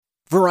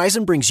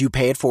Verizon brings you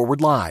Pay It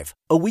Forward Live,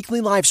 a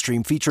weekly live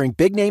stream featuring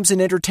big names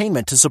in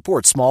entertainment to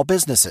support small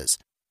businesses.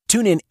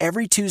 Tune in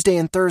every Tuesday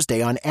and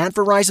Thursday on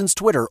 @Verizon's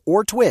Twitter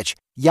or Twitch,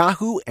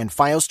 Yahoo, and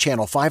Fios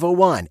Channel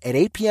 501 at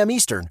 8 p.m.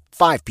 Eastern,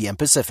 5 p.m.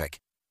 Pacific.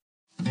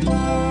 Feral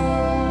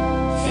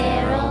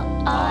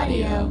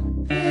Audio.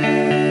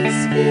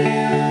 This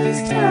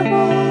feels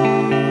terrible.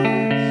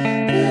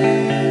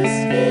 This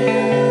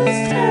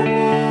feels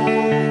terrible.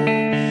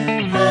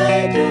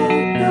 I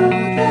don't know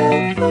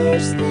the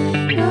first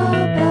thing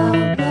about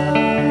love.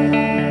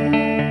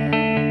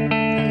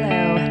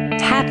 Hello.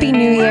 Happy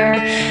New Year.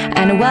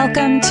 And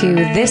welcome to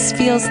This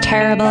Feels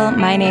Terrible.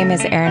 My name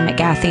is Erin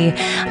McGathy.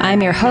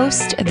 I'm your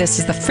host. This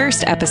is the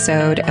first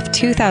episode of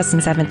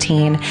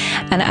 2017,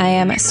 and I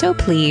am so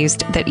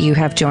pleased that you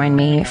have joined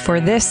me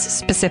for this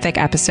specific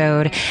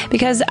episode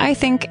because I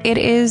think it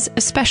is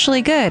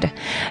especially good.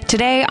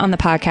 Today on the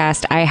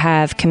podcast, I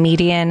have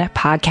comedian,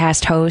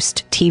 podcast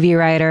host, TV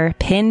writer,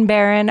 pin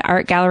baron,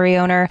 art gallery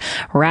owner,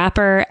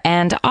 rapper,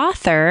 and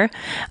author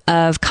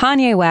of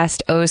Kanye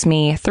West Owes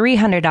Me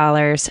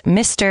 $300,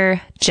 Mr.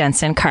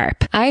 Jensen Karp.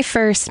 I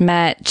first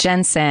met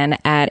Jensen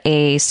at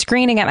a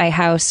screening at my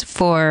house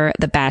for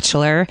The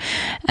Bachelor.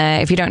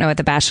 If you don't know what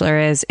The Bachelor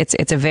is,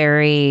 it's a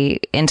very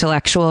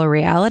intellectual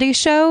reality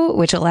show,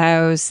 which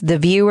allows the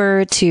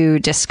viewer to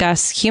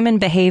discuss human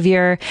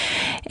behavior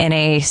in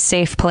a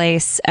safe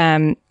place.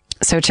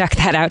 So check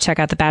that out. Check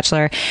out The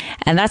Bachelor.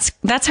 And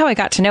that's how I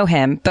got to know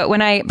him. But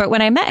when I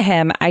met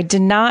him, I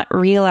did not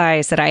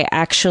realize that I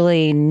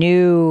actually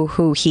knew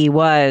who he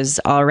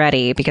was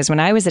already, because when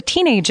I was a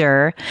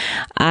teenager,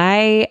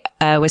 I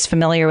was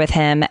familiar with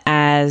him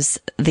as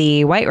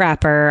the white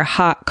rapper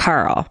Hot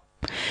Carl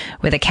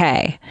with a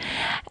K.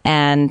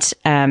 And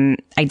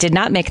I did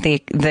not make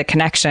the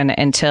connection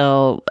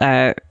until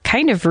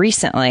kind of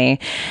recently.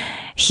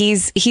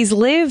 He's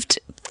lived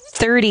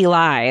 30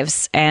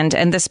 lives. And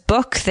this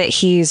book that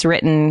he's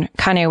written,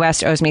 Kanye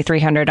West Owes Me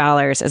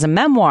 $300, is a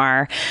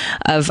memoir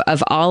of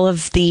all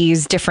of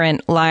these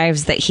different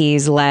lives that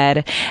he's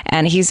led.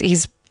 And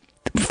he's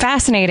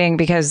fascinating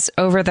because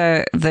over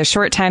the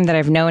short time that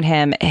I've known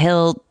him,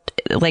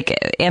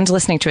 and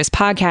listening to his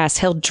podcast,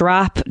 he'll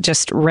drop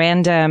just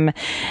random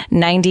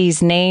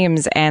 90s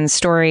names and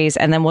stories,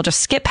 and then we'll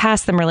just skip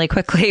past them really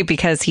quickly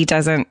because he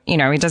doesn't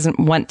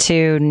want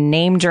to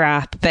name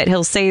drop, but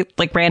he'll say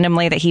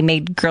randomly that he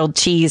made grilled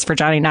cheese for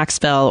Johnny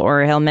Knoxville,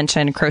 or he'll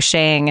mention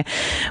crocheting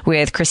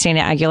with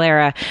Christina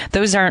Aguilera.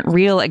 Those aren't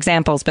real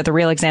examples, but the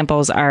real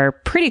examples are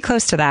pretty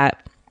close to that.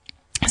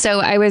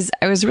 So I was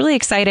really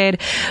excited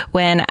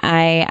when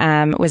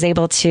I was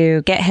able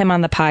to get him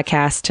on the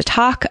podcast to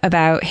talk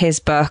about his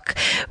book,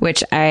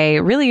 which I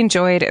really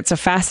enjoyed. It's a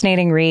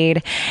fascinating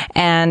read.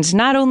 And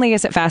not only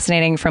is it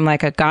fascinating from a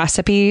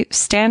gossipy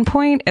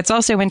standpoint, it's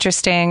also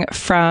interesting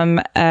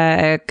from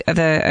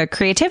the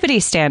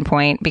creativity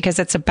standpoint, because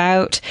it's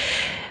about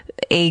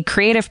a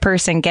creative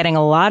person getting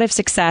a lot of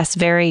success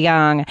very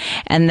young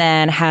and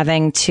then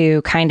having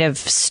to kind of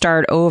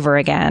start over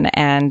again,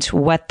 and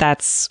what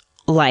that's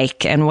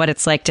like and what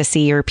it's like to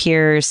see your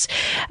peers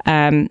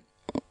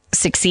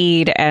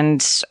succeed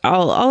and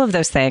all of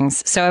those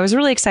things. So I was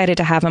really excited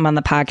to have him on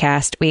the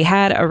podcast. We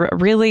had a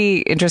really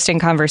interesting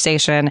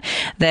conversation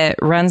that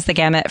runs the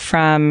gamut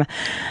from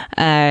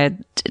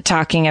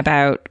talking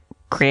about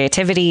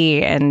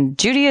creativity and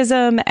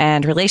Judaism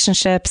and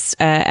relationships.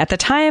 At the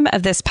time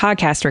of this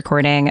podcast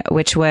recording,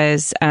 which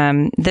was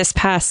this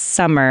past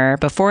summer,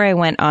 before I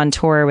went on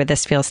tour with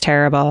This Feels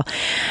Terrible,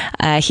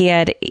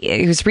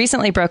 he was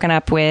recently broken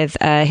up with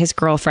his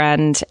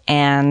girlfriend,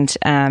 and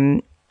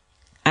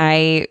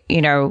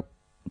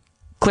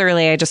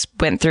clearly I just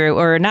went through,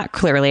 or not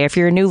clearly, if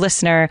you're a new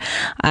listener,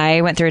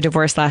 I went through a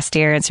divorce last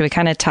year. And so we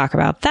kind of talk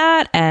about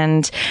that.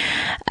 And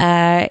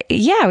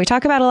we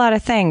talk about a lot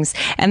of things.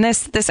 And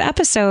this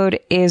episode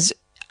is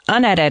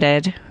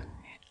unedited,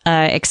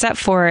 except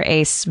for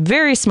a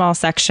very small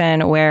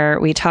section where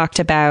we talked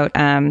about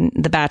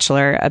The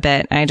Bachelor a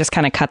bit. I just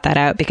kind of cut that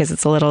out because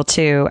it's a little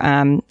too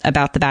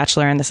about The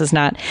Bachelor. And this is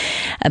not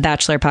a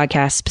Bachelor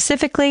podcast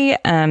specifically,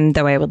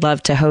 though I would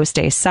love to host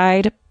a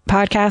side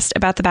podcast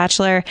about The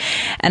Bachelor.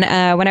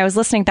 And when I was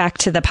listening back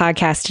to the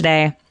podcast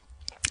today,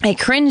 I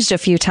cringed a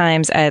few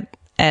times at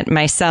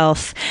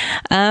myself,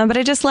 but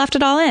I just left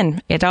it all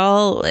in.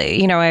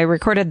 I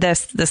recorded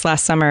this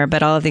last summer,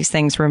 but all of these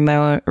things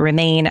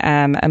remain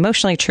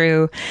emotionally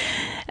true.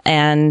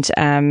 And,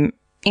 I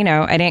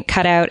didn't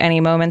cut out any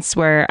moments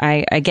where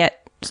I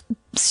get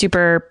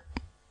super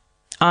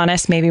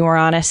honest, maybe more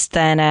honest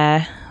than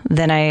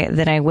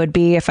I would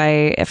be if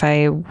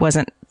I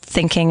wasn't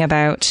thinking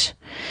about,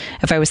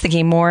 if I was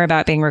thinking more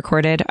about being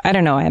recorded. I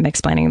don't know why I'm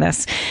explaining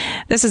this.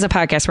 This is a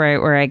podcast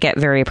where I get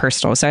very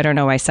personal. So I don't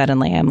know why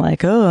suddenly I'm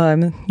like,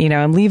 I'm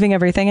leaving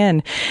everything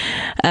in,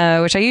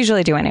 which I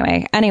usually do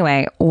anyway.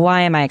 Anyway,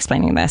 why am I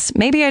explaining this?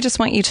 Maybe I just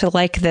want you to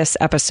like this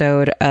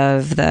episode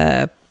of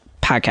the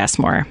podcast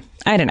more.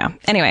 I don't know.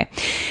 Anyway,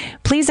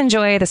 please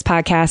enjoy this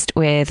podcast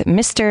with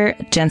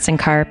Mr. Jensen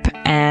Karp,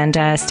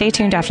 and stay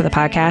tuned after the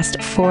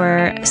podcast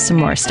for some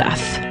more stuff.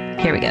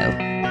 Here we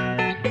go.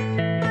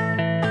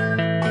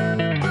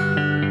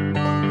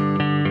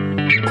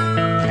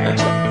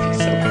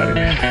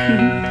 Okay.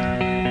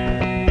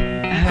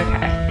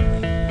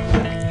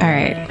 All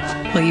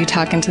right. Will you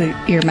talk into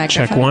your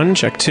microphone? Check 1,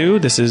 check 2.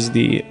 This is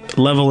the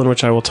level in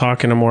which I will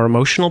talk in a more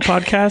emotional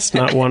podcast,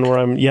 not one where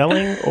I'm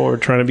yelling or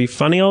trying to be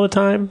funny all the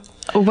time.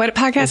 What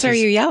podcast are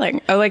you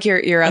yelling? Oh, like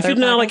your other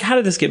No, like, how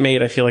did this get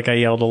made? I feel like I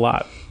yelled a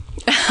lot.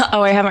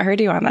 Oh, I haven't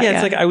heard you on that Yeah,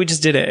 yet. it's like we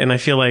just did it, and I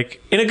feel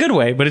like, in a good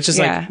way, but it's just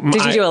like...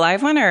 Did you do a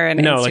live one or an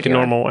No, Insta like a one?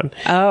 normal one.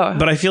 Oh.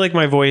 But I feel like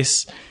my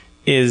voice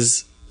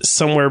is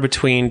somewhere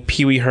between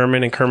Pee Wee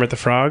Herman and Kermit the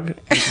Frog,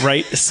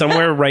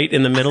 somewhere right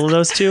in the middle of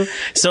those two.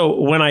 So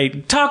when I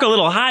talk a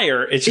little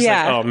higher, it's just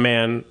like, oh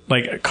man,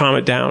 like calm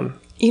it down.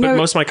 But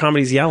most of my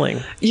comedy's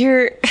yelling.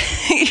 Your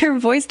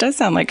voice does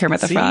sound like Kermit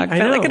the Frog,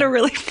 but like in a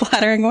really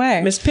flattering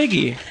way. Miss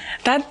Piggy.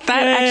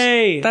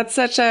 Actually, that's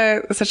such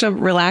a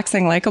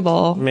relaxing,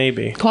 likable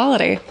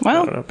quality.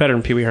 Well, I don't know, better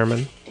than Pee Wee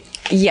Herman.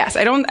 Yes,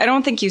 I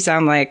don't think you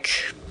sound like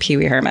Pee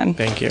Wee Herman.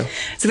 Thank you.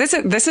 So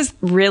this is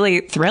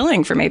really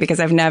thrilling for me because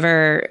I've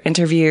never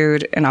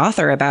interviewed an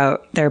author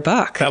about their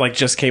book that like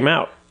just came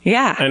out.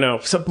 Yeah, I know.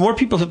 So a couple of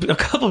people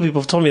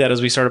have told me that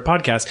as we started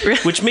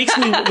podcast, which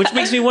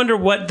makes me wonder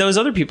what those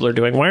other people are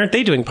doing. Why aren't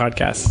they doing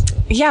podcasts?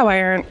 Yeah, why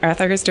aren't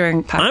authors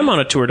doing podcasts? I'm on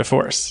a tour de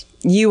force.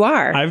 You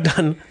are. I've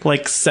done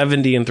like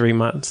 70 in 3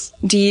 months.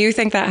 Do you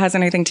think that has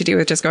anything to do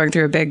with just going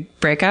through a big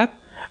breakup?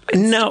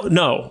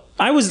 No.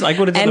 I would have done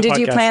the podcast. And did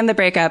you plan the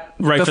breakup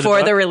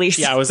before the release?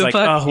 Yeah, I was like,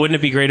 oh, wouldn't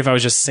it be great if I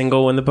was just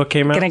single when the book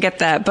came out? Gonna get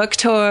that book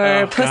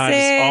tour pussy.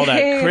 God, all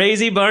that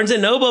crazy Barnes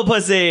and Noble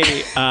pussy.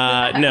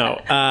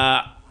 No.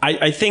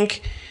 I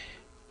think,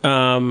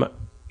 no.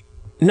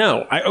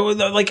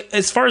 Like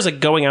as far as like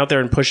going out there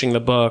and pushing the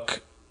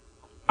book,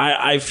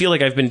 I feel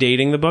like I've been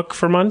dating the book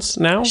for months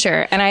now.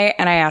 Sure. And I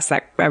asked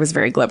that. I was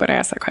very glib when I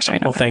asked that question. I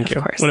know. Well, thank you.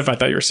 Of course. What if I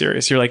thought you were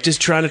serious? You're like,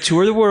 just trying to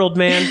tour the world,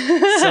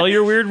 man. Sell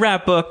your weird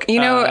rap book. You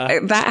know,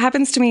 that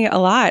happens to me a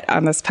lot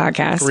on this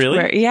podcast.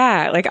 Really?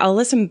 Like I'll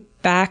listen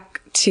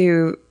back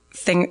to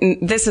thing.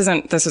 This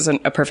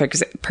isn't a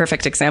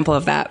perfect example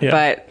of that,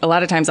 but a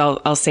lot of times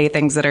I'll say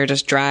things that are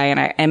just dry,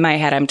 and in my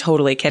head I'm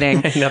totally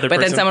kidding.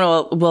 Then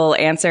someone will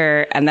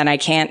answer, and then I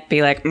can't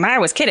be like, I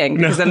was kidding,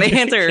 because then they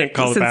answer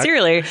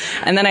sincerely,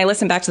 and then I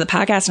listen back to the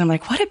podcast and I'm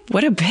like, what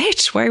a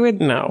bitch. Why would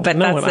no? But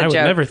no that's one, the I would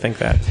joke. never think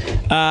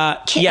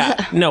that.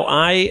 Yeah, no,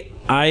 I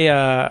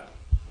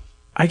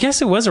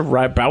guess it was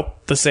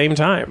about the same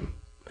time.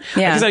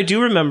 Yeah, because I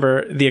do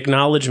remember the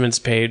acknowledgements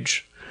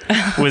page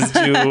was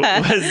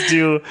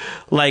due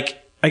like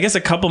I guess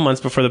a couple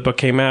months before the book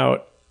came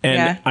out,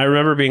 and I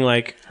remember being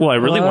like, well, I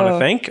really want to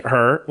thank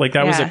her. Like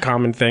that was a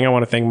common thing. I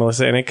want to thank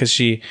Melissa in it because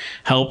she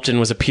helped and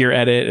was a peer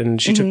edit,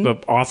 and she took the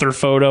author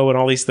photo and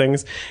all these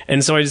things,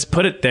 and so I just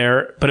put it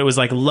there, but it was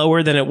like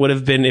lower than it would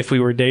have been if we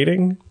were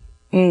dating.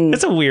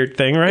 It's a weird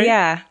thing, right?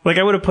 Yeah, like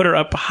I would have put her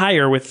up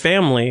higher with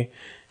family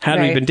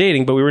had we been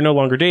dating, but we were no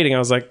longer dating. I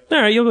was like,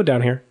 all right, you'll go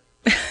down here.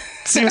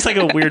 Seems like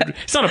a weird,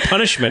 it's not a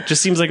punishment,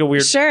 just seems like a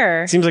weird,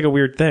 seems like a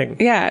weird thing.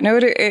 Yeah, no,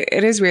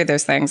 it is weird,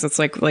 those things. It's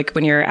like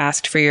when you're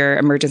asked for your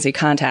emergency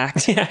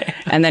contact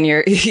and then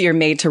you're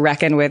made to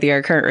reckon with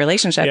your current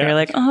relationship. You're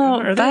like, oh,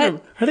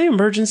 are they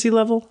emergency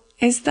level?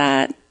 Is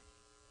that?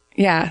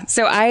 Yeah.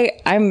 So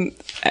I'm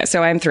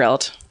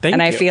thrilled. Thank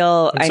you. I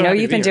feel, I know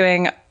you've been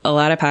doing a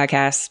lot of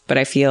podcasts, but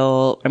I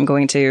feel I'm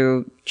going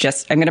to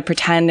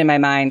pretend in my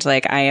mind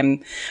like I am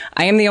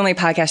the only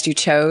podcast you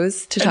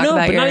chose to talk about.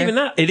 No, but not even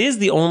that. It is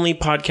the only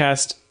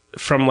podcast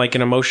from like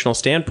an emotional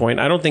standpoint.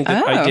 I don't think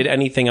that I did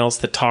anything else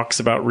that talks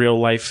about real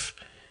life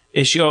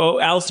issue. Oh,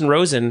 Allison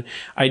Rosen,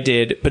 I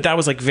did, but that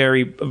was like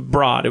very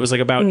broad. It was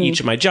like about each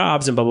of my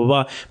jobs and blah, blah,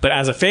 blah. But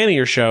as a fan of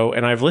your show,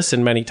 and I've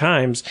listened many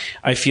times,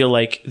 I feel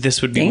like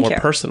this would be more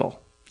personal.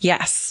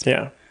 Yes.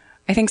 Yeah.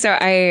 I think so.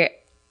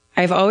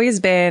 I've always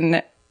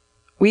been,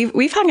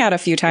 we've hung out a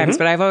few times,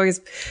 but I've always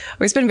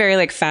been very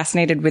like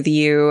fascinated with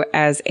you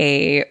as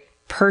a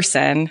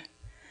person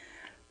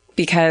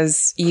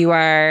because you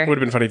are. It would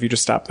have been funny if you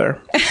just stopped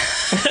there.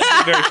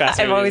 Very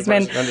fascinating. I've always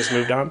been. And just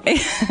moved on.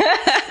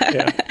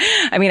 Yeah.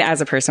 I mean,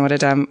 as a person, what a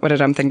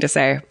dumb thing to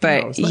say.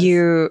 But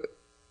no,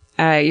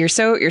 nice. You're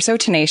so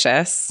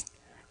tenacious,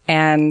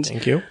 and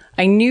thank you.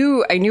 I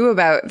knew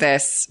about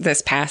this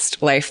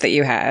past life that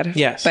you had.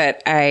 Yes.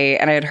 But I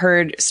had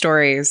heard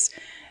stories,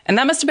 and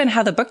that must have been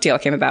how the book deal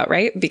came about,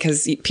 right?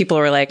 Because people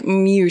were like,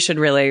 you should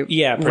really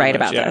write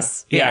about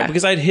this. Yeah,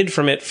 because I'd hid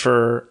from it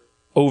for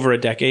over a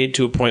decade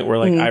to a point where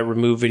like I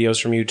removed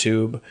videos from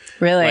YouTube.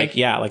 Really?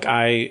 Like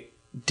I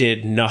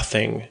did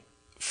nothing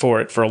for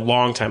it for a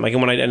long time. Like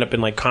when I'd end up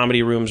in like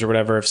comedy rooms or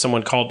whatever, if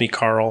someone called me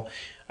Carl,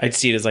 I'd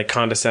see it as like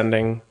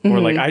condescending or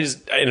like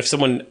and if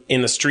someone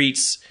in the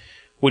streets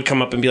would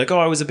come up and be like, oh,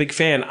 I was a big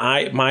fan.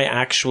 My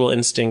actual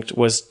instinct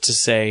was to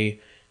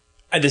say,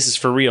 this is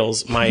for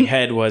reals. My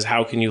head was,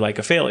 how can you like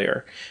a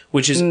failure?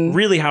 Which is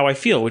really how I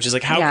feel, which is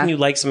like, how can you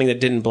like something that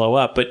didn't blow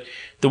up? But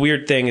the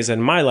weird thing is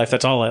in my life,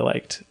 that's all I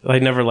liked. I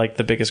never liked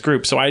the biggest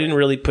group. So I didn't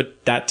really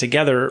put that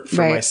together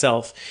for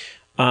myself.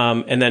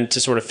 And then to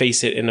sort of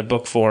face it in a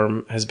book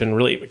form has been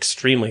really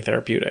extremely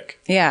therapeutic.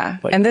 Yeah.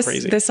 Like, and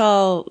crazy. this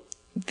all,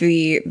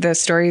 the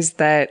stories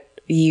that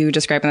you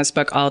describe in this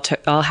book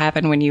all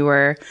happened when you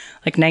were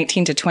like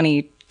 19 to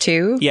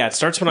 22. Yeah, it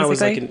starts when I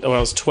was when I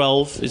was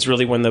 12 is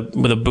really when the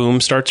boom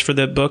starts for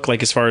the book.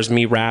 Like as far as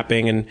me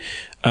rapping, and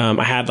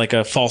I had like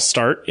a false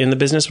start in the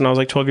business when I was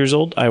like 12 years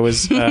old. I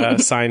was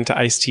signed to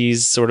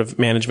Ice-T's sort of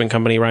management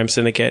company, Rhyme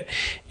Syndicate,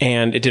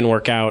 and it didn't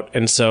work out.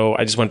 And so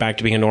I just went back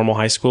to being a normal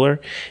high schooler.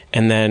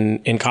 And then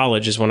in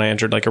college is when I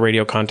entered like a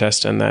radio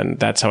contest, and then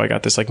that's how I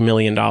got this like $1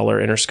 million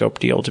Interscope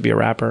deal to be a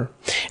rapper.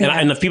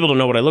 And if people don't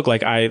know what I look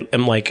like,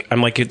 I'm like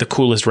the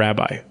coolest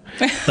rabbi.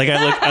 Like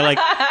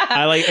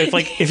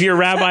if your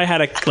rabbi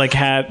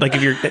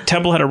if your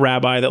temple had a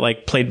rabbi that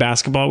like played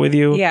basketball with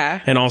you,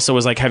 and also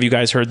was like, have you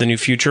guys heard the new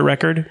Future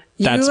record?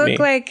 That's me.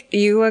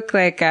 You look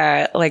like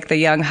the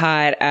young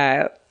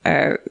hot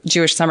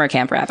Jewish summer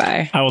camp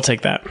rabbi. I will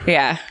take that.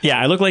 Yeah.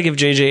 I look like if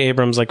J.J.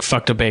 Abrams like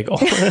fucked a bagel.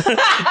 I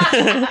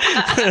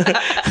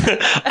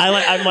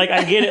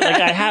get it.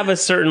 Like I have a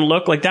certain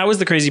look. Like that was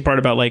the crazy part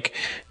about like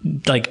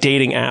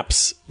dating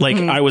apps. Like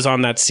I was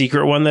on that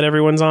secret one that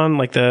everyone's on,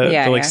 like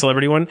the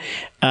celebrity one,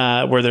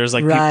 where there's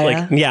like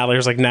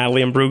there's like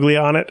Natalie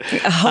Imbruglia on it.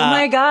 Oh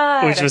my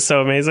God. Which was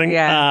so amazing.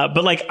 Yeah.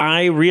 But like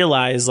I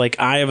realized like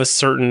I have a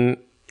certain,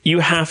 you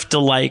have to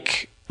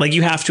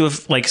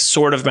have like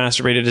sort of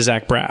masturbated to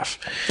Zach Braff.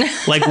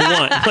 Like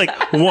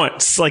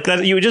once. Like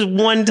that you just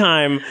one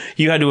time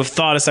you had to have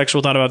thought a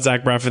sexual thought about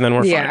Zach Braff and then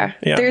we're fine.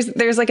 Yeah.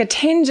 There's like a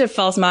tinge of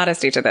false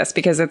modesty to this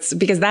because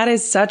that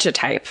is such a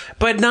type.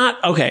 But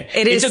not okay.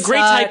 It's a great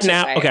type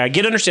now. Okay, I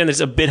understand that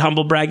it's a bit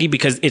humble braggy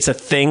because it's a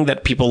thing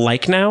that people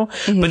like now.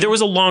 Mm-hmm. But there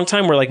was a long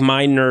time where like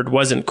my nerd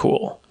wasn't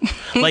cool.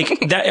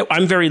 Like that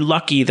I'm very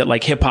lucky that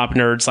like hip hop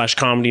nerd /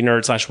 comedy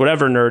nerd /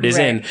 whatever nerd is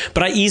in.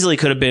 But I easily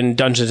could have been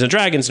Dungeons and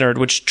Dragons nerd,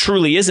 which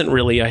truly isn't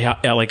really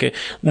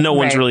no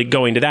one's really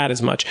going to that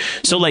as much.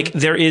 So like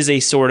there is a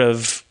sort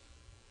of,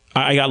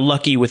 I got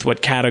lucky with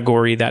what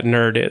category that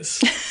nerd is,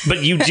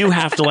 but you do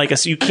have to like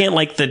us. You can't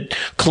like the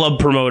club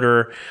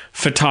promoter,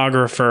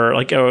 photographer,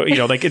 like,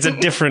 like it's a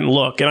different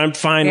look. And I'm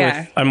fine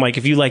with, I'm like,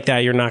 if you like that,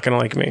 you're not going to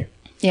like me.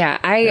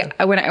 Yeah.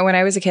 When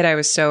I was a kid, I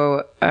was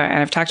so,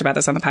 and I've talked about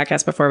this on the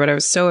podcast before, but I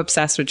was so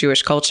obsessed with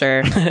Jewish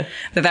culture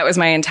that was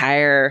my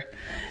entire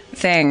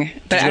thing.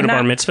 But did you go to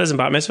bar mitzvahs and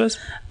bat mitzvahs?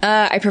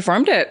 I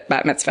performed at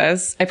bat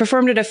mitzvahs. I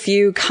performed at a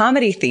few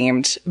comedy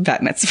themed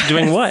bat mitzvahs.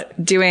 Doing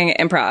what? Doing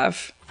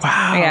improv.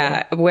 Wow.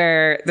 Yeah.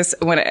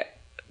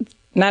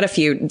 Not a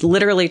few,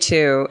 literally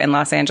 2 in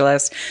Los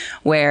Angeles,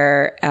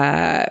 where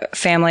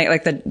family,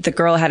 like the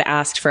girl had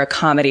asked for a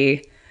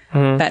comedy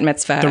bat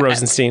mitzvah. The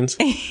Rosensteins.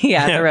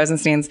 The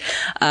Rosensteins.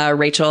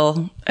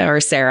 Rachel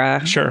or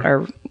Sarah. Sure.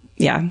 Or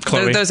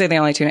Chloe. Those are the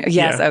only 2 names.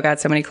 Yes. Yeah. Oh God,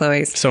 so many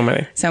Chloes. So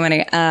many.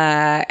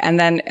 And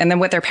then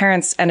what their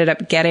parents ended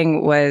up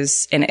getting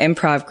was an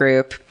improv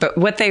group. But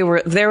what they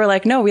were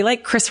like, no, we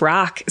like Chris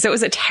Rock. So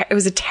it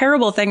was a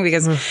terrible thing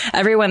because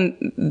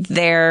everyone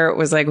there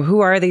was like,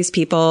 who are these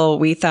people?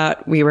 We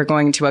thought we were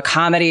going to a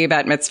comedy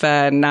bat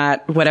mitzvah,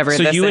 not whatever.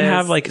 So you would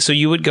have so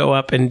you would go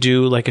up and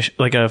do like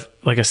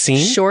a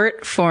scene,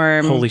 short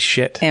form. Holy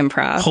shit.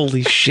 Improv.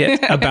 Holy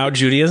shit. About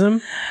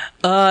Judaism.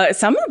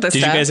 Some of the stuff. Did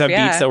you guys have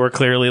beats that were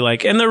clearly like,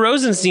 and the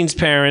Rosenstein's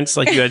parents,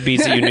 like you had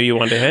beats that you knew you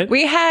wanted to hit?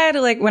 We had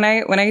like when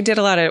I did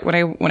a lot of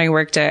when I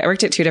worked at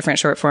 2 different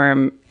short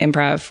form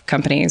improv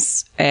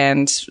companies,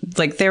 and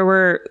like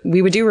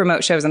we would do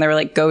remote shows and there were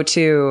like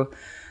go-to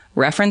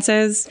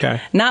references.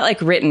 Okay. Not like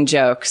written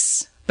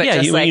jokes. But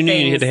yeah, just you knew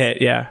you had to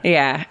hit, yeah.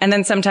 Yeah. And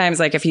then sometimes,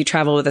 like, if you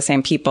travel with the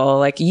same people,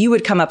 like, you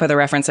would come up with a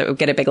reference that would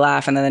get a big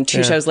laugh, and then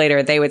 2 shows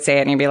later, they would say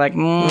it, and you'd be like,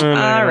 all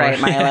right,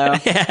 Milo.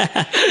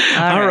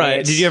 All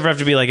right. Did you ever have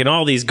to be like, in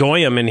all these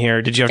goyim in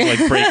here, did you have to,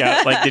 like, break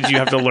out? Like, did you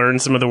have to learn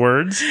some of the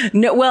words?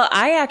 No, well,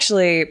 I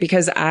actually,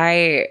 because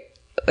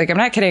like, I'm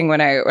not kidding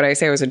when I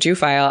say I was a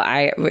Jewphile.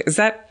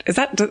 That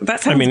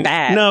sounds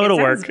bad. No, it'll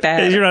work.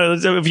 Bad.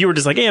 If you were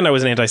just like, and I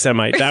was an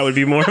anti-Semite, that would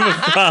be more of a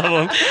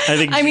problem. I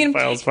think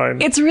Jewphile's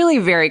fine. It's really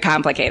very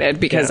complicated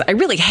because I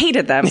really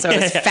hated them, so I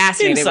was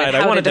fascinated Inside, with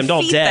how I wanted to them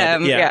all dead.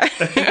 Them. Yeah.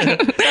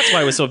 That's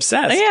why I was so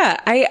obsessed. Yeah,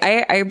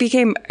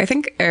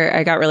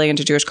 I got really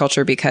into Jewish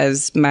culture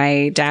because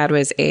my dad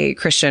was a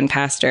Christian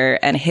pastor,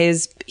 and he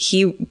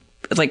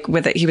was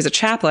a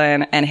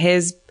chaplain, and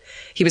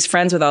he was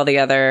friends with all the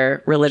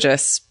other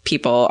religious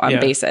people on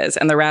bases,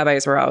 and the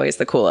rabbis were always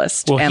the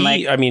coolest. Well,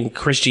 and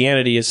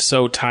Christianity is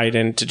so tied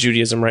into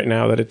Judaism right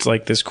now that it's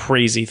like this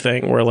crazy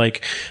thing where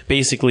like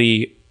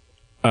basically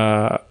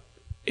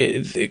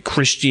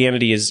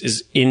Christianity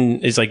is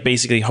like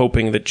basically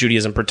hoping that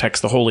Judaism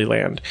protects the Holy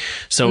Land.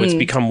 So it's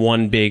become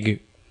one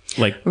big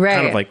kind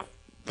of like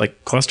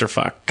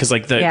clusterfuck, because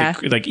like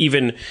the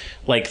even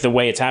like the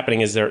way it's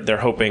happening is they're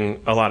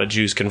hoping a lot of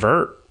Jews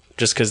convert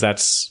just because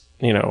that's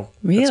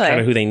that's kind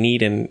of who they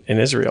need in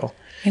Israel.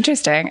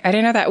 Interesting. I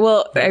didn't know that.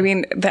 Well, I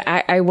mean,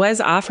 I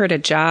was offered a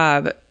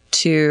job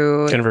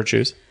to convert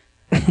Jews.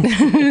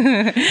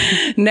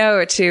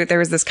 No, there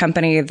was this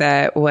company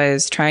that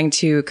was trying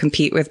to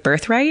compete with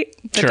Birthright.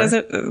 That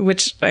doesn't,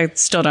 which I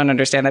still don't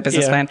understand that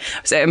business plan.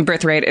 So, and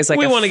Birthright is like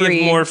we want to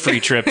give more free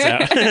trips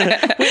out.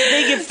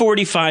 They give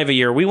 45 a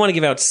year. We want to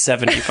give out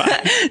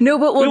 75. No,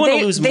 but we want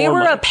to lose they more were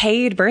money. a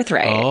paid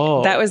Birthright.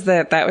 Oh. That was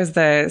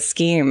the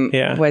scheme.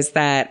 Yeah. Was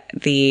that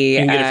You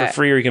can get it for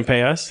free, or you can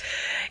pay us.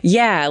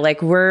 Yeah,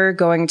 like we're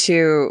going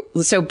to.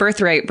 So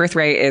Birthright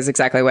is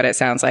exactly what it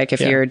sounds like.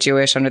 If you're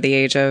Jewish under the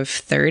age of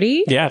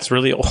 30. Yeah, it's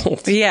really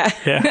old. Yeah.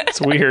 Yeah,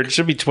 it's weird. It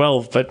should be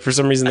 12, but for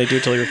some reason they do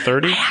it till you're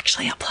 30. I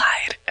actually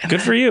applied.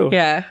 Good for you.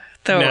 Yeah.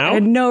 Though Now? I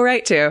had no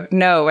right to.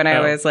 No, when I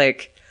was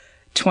like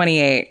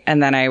 28,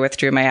 and then I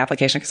withdrew my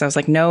application because I was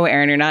like, no,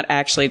 Aaron, you're not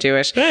actually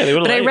Jewish. Yeah, they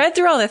would've but I let you. read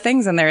through all the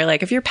things, and they're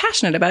like, if you're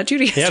passionate about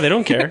Judaism. Yeah, they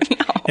don't care.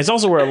 It's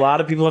also where a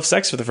lot of people have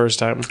sex for the first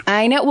time.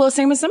 I know. Well,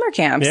 same with summer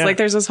camps. Yeah. Like,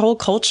 there's this whole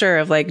culture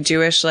of like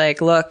Jewish,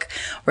 like, look,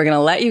 we're going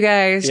to let you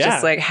guys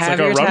just like it's have like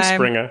your a time.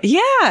 Rumspringa.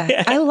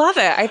 Yeah, I love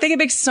it. I think it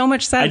makes so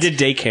much sense. I did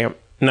day camp,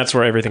 and that's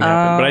where everything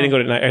happened. But I didn't go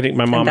to night. I think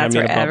my mom had that's me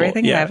in a where bubble.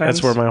 everything Yeah, happened.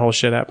 that's where my whole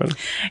shit happened.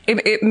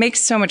 It makes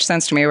so much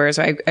sense to me. Whereas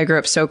I grew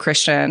up so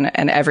Christian,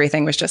 and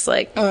everything was just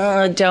like,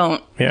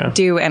 don't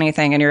do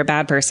anything, and you're a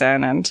bad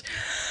person. And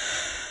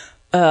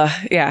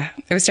yeah,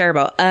 it was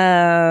terrible.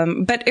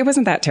 But it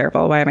wasn't that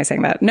terrible. Why am I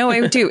saying that? No,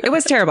 it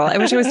was terrible. I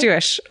wish I was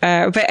Jewish.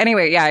 But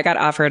anyway, yeah, I got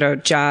offered a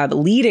job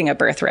leading a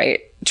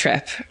Birthright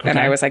trip, and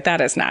I was like,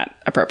 that is not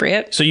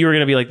appropriate. So you were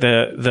going to be like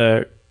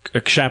the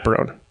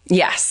chaperone.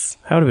 Yes.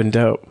 That would have been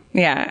dope.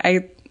 Yeah.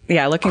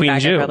 Looking Queen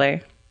back, Jew. I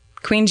really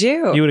Queen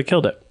Jew. You would have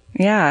killed it.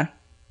 Yeah.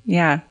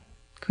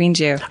 Queen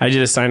Jew. I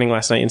did a signing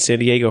last night in San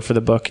Diego for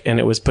the book, and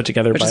it was put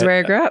together Which by is where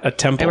I grew up. a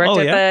temple. I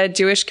worked at the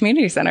Jewish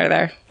Community Center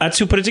there. That's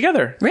who put it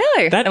together.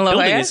 Really? That In La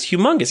building Jolla? is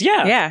humongous.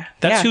 Yeah. Yeah.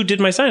 That's Yeah. who did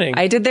my signing.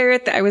 I did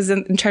I was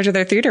in charge of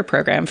their theater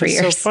program for It's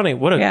years. so funny.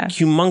 What a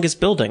humongous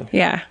building.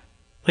 Yeah.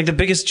 Like the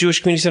biggest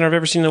Jewish community center I've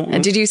ever seen.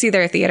 And did you see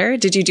their theater?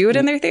 Did you do it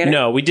in their theater?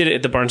 No, we did it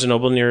at the Barnes &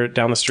 Noble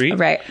down the street.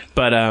 Right.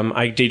 But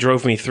they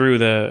drove me through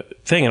the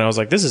thing, and I was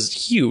like, this is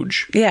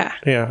huge. Yeah.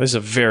 Yeah, this is a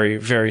very,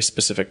 very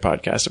specific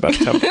podcast about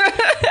the temple.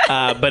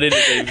 But it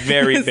is a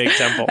very big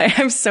temple.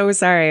 I'm so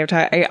sorry.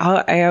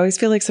 I always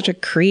feel like such a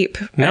creep.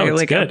 No, it's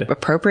like good.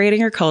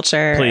 Appropriating your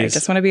culture. Please. I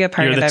just want to be a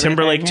part You're of the everything.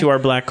 Timberlake to our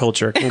black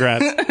culture.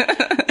 Congrats.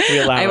 We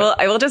allow it.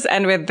 I will just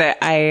end with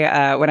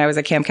that. When I was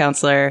a camp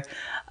counselor,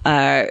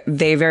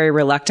 they very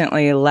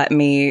reluctantly let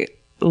me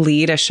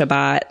lead a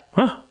Shabbat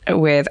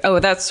with,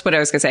 that's what I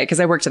was going to say. Cause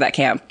I worked at that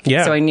camp.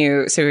 Yeah. So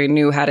we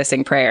knew how to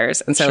sing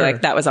prayers. And so Sure.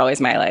 like, that was always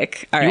my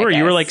like, all right, You were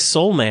guys. like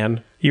soul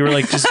man. You were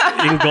like just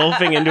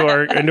engulfing into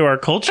our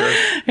culture.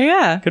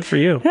 Yeah. Good for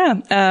you. Yeah.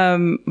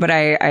 But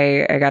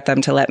I got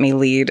them to let me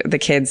lead the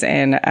kids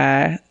in,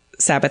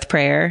 Sabbath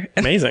prayer.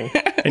 Amazing.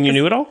 And you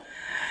knew it all?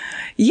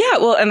 Yeah,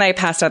 well, and I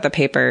passed out the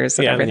papers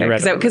and Yeah, and you everything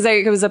read it. because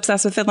I was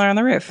obsessed with Fiddler on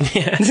the Roof.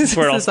 Yeah, that's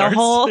where it all starts.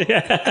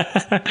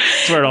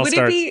 That's where it all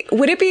starts.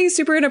 Would it be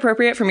super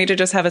inappropriate for me to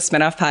just have a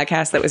spinoff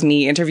podcast that was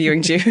me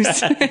interviewing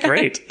Jews?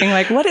 Great. Being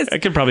like, what is? I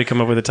could probably come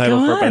up with a title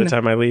Go for it by the on.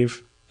 time I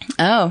leave.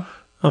 Oh,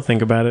 I'll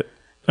think about it.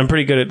 I'm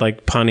pretty good at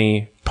like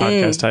punny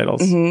podcast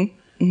titles.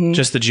 Mm-hmm.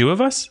 Just the Jew of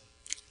us?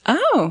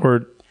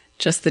 Or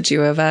just the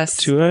Jew of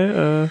us.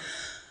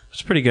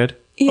 it's pretty good.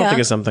 Yeah. I'll think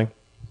of something.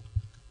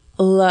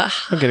 I'll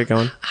get it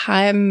going.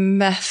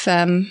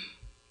 HaMefem.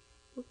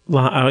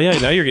 Oh yeah,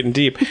 now you're getting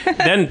deep.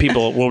 Then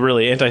people will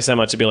really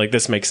anti-Semite to be like,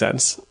 this makes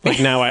sense. Like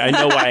now I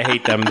know why I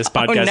hate them. This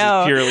podcast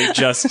no. is purely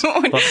just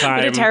What a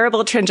l'chaim.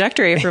 terrible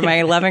trajectory for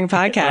my loving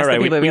podcast. All right, that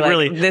we people would be like,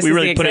 really this we is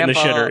really the put it in the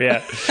example.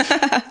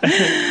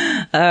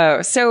 shitter.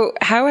 Yeah. So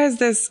how has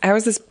this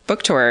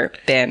book tour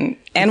been?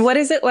 And what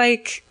is it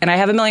like? And I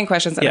have a million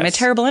questions. And I'm a Yes.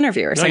 terrible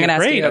interviewer, so No, I'm going to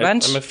you're ask great. you a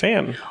bunch. I'm a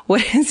fan.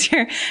 What is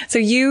your? So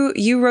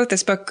you wrote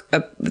this book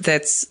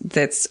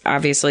that's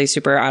obviously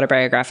super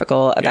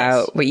autobiographical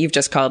about what you've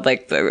just called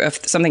like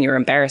something you were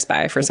embarrassed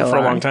by for so long. For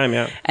a long time,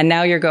 yeah. And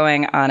now you're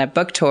going on a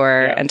book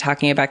tour and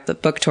talking about the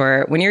book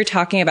tour. When you're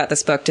talking about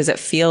this book, does it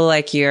feel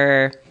like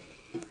you're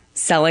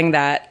selling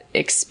that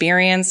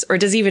experience, or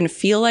does it even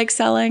feel like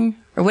selling?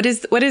 Or what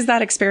is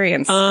that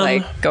experience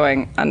like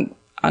going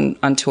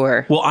on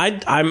tour? Well,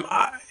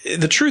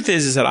 the truth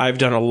is that I've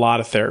done a lot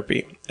of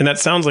therapy, and that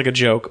sounds like a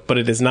joke, but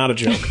it is not a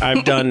joke.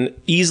 I've done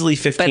easily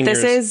 15 But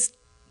years. this is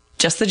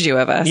just the Jew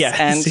of us. Yeah,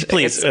 And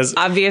please, it's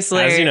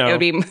obviously, as you know. it would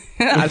be,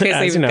 obviously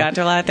As we've you know. gotten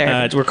to a lot of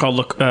therapy. We're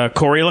called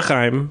Corey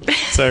L'chaim.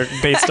 So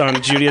based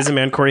on Judaism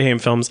and Corey Haim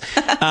films.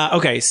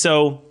 Okay,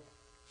 so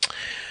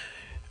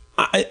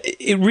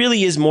it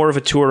really is more of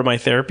a tour of my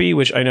therapy,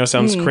 which I know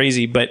sounds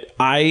crazy, but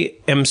I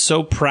am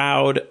so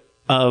proud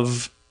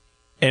of,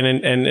 and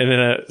in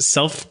a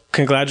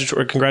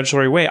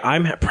self-congratulatory way,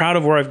 I'm proud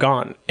of where I've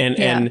gone.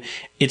 And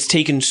it's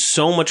taken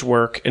so much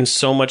work and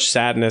so much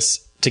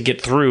sadness to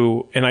get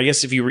through. And I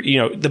guess if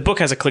the book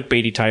has a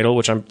clickbaity title,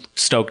 which I'm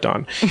stoked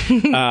on.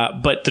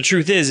 But the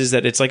truth is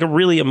that it's like a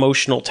really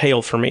emotional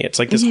tale for me. It's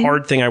like this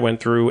hard thing I went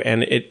through.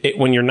 And it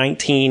when you're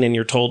 19 and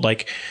you're told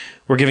like,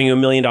 we're giving you $1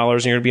 million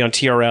and you're going to be on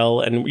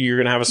TRL and you're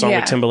going to have a song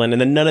with Timbaland. And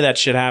then none of that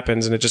shit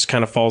happens and it just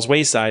kind of falls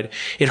wayside.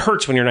 It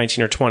hurts when you're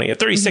 19 or 20. At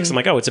 36, I'm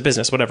like, oh, it's a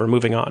business, whatever,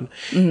 moving on.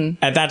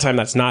 At that time,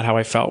 that's not how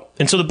I felt.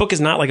 And so the book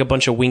is not like a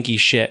bunch of winky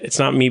shit. It's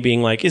not me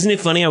being like, isn't it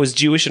funny I was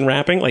Jewish and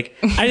rapping? Like,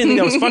 I didn't think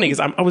that was funny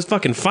because I was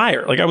fucking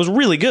fire. Like, I was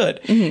really good.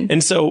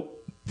 And so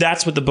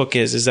that's what the book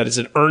is that it's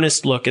an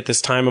earnest look at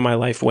this time of my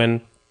life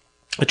when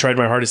I tried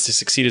my hardest to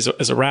succeed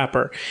as a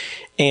rapper.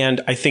 And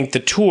I think the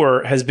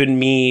tour has been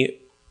me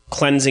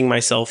cleansing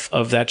myself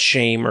of that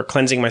shame or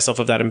cleansing myself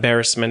of that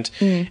embarrassment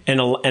and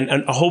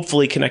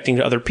hopefully connecting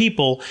to other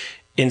people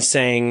in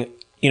saying,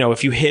 you know,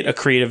 if you hit a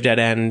creative dead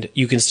end,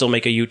 you can still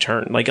make a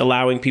U-turn, like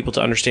allowing people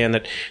to understand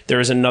that there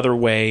is another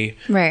way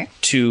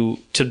to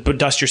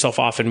dust yourself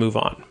off and move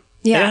on.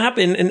 Yeah. And it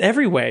happened in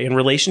every way, in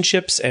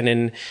relationships and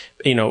in,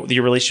 you know,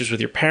 your relationships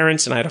with your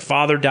parents. And I had a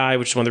father die,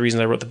 which is one of the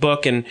reasons I wrote the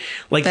book. And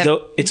like,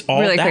 it's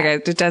all really that.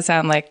 Quick, it does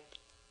sound like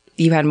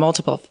you had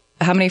multiple.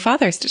 How many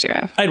fathers did you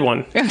have? I had one.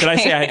 Okay. Did I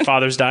say I had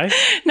fathers die?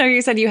 No,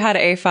 you said you had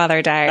a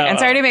father die. And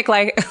sorry to make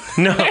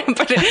no.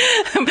 but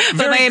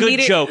Very good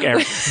joke,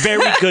 Erin.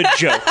 Very good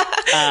joke.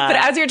 But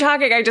as you're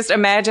talking, I just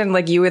imagined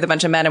like you with a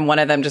bunch of men and one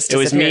of them just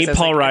disappears. It was me,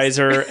 Paul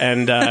Reiser,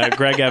 and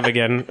Greg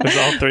Evigan. It was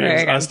all three.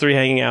 It was us three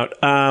hanging out.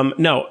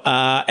 And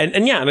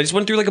I just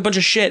went through like a bunch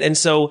of shit. And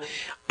so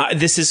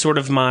this is sort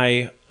of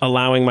my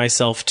allowing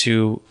myself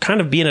to kind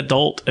of be an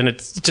adult. And it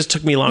just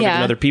took me longer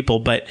than other people,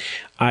 but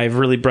I've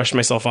really brushed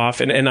myself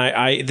off. And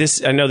I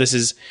know this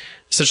is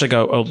such like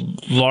a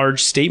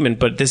large statement,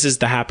 but this is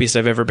the happiest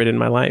I've ever been in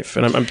my life.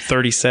 And I'm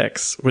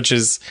 36, which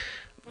is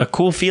a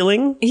cool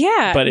feeling.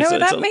 Yeah. But it's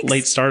a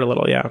late start a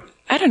little. Yeah.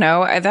 I don't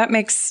know. That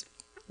makes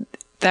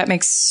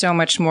so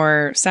much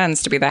more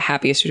sense to be the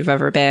happiest you've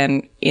ever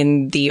been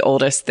in the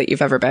oldest that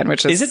you've ever been,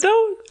 which is... Is it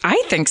though?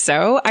 I think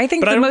so. I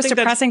think the most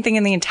depressing thing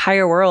in the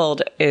entire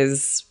world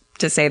is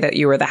to say that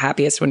you were the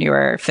happiest when you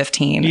were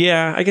 15.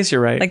 Yeah, I guess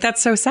you're right. Like,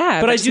 that's so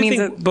sad. But I do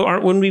think,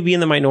 wouldn't we be in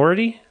the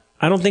minority?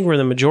 I don't think we're in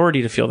the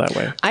majority to feel that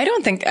way. I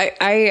don't think,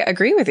 I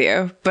agree with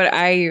you, but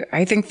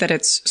I think that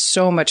it's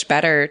so much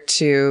better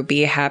to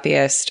be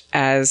happiest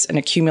as an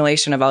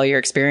accumulation of all your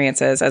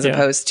experiences as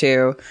opposed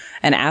to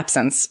an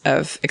absence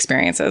of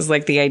experiences.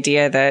 Like the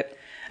idea that,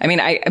 I mean,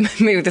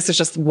 maybe this is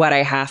just what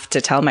I have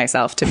to tell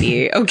myself to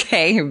be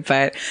okay,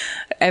 but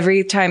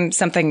every time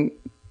something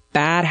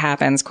bad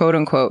happens, quote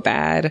unquote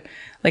bad,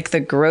 like the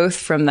growth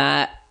from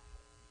that,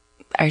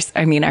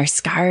 our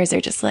scars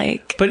are just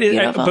like, but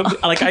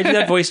like I do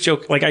that voice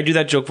joke, like I do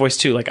that joke voice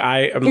too. Like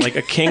I am like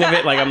a king of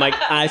it. Like I'm like,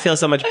 I feel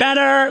so much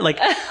better. Like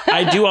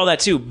I do all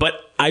that too, but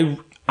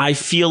I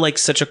feel like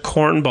such a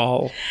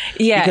cornball.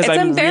 Yeah, because it's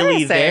I'm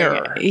really embarrassing.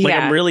 there. Yeah. Like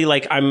I'm really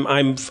like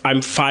I'm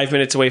 5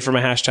 minutes away from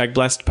a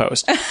 #blessed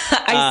post.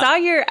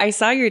 I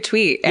saw your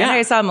tweet and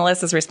I saw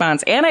Melissa's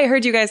response and I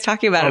heard you guys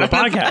talking about on it a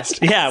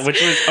podcast. Yeah,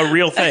 which was a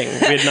real thing.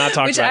 We had not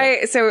talked about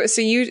it.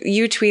 So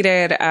you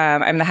tweeted,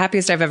 I'm the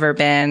happiest I've ever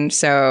been.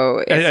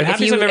 So if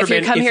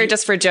you come here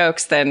just for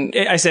jokes, then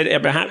I said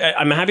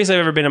I'm the happiest I've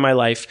ever been in my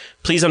life.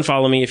 Please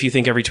unfollow me if you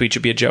think every tweet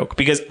should be a joke,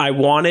 because I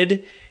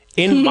wanted.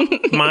 In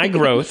my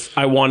growth,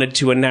 I wanted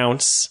to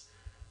announce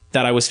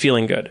that I was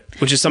feeling good,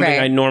 which is something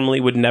I normally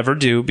would never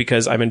do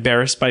because I'm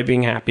embarrassed by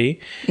being happy,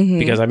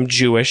 because I'm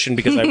Jewish and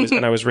because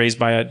I was raised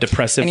by a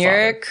depressive father.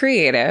 You're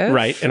creative.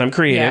 Right. And I'm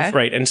creative.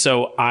 Right. And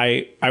so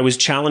I was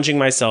challenging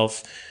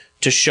myself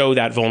to show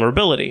that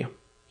vulnerability.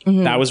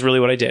 That was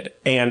really what I did.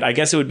 And I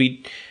guess it would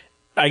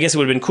have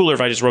been cooler if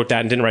I just wrote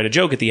that and didn't write a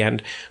joke at the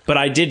end. But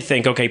I did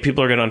think, okay,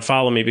 people are going to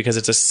unfollow me because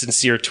it's a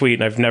sincere tweet,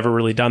 and I've never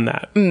really done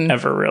that,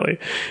 ever really.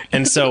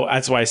 And so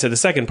that's why I said the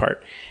second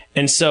part.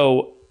 And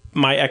so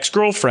my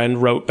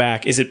ex-girlfriend wrote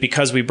back, "Is it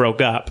because we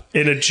broke up?"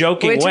 in a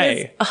joking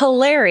way. Is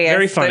hilarious.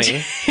 Very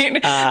funny.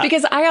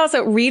 Because I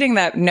also, reading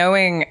that,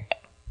 knowing...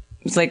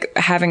 It's like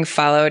having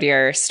followed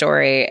your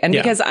story, and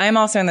because I'm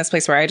also in this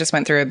place where I just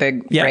went through a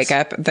big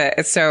breakup,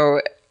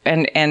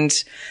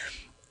 and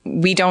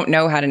we don't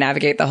know how to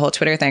navigate the whole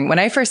Twitter thing. When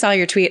I first saw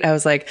your tweet, I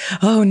was like,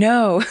 "Oh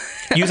no!"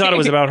 You thought it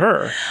was about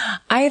her?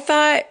 I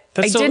thought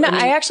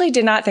I actually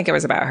did not think it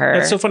was about her.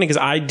 That's so funny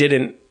because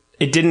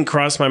it didn't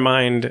cross my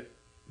mind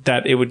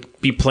that it would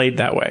be played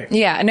that way.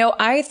 Yeah, no,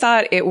 I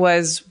thought it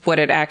was what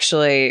it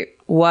actually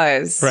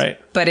was. Right.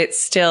 But it's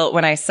still,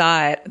 when I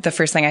saw it, the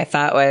first thing I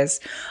thought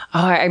was,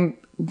 I'm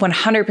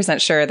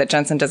 100% sure that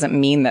Jensen doesn't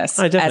mean this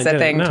as a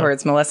thing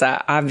towards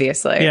Melissa,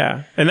 obviously.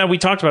 Yeah. And then we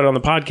talked about it on the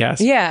podcast.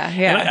 Yeah.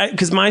 Yeah.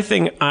 Because my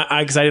thing,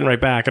 because I didn't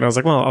write back, and I was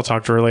like, well, I'll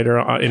talk to her later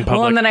in public.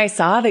 Well, and then I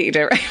saw that you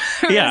did.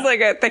 Yeah. Was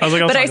like a thing.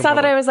 But I saw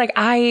that I was like,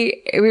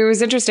 it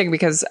was interesting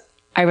because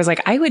I was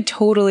like, I would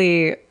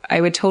totally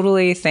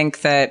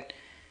think that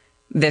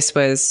this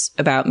was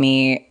about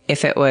me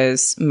if it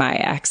was my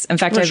ex. In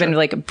fact, I've been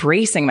like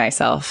bracing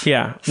myself.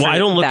 Yeah. Well, I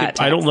don't look at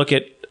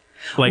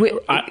like,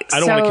 I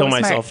don't want to kill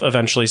myself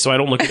eventually. So I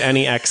don't look at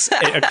any ex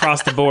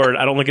across the board.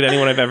 I don't look at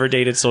anyone I've ever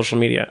dated social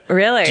media.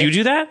 Really? Do you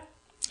do that?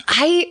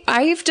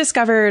 I've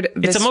discovered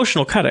this. It's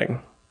emotional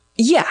cutting.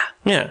 Yeah.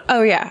 Yeah.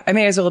 Oh yeah. I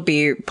may as well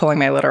be pulling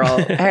my literal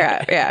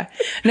hair out. Yeah.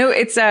 No,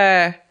 it's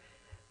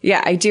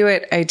Yeah, I do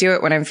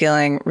it when I'm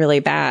feeling really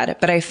bad.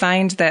 But I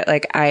find that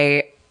like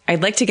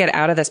I'd like to get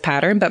out of this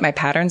pattern, but my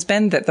pattern's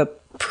been that the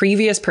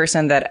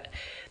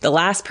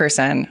last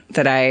person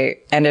that I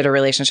ended a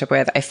relationship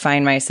with, I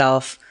find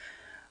myself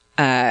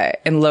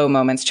in low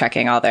moments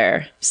checking all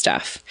their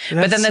stuff.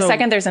 But then the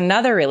second there's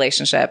another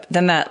relationship,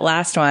 then that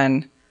last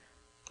one.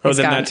 Oh,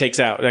 then that takes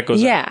out. That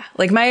goes out.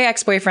 Like my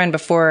ex-boyfriend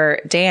before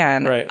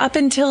Dan, right. Up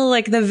until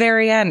like the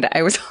very end,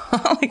 I was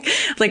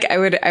like I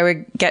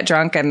would get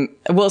drunk and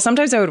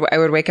sometimes I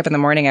would wake up in the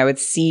morning, I would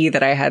see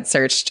that I had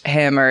searched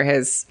him or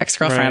his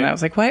ex-girlfriend. Right. I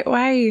was like,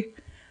 why?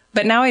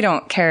 But now I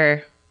don't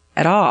care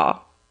at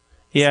all.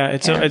 Yeah,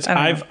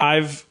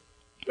 I've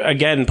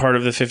again, part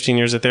of the 15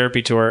 years of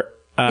therapy tour.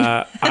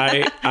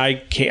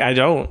 I can't. I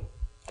don't.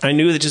 I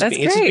knew that it's just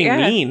being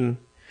mean.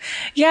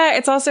 Yeah,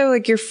 it's also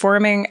like you're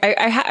forming.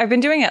 I've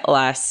been doing it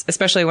less,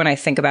 especially when I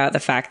think about the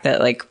fact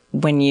that like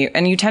when you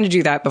tend to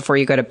do that before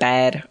you go to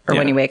bed or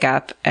when you wake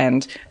up,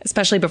 and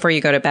especially before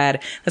you go to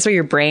bed, that's why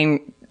your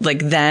brain like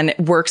then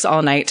works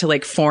all night to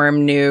like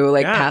form new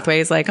like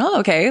pathways. Like, oh,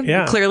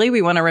 okay, clearly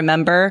we want to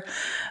remember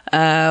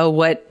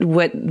what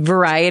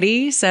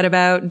Variety said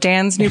about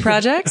Dan's new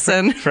projects,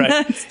 and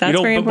that's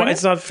very important. But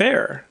it's not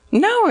fair.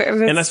 No,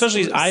 and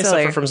especially I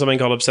suffer from something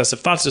called obsessive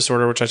thoughts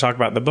disorder, which I talk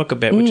about in the book a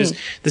bit, which is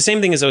the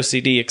same thing as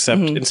OCD, except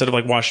instead of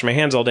like washing my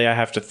hands all day, I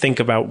have to think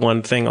about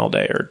one thing all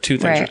day, or two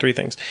things, or three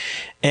things.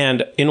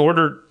 And in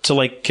order to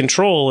like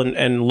control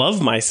and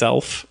love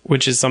myself,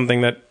 which is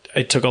something that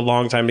it took a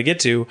long time to get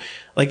to,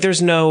 like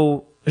there's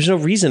no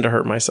reason to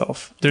hurt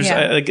myself.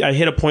 I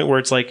hit a point where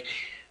it's like,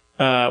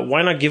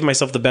 why not give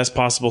myself the best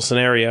possible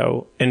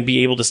scenario and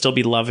be able to still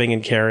be loving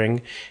and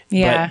caring,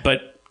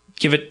 but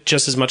give it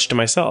just as much to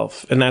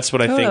myself. And that's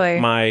what I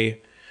think my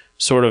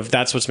sort of,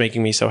 that's what's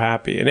making me so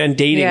happy. And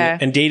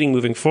dating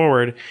moving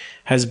forward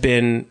has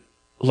been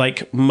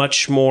like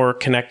much more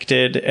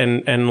connected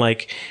and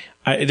like,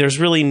 there's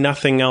really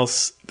nothing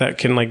else that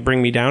can like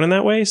bring me down in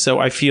that way. So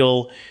I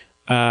feel,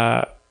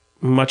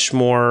 much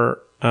more,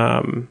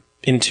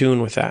 in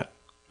tune with that.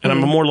 And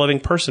I'm a more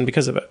loving person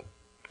because of it.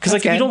 Because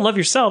like if you don't love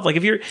yourself, like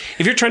if you're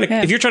trying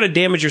to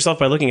damage yourself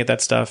by looking at that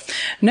stuff.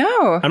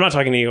 No, I'm not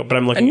talking to you, but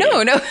I'm looking.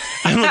 No.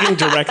 I'm looking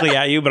directly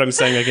at you, but I'm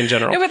saying like in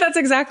general. No, but that's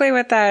exactly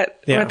what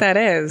that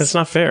is. That's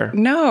not fair.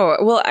 No,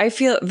 well, I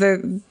feel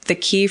the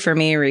key for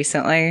me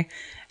recently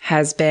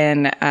has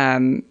been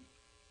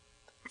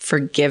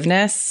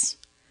forgiveness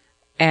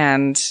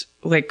and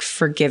like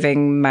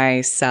forgiving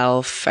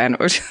myself, and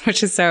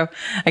which is so,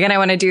 again, I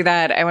want to do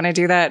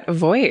that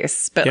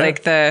voice, but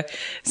like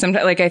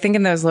sometimes like I think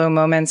in those low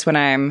moments when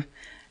I'm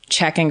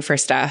checking for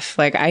stuff,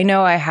 like I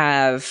know I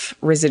have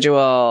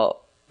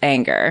residual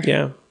anger.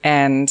 Yeah.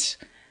 And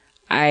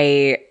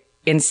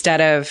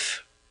instead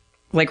of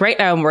like right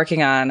now I'm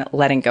working on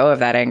letting go of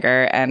that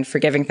anger and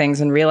forgiving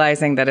things and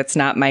realizing that it's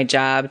not my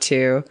job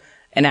to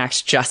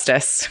enact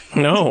justice.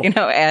 No.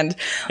 And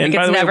like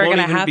it's never going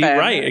to happen.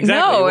 Right.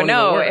 Exactly.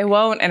 No, it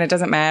won't. And it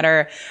doesn't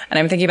matter. And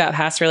I'm thinking about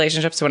past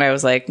relationships when I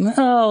was like,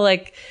 no,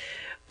 like,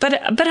 but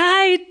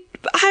I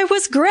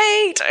was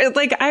great.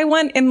 Like I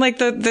went in like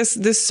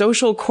this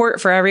social court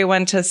for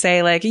everyone to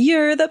say like,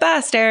 you're the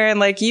best, Erin.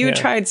 Like you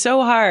tried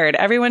so hard.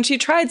 She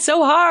tried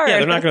so hard. Yeah.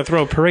 They're not going to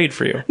throw a parade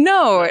for you.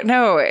 No.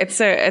 It's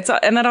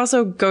and that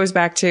also goes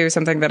back to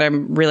something that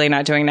I'm really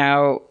not doing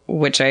now,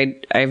 which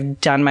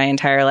I've done my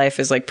entire life,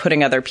 is like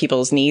putting other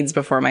people's needs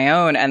before my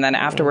own. And then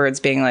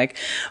afterwards being like,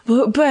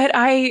 but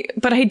I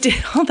did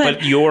all that.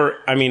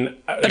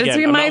 But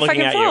it's my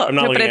fucking fault.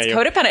 But it's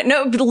codependent.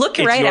 No, but look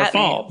it's right your at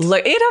fault. me.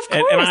 Look, of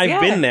course. And I've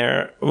been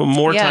there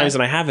more times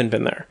than I haven't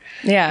been there.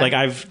 Yeah.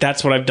 Like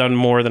that's what I've done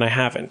more than I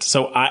haven't.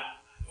 So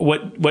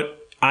what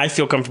I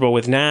feel comfortable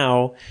with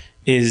now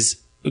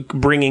is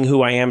bringing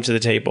who I am to the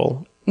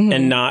table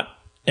and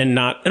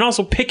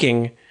also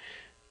picking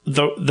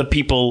the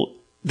people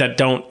that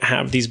don't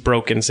have these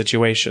broken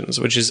situations,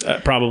 which is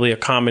probably a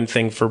common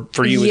thing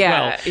for you as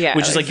well. Yeah.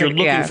 Which is like you're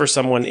looking for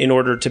someone in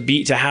order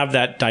to have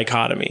that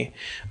dichotomy.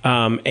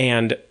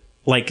 And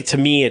like to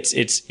me,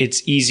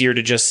 it's easier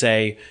to just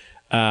say,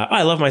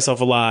 I love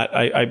myself a lot.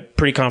 I'm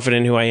pretty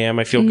confident in who I am.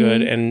 I feel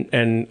good,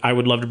 and I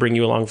would love to bring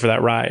you along for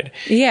that ride.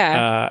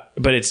 Yeah.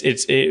 But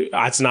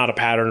it's not a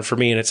pattern for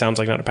me, and it sounds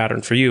like not a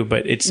pattern for you.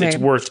 But it's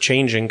worth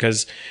changing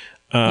because,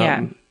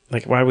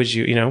 like, why would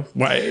you?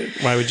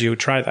 Why would you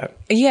try that?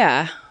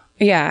 Yeah.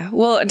 Yeah.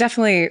 Well,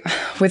 definitely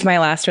with my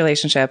last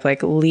relationship,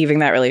 like leaving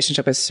that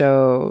relationship was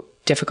so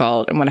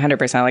difficult and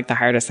 100% like the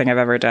hardest thing I've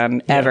ever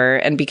done ever.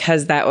 And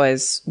because that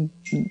was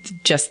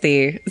just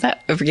I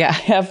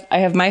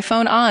have my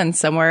phone on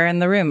somewhere in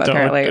the room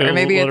apparently, or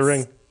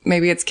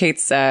maybe it's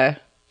Kate's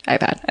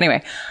iPad.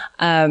 Anyway,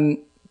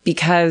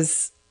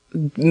 because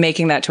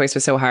making that choice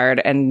was so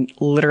hard and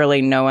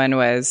literally no one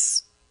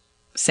was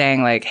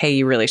saying like, hey,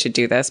 you really should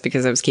do this,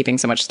 because I was keeping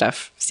so much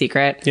stuff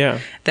secret. Yeah.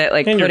 That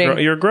like, and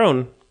you're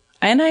grown.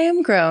 And I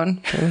am grown,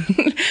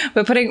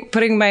 but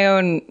putting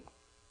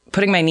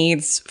my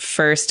needs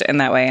first in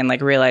that way and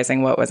like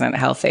realizing what wasn't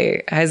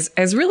healthy has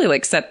really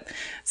like set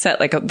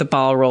like the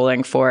ball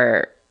rolling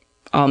for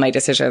all my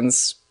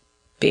decisions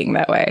being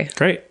that way.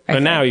 Great.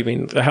 But now you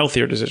mean the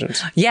healthier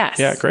decisions. Yes.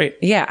 Yeah, great.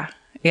 Yeah.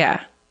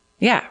 Yeah.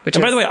 Yeah. Which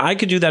And by the way, I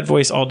could do that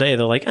voice all day.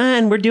 They're like,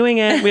 and we're doing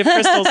it. We have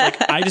crystals.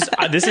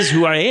 Like, this is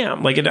who I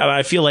am. Like, and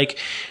I feel like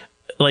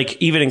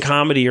even in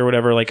comedy or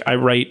whatever, like I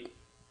write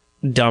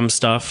dumb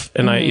stuff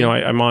and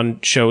I'm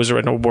on shows or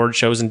in award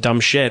shows and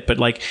dumb shit. But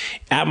like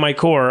at my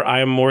core,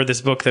 I am more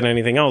this book than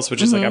anything else,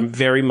 which is like, I'm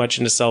very much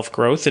into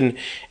self-growth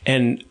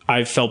and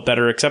I've felt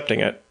better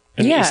accepting it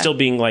and still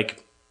being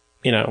like,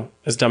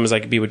 as dumb as I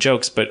could be with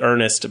jokes, but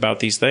earnest about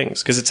these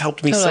things because it's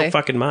helped me so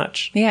fucking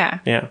much. Yeah.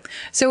 Yeah.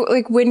 So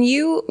like when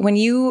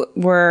you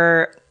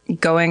were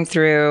going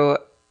through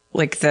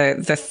like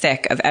the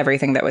thick of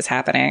everything that was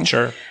happening.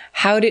 Sure.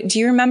 Do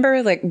you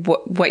remember like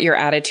what your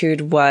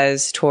attitude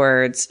was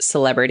towards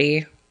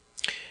celebrity?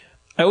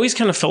 I always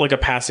kind of felt like a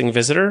passing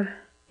visitor,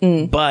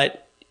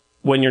 but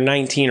when you're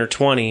 19 or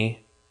 20,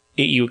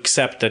 you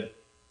accept that,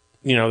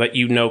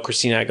 that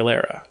Christina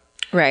Aguilera.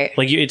 Right.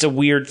 Like, it's a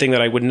weird thing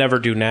that I would never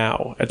do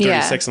now. At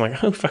 36, I'm like,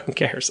 who fucking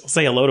cares? I'll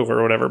say hello to her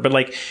or whatever. But,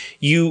 like,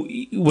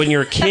 when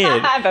you're a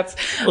kid... That's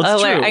true.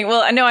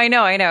 No, I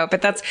know.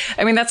 But that's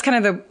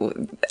kind of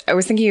I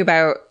was thinking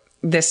about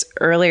this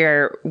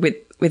earlier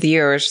with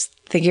you. I was just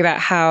thinking about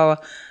how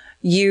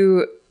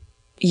you're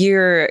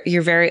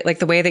very, like,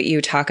 the way that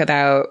you talk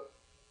about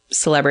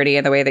celebrity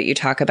and the way that you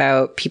talk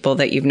about people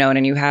that you've known,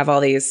 and you have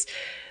all these...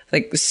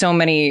 Like so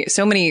many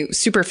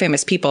super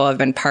famous people have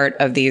been part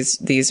of these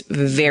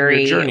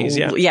very journeys,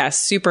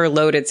 super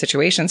loaded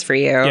situations for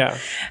you. Yeah.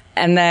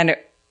 And then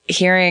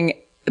hearing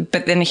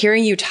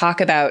you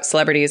talk about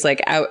celebrities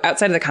like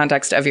outside of the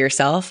context of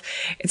yourself,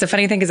 it's a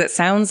funny thing because it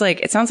sounds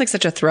like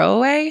such a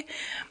throwaway,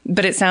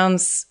 but it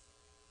sounds,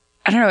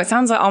 I don't know. It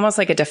sounds almost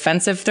like a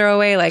defensive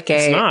throwaway,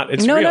 it's not.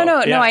 It's no, real.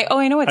 No. Yeah.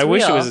 I know it's real. I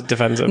wish it was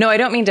defensive. No, I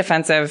don't mean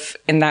defensive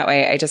in that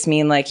way. I just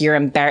mean like you're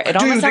embarrassed. It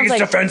almost sounds like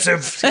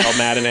defensive. All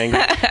mad and angry.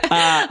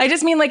 I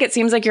just mean like it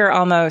seems like you're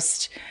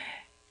almost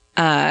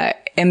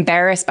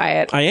embarrassed by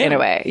it. I am. In a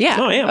way. Yeah.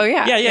 No, I am. Oh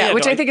yeah. Yeah.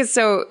 Which I think is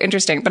so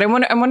interesting. But I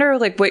wonder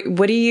like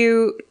what do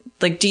you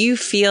like? Do you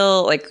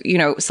feel like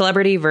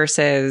celebrity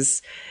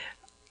versus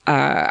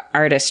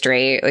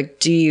artistry? Like,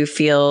 do you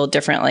feel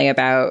differently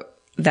about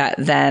that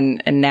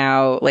then and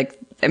now? Like,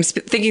 I'm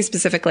thinking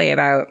specifically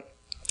about,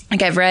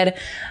 like, I've read,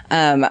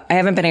 I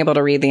haven't been able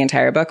to read the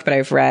entire book, but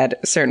I've read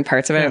certain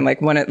parts of it. And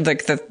like one of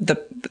like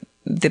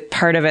the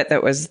part of it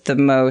that was the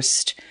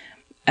most,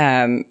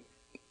 I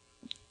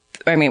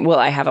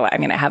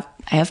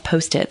have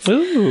Post-its.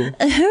 Ooh.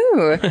 But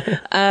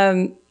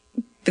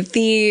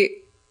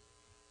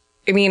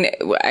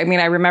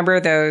I remember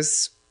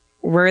those,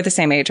 we're the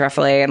same age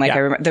roughly. And like, I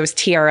remember those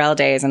TRL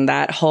days and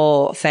that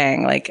whole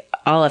thing, like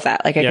all of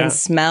that, like I can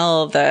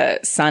smell the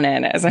sun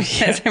in as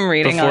I'm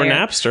reading before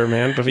Napster,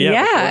 man. Before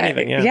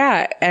anything,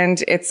 yeah.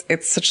 And it's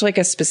such like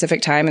a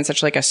specific time and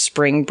such like a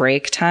spring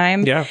break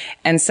time. Yeah.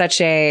 And such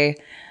a,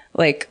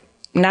 like,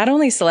 not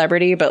only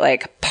celebrity, but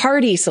like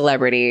party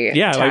celebrity.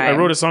 Yeah. time. Like I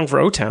wrote a song for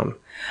O-Town.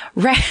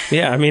 Right.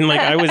 Yeah. I mean, like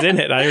I was in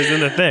it. I was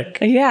in the thick.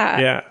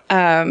 Yeah.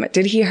 Yeah.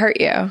 Did he hurt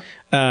you?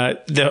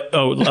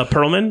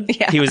 Perlman?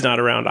 Yeah. He was not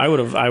around. I would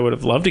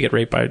have loved to get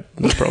raped by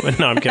Lou Pearlman.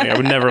 No, I'm kidding. I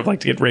would never have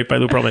liked to get raped by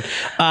Lou Pearlman.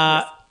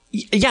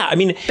 Yeah, I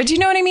mean, but do you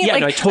know what I mean? Yeah,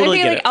 like, no, I totally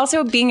feel get like it.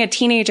 Also being a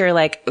teenager,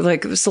 like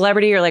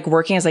celebrity or like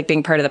working as like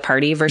being part of the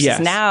party versus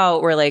now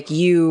where like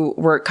you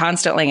work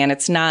constantly and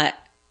it's not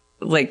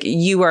like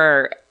you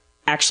are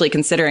actually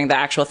considering the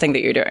actual thing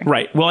that you're doing.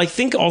 Right. Well, I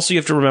think also you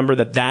have to remember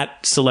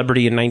that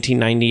celebrity in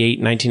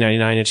 1998,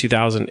 1999, and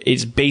 2000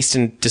 is based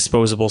in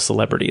disposable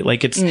celebrity.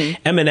 Like it's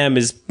Eminem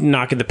is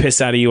knocking the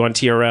piss out of you on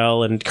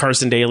TRL and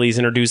Carson Daly's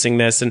introducing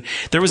this. And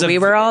we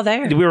were all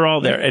there. We were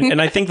all there.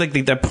 And I think like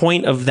the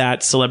point of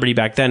that celebrity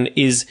back then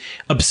is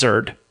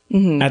absurd.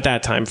 At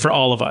that time, for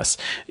all of us,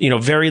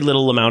 very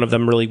little amount of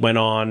them really went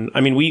on. I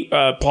mean,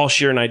 Paul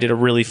Scheer and I did a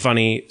really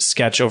funny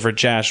sketch over at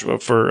Jash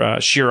for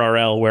Scheer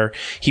RL where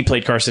he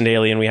played Carson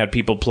Daly and we had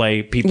people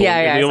play people.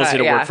 Yeah, we almost did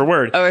it word for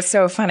word. Oh, it was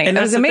so funny. And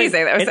it was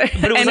amazing. It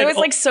was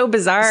like so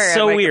bizarre.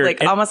 So and weird.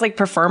 Like almost like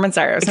performance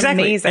art. It was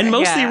exactly. amazing. And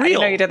mostly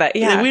real. I know you did that.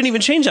 Yeah. We didn't even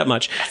change that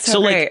much.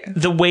 So like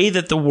the way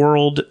that the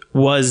world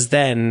was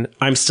then,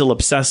 I'm still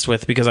obsessed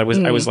with because I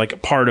was like a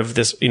part of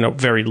this,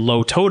 very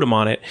low totem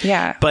on it.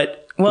 Yeah. But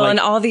well, like, and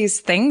all these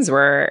things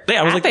were.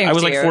 Yeah, I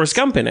was like Forrest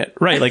Gump in it,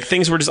 right? Like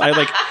things were just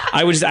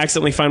I would just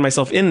accidentally find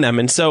myself in them,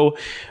 and so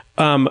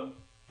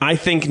I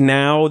think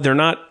now they're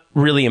not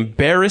really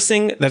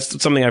embarrassing.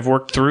 That's something I've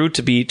worked through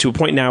to a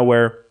point now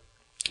where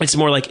it's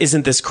more like,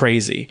 isn't this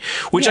crazy?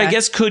 Which I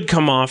guess could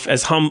come off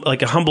as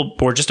like a humble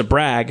or just a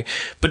brag.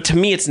 But to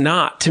me, it's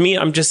not. To me,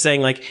 I'm just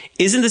saying like,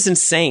 isn't this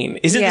insane?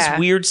 Isn't this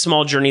weird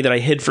small journey that I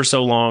hid for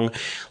so long?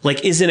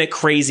 Like, isn't it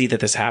crazy that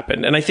this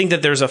happened? And I think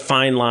that there's a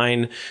fine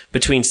line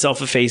between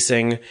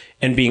self-effacing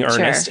and being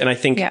earnest. Sure. And I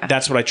think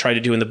that's what I try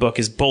to do in the book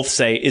is both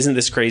say, isn't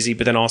this crazy?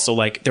 But then also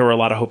like, there were a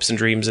lot of hopes and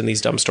dreams in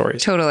these dumb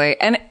stories. Totally.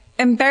 And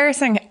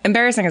embarrassing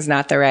is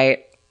not the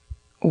right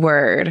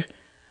word,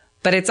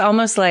 but it's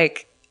almost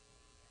like,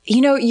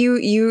 You know,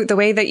 you the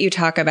way that you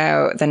talk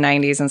about the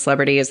 90s and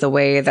celebrity is the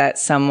way that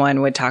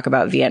someone would talk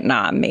about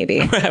Vietnam,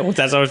 maybe. Well,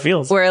 that's how it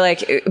feels. Where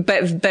like,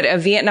 but a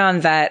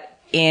Vietnam vet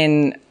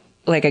in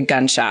like a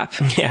gun shop.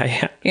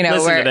 Yeah. You know,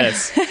 Listen where, to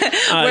this.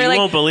 where You like,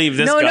 won't believe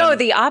this. No,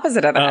 the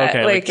opposite of that. Oh,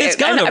 okay. Like, this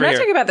gun I'm over not here.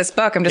 talking about this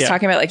book. I'm just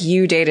talking about like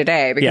you day to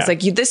day, because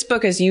like this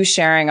book is you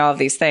sharing all of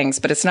these things,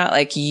 but it's not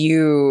like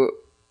you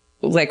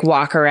like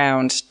walk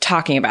around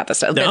talking about this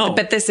stuff. No.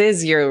 But this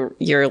is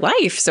your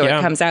life, so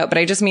it comes out. But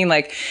I just mean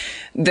like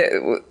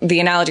the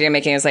analogy I'm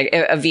making is like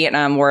a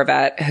Vietnam War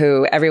vet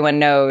who everyone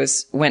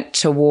knows went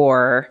to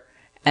war.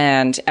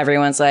 And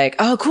everyone's like,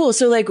 oh, cool.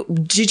 So like,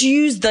 did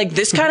you use like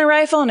this kind of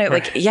rifle? And it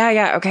like,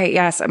 yeah. Okay.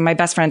 Yes. My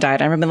best friend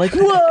died. And I've been like,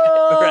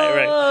 whoa.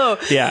 right.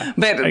 Yeah.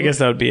 But I guess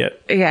that would be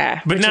it.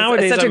 Yeah. But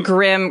nowadays, it's such a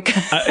grim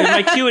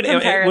my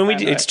Q&A, when we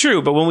do, comparison, it's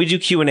true, but when we do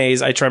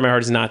Q&As, I try my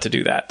hardest not to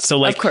do that. So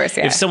like, Of course,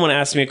 yeah. if someone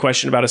asks me a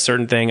question about a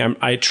certain thing,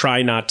 I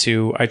try not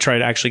to. I try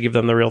to actually give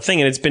them the real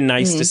thing. And it's been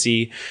nice to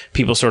see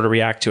people sort of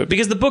react to it,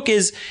 because the book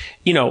is,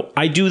 you know,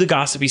 I do the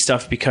gossipy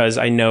stuff because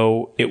I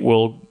know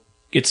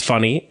it's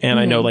funny, and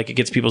I know like it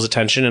gets people's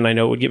attention, and I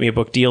know it would get me a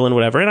book deal and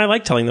whatever. And I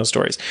like telling those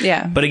stories.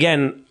 Yeah. But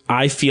again,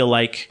 I feel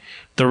like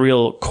the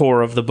real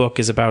core of the book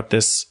is about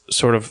this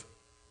sort of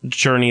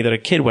journey that a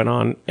kid went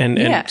on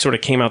and sort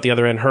of came out the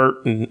other end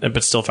hurt,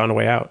 but still found a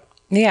way out.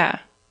 Yeah.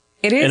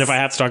 It is. And if I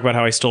have to talk about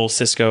how I stole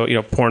Cisco,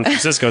 porn from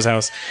Cisco's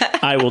house,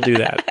 I will do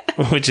that,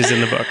 which is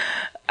in the book.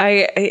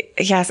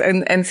 Yes.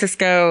 And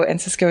Cisco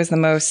is the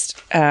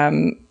most,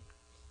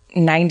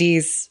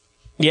 90s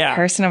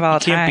person of all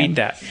time. Can't beat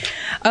that.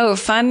 Oh,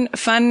 fun.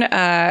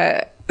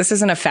 This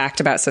isn't a fact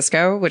about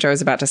Cisco, which I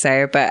was about to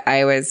say, but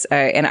I was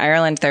in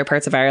Ireland. There are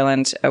parts of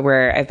Ireland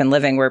where I've been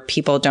living where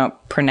people don't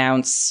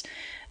pronounce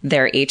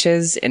their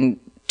H's in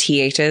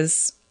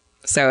THs.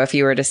 So if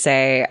you were to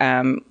say,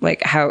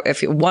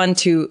 if 1,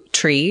 2,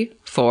 tree,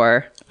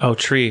 4. Oh,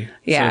 tree.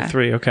 Yeah. So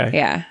 3. Okay.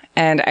 Yeah.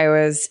 And I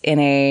was in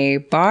a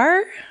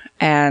bar.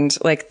 And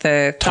like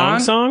the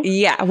thong song?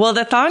 Yeah. Well,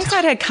 the thong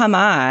side had come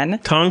on.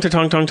 Tong to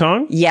tong, tong,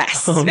 tong?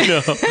 Yes. Oh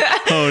no.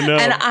 Oh no.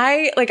 And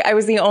I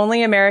was the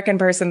only American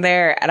person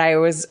there. And I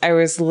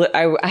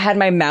had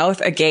my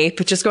mouth agape,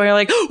 just going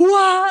like,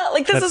 what?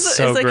 Like this That's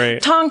so like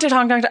great. Tong to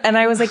tong, tong. And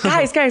I was like,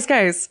 guys,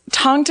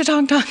 tong to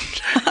tong, tong.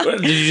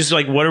 Did you just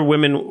like, what are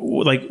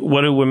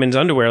women's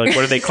underwear? Like,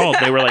 what are they called?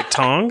 They were like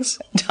tongs?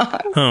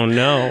 Tongs. Oh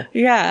no.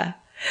 Yeah.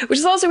 Which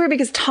is also weird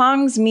because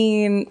tongs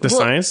mean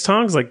science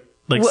tongs?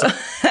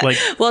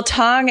 Well,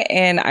 tong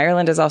in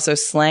Ireland is also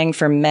slang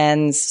for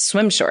men's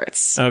swim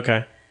shorts.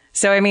 Okay.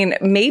 So, I mean,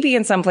 maybe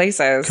in some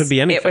places could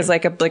be anything. It was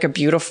like a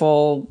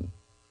beautiful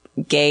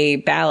gay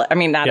ballad. I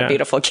mean, not a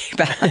beautiful gay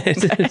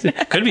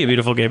ballad. Could be a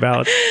beautiful gay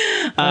ballad.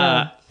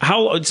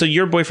 So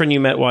your boyfriend you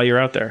met while you're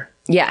out there?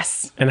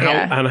 Yes. And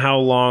how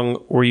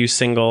long were you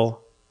single?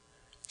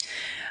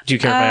 Do you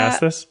care if I ask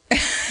this?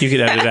 You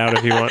could edit it out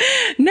if you want.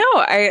 No,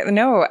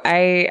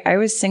 I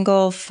was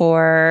single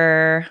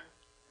for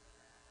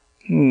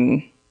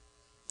 3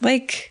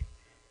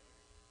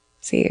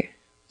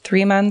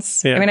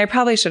 months. Yeah. I mean, I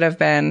probably should have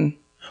been.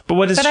 But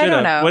what is should have? I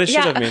don't know. What does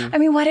should have mean? I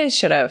mean, what is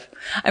should have?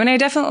 I mean, I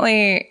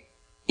definitely.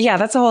 Yeah,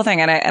 that's the whole thing,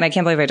 and I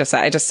can't believe I just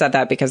said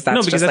that because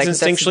that's because that's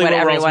instinctually what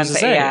everyone's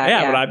supposed to say.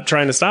 Yeah, but I'm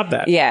trying to stop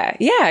that. Yeah.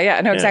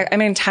 No, exactly. I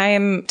mean,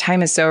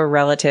 time is so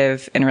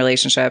relative in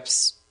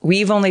relationships.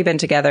 We've only been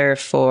together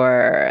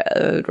for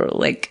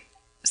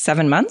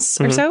 7 months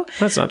or so.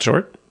 That's not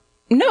short.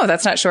 No,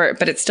 that's not short,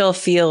 but it still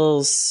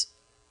feels.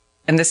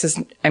 And this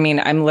is, I mean,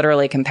 I'm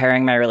literally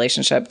comparing my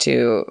relationship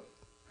to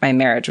my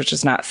marriage, which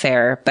is not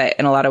fair. But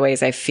in a lot of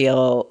ways, I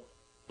feel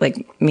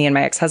like me and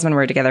my ex-husband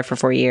were together for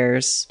 4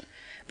 years.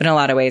 But in a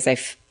lot of ways,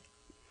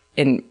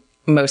 in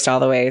most all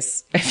the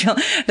ways, I feel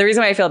the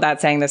reason why I feel bad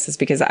saying this is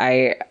because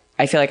I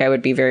feel like I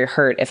would be very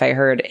hurt if I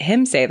heard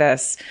him say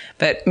this.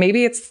 But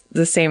maybe it's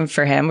the same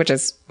for him, which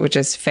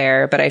is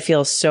fair. But I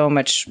feel so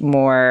much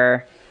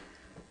more.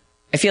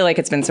 I feel like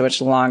it's been so much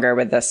longer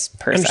with this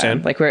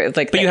person. Like we're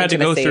like, but you had to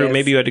go through.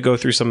 Maybe you had to go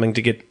through something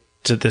to get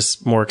to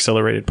this more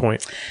accelerated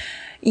point.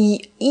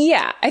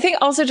 Yeah, I think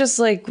also just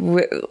like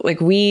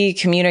we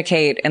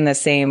communicate in the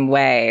same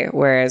way,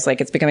 whereas like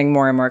it's becoming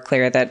more and more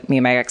clear that me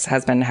and my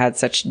ex-husband had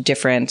such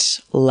different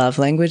love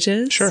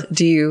languages. Sure.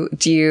 Do you?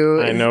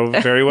 I know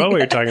very well what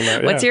you're talking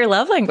about. What's your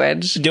love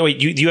language? Do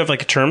you have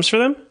like terms for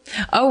them?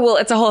 Oh, well,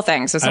 it's a whole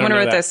thing. So someone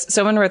wrote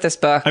this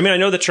book. I mean, I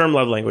know the term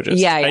love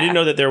languages. Yeah. I didn't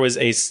know that there was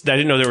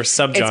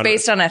subgenres. It's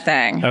based on a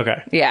thing.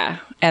 Okay. Yeah.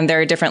 And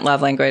there are different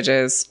love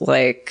languages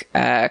like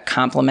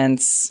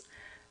compliments.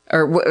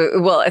 Or,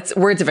 it's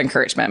words of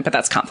encouragement, but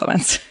that's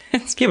compliments.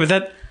 Yeah,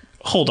 but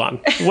hold on.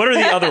 What are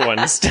the other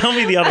ones? Tell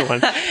me the other one.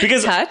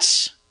 Because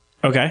touch.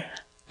 Okay.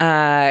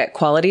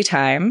 Quality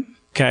time.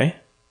 Okay.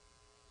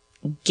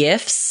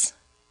 Gifts.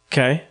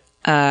 Okay.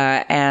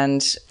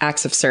 And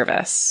acts of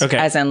service. Okay.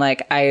 As in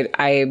like,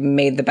 I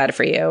made the bed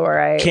for you, or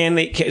I...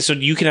 so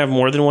you can have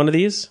more than one of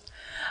these?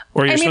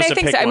 Or you're supposed to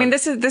pick one? I mean,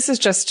 this is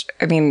just,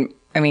 I mean,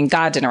 I mean,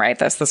 God didn't write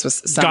this. This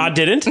was God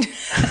didn't?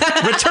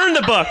 Return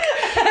the book.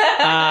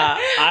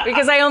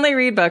 Because I only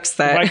read books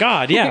that... By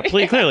God, yeah,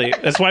 clearly.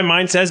 That's why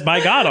mine says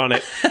by God on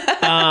it.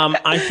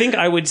 I think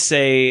I would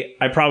say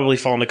I probably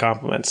fall into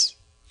compliments.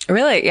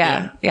 Really?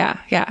 Yeah.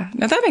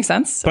 No, that makes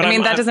sense. But I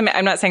mean,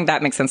 I'm not saying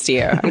that makes sense to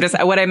you. I'm just,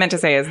 what I meant to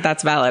say is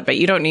that's valid, but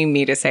you don't need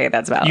me to say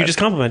that's valid. You just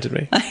complimented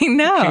me. I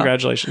know.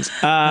 Congratulations.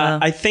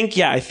 I think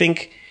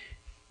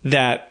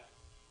that,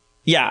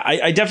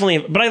 I definitely,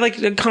 but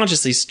I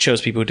consciously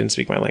chose people who didn't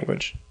speak my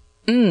language.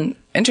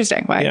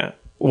 Interesting. Why? Yeah.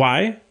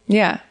 Why?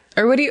 Yeah.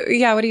 Or what do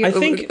you, I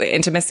think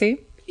intimacy?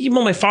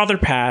 Well, my father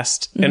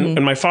passed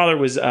and my father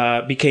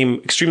became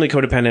extremely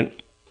codependent.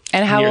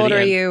 And how old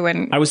are you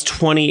when? I was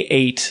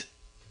 28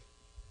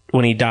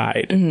 when he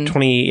died.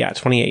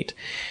 28.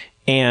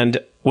 And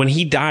when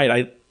he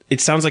died, it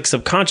sounds like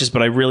subconscious,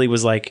 but I really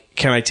was like,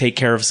 can I take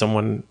care of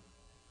someone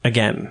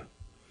again?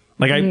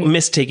 Like I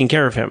missed taking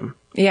care of him.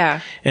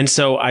 Yeah. And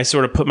so I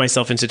sort of put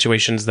myself in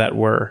situations that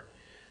were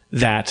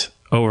that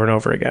over and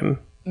over again,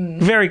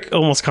 very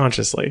almost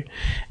consciously.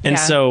 And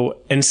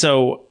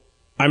so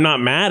I'm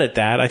not mad at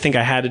that. I think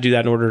I had to do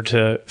that in order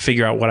to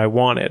figure out what I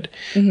wanted.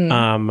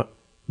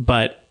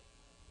 But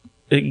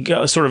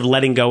sort of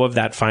letting go of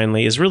that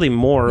finally is really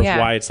more of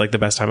why it's like the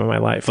best time of my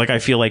life. Like I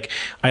feel like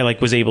I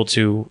was able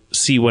to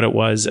see what it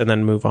was and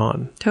then move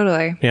on.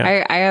 Totally.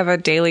 Yeah. I have a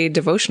daily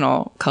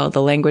devotional called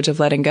The Language of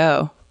Letting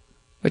Go,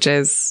 which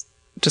is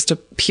just a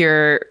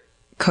pure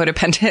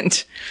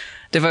codependent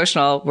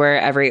devotional where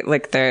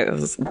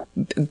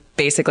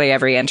basically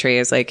every entry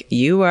is like,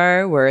 you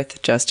are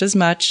worth just as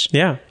much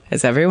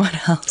as everyone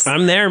else.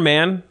 I'm there,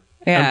 man.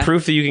 Yeah. I'm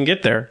proof that you can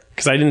get there.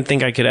 Because I didn't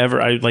think I could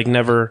ever,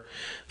 never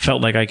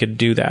felt like I could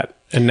do that.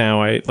 And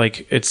now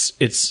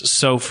it's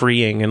so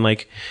freeing. And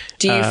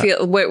do you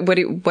feel,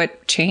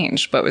 what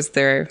changed? What was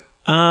there?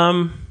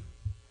 I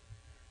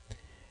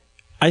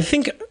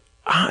think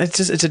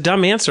it's a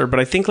dumb answer, but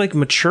I think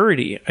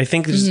maturity. I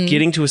think just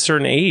getting to a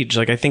certain age.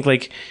 I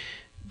think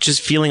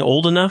just feeling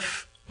old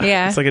enough.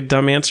 Yeah. It's a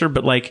dumb answer,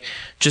 but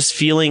just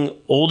feeling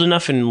old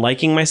enough and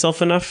liking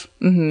myself enough,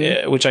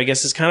 which I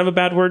guess is kind of a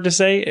bad word to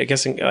say. I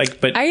guess,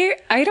 but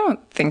I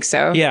don't think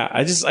so.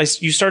 Yeah.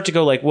 You start to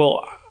go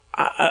well,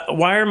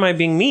 why am I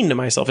being mean to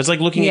myself? It's like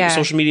looking at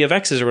social media of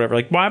exes or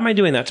whatever. Why am I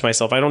doing that to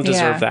myself? I don't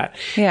deserve that.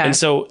 Yeah. And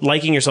so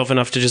liking yourself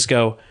enough to just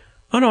go,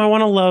 oh no, I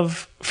want to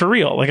love for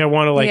real. I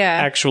want to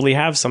actually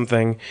have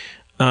something.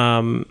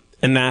 And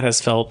that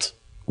has felt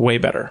way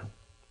better.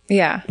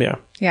 Yeah. Yeah.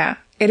 Yeah.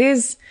 It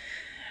is.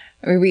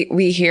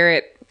 We hear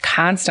it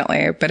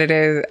constantly, but it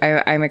is,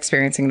 I'm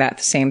experiencing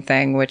that same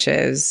thing, which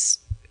is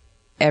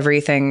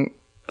everything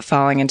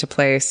falling into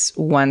place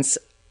once,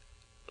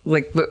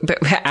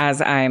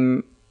 as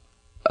I'm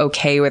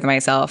okay with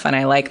myself and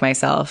I like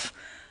myself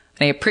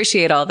and I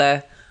appreciate all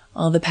the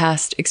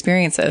past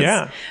experiences.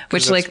 Yeah.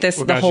 Which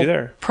the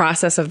whole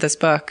process of this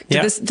book.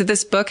 Did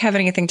this book have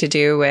anything to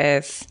do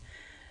with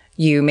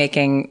you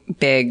making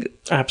big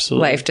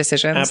life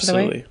decisions?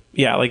 Absolutely.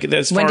 Yeah. When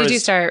did you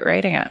start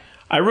writing it?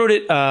 I wrote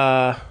it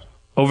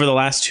over the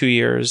last 2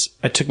 years.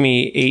 It took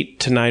me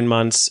 8 to 9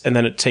 months, and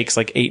then it takes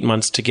 8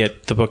 months to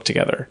get the book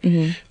together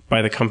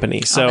by the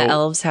company. So all the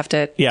elves have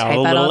to type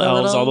all the out little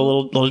elves, all the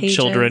little pages.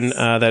 children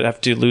that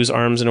have to lose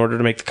arms in order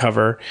to make the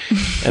cover,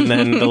 and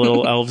then the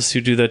little elves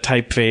who do the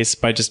typeface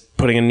by just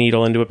putting a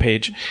needle into a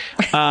page.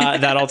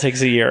 That all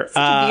takes a year. It's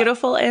a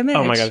beautiful image.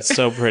 Oh my god, it's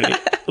so pretty.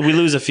 We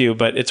lose a few,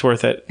 but it's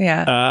worth it.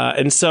 Yeah.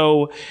 And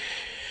so.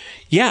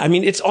 Yeah, I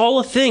mean, it's all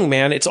a thing,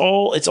 man. It's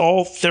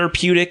all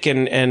therapeutic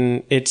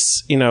and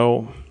it's,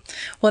 Well,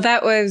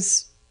 that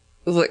was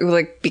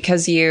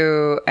because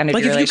you ended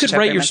your relationship. If you could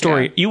write your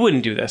story, you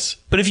wouldn't do this.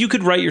 But if you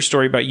could write your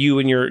story about you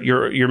and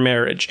your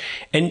marriage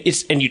and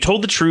you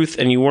told the truth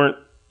and you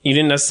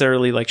didn't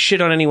necessarily shit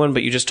on anyone,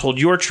 but you just told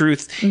your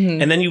truth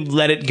and then you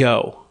let it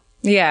go.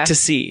 Yeah. To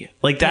see.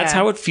 That's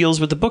how it feels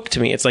with the book to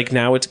me. It's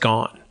now it's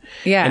gone.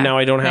 Yeah. And now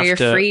I don't have you're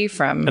to. free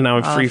from. And now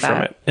I'm free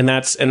from it. And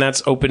that's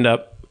opened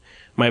up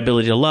my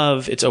ability to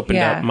love. It's opened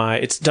up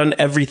it's done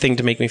everything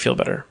to make me feel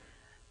better.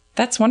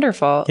 That's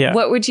wonderful. Yeah.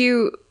 What would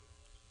you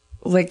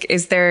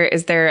is there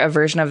a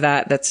version of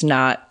that that's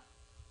not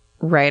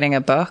writing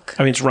a book?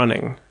 I mean, it's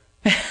running.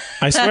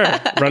 I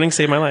swear, running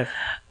saved my life.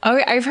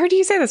 Oh, I've heard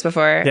you say this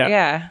before.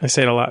 Yeah. I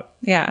say it a lot.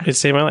 Yeah. It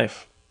saved my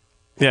life.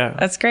 Yeah.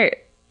 That's great.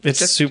 It's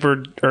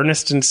super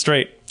earnest and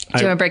straight. Do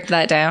you want to break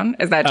that down?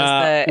 Is that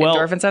just the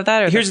endorphins of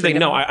that? Or here's the thing.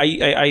 No,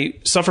 I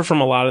suffer from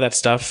a lot of that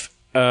stuff.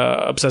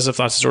 Obsessive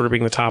thought disorder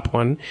being the top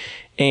one.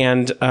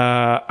 And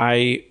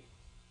I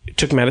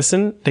took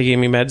medicine. They gave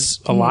me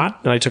meds a lot.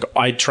 And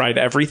I tried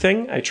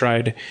everything. I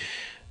tried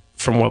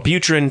from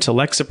Wellbutrin to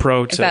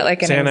Lexapro to Is that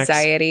like an Xanax.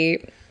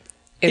 Anxiety?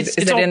 Is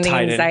it in the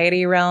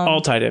anxiety realm?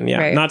 All tied in, yeah.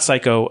 Right. Not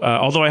psycho.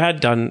 Although I had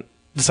done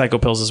the psycho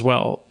pills as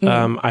well.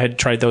 I had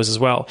tried those as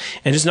well.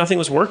 And just nothing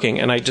was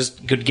working. And I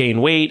just could gain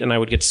weight and I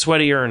would get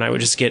sweatier and I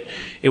would just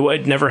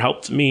it never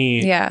helped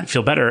me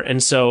feel better.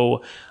 And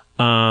so,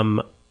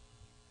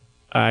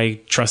 I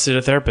trusted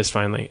a therapist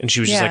finally. And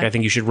she was just like, I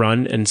think you should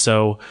run. And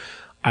so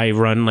I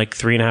run like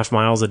 3.5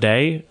 miles a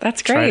day.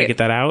 That's Try to great. get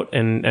that out.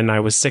 And I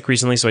was sick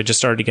recently, so I just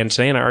started again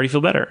today and I already feel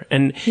better.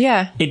 And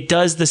Yeah. it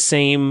does the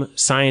same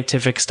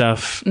scientific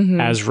stuff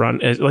as run.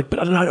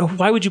 But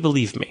why would you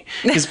believe me?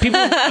 Because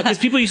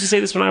people used to say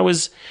this when I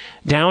was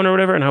down or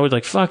whatever, and I would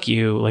like, fuck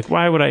you. Like,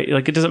 why would I?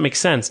 Like, it doesn't make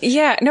sense.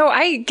 Yeah, no,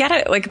 I get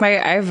it. Like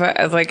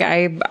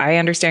I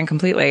understand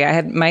completely. I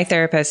had my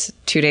therapist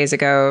 2 days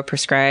ago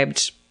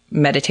prescribed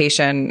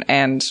meditation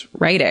and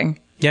writing.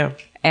 Yeah.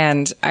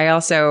 And I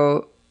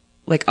also,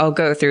 like, I'll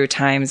go through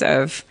times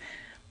of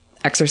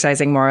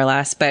exercising more or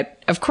less,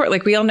 but of course,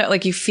 like we all know,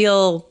 like you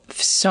feel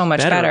so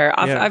much better.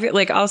 Yeah.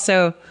 Like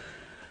also,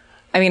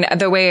 I mean,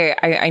 the way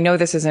I know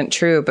this isn't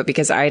true, but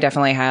because I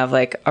definitely have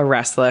like a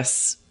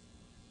restless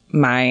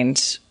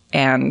mind,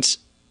 and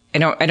I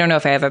don't know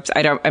if I have,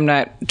 I'm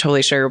not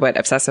totally sure what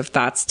obsessive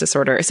thoughts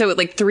disorder. So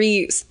like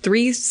three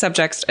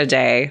subjects a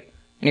day,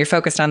 and you're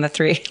focused on the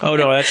three. Oh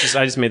no, I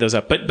just made those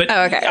up. But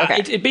Oh,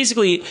 okay. It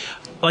basically,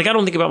 like, I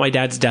don't think about my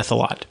dad's death a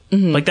lot.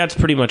 Like, that's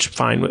pretty much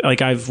fine.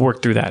 Like, I've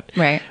worked through that.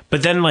 Right.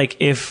 But then, like,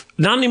 if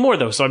not anymore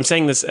though, so I'm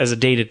saying this as a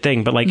dated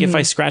thing. But like, if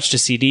I scratched a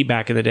CD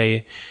back in the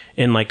day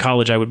in like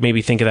college, I would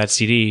maybe think of that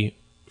CD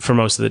for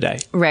most of the day.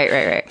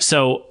 Right.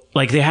 So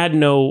like,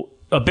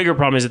 a bigger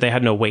problem is that they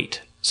had no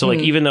weight. So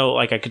like, even though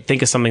like I could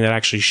think of something that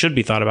actually should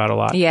be thought about a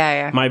lot,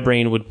 Yeah. my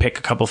brain would pick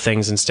a couple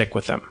things and stick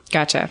with them.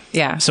 Gotcha.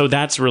 Yeah. So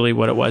that's really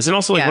what it was. And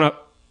also, like, Yeah.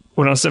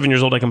 when I was 7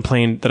 years old, I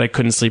complained that I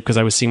couldn't sleep because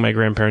I was seeing my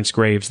grandparents'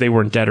 graves. They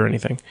weren't dead or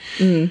anything.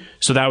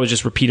 So that was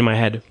just repeating in my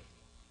head.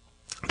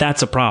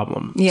 That's a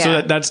problem. Yeah.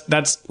 So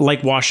that's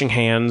like washing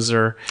hands,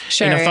 or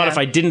Sure, and I thought yeah. if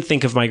I didn't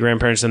think of my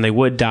grandparents, then they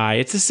would die.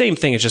 It's the same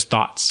thing. It's just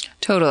thoughts.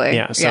 Totally.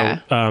 Yeah. So,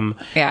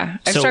 Yeah.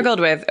 I've so-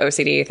 struggled with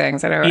OCD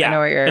things. I know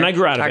what you're and I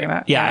grew out of talking it.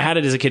 about. Yeah, I had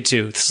it as a kid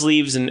too.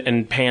 Sleeves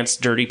and pants,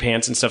 dirty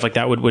pants and stuff like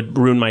that would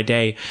ruin my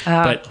day.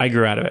 But I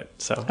grew out of it.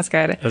 So That's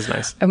good. That was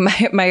nice.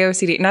 My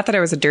OCD, not that I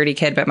was a dirty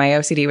kid, but my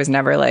OCD was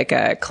never like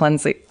a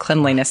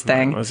cleanliness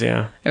thing.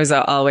 It was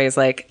always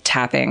like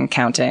tapping,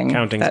 counting.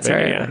 Counting's that big,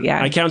 sort yeah. of,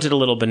 yeah. I counted a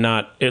little, but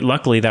not.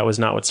 Luckily, that was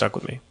not what stuck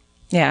with me.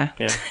 Yeah.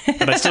 Yeah,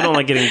 but I still don't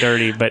like getting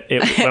dirty. But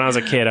when I was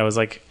a kid, I was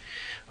like,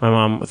 my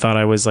mom thought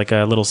I was like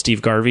a little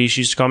Steve Garvey.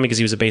 She used to call me because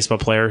he was a baseball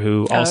player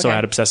who also okay.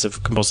 had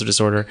obsessive compulsive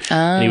disorder.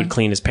 And he would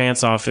clean his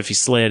pants off if he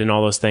slid and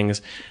all those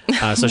things.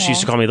 So she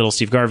used to call me little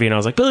Steve Garvey, and I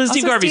was like, but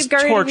Steve Garvey's Steve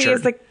Garvey tortured.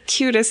 is the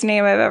cutest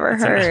name I've ever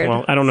heard.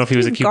 Well, I don't know if he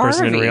was a cute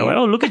person in Garvey. real life.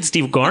 Oh, look at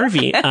Steve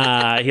Garvey.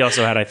 He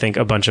also had, I think,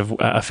 a bunch of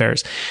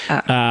affairs.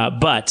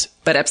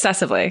 But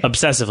obsessively.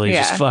 Obsessively,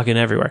 Yeah. just fucking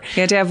everywhere. He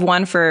had to have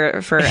one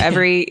for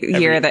every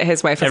year that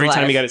his wife was Every alive.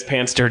 time he got his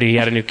pants dirty, he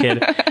had a new kid.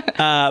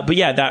 But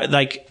yeah, that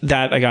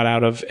I got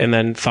out of, and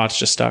then thoughts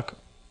just stuck.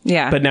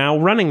 Yeah. But now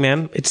running,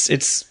 man, it's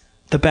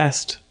the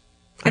best.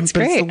 It's but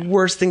great. It's the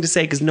worst thing to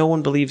say because no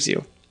one believes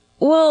you.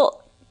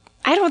 Well,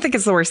 I don't think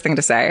it's the worst thing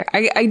to say.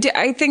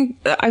 I think,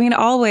 I mean,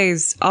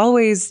 always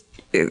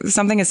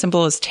something as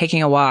simple as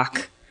taking a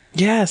walk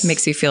Yes,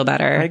 makes you feel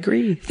better. I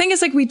agree. The thing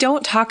is, like, we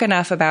don't talk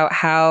enough about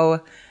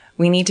how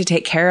we need to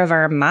take care of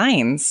our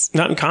minds.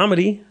 Not in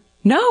comedy.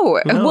 No.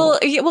 Well,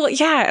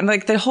 yeah. And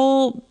like the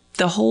whole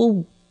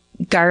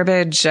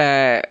garbage.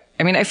 I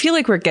mean, I feel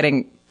like we're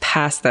getting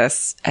past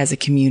this as a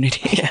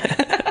community.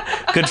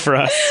 Good for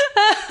us.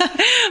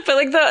 But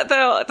like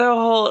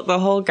the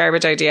whole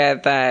garbage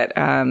idea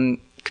that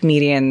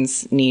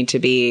comedians need to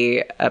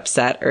be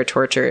upset or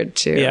tortured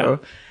to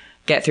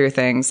get through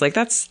things, like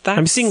that's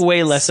I'm seeing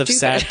way less stupid. of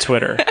sad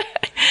Twitter.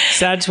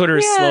 Sad Twitter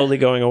is slowly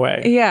going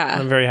away. Yeah.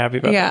 I'm very happy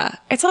about that. Yeah.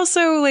 It's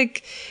also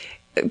like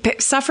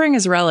suffering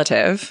is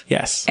relative.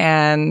 Yes.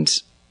 And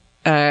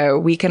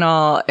we can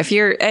all, if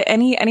you're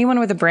anyone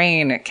with a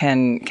brain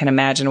can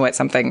imagine what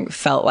something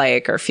felt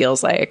like or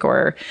feels like,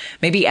 or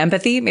maybe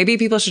empathy. Maybe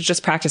people should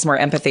just practice more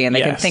empathy, and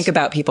they can Yes. think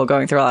about people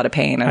going through a lot of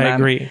pain. And I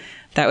agree.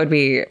 That would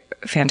be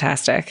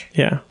fantastic.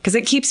 Yeah. Because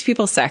it keeps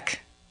people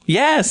sick.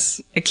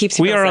 Yes. It keeps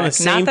people We are sick. on the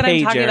same Not that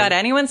page, I'm talking Erin. about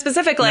anyone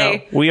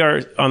specifically. No, we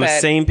are on the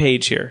But- same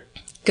page here.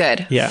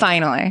 Good. Yeah.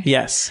 Finally.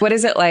 Yes. What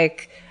is it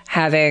like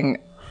having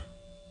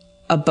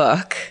a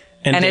book?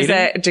 And is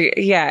dating?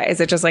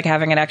 it just like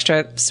having an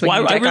extra swing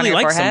Well, I dick on really your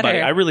like forehead? somebody.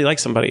 or- I really like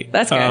somebody.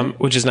 That's good.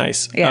 Which is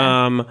nice.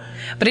 Yeah.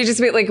 But it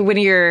just be like when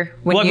you.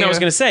 Well, I was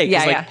going to say,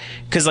 yeah.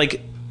 because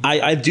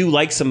I do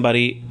like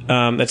somebody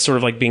that's sort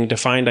of like being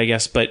defined, I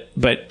guess, but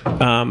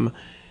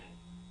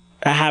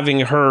having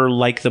her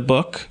like the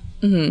book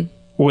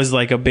was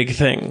like a big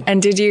thing.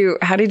 And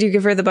how did you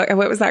give her the book?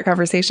 What was that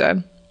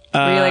conversation?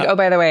 Were you like, oh,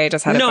 by the way, I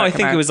just had a No, book I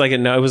think about- it was like it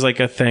was like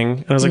a thing.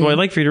 And I was like, well, I'd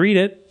like for you to read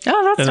it.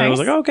 Oh, that's And nice. I was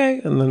like, oh,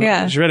 okay. And then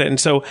Yeah. she read it. And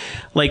so,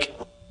 like,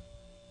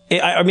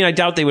 I mean, I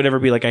doubt they would ever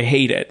be like, I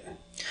hate it.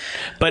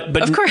 But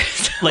Of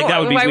course. like that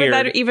would be Why weird.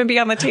 would that even be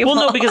on the table?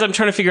 Well, no, because I'm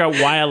trying to figure out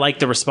why I like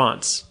the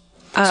response.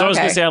 So I was going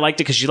okay. to say I liked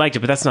it because she liked it,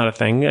 but that's not a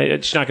thing.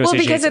 She's not going to Well, say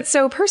she because hates it's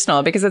so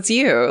personal, because it's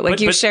you. Like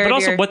you shared but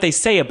also your... what they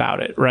say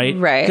about it, right?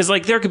 Right. Because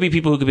like there could be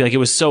people who could be like, it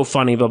was so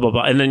funny, blah blah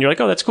blah, and then you're like,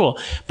 oh, that's cool.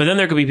 But then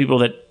there could be people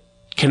that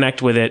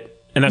connect with it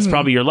And that's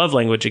probably your love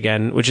language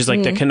again, which is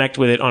like to connect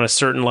with it on a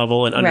certain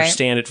level and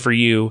understand it for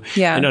you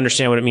and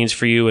understand what it means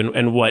for you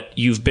and what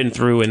you've been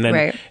through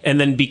and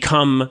then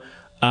become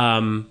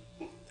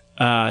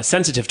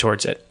sensitive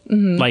towards it.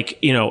 Like,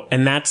 you know,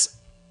 and that's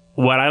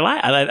what I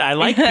like. I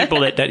like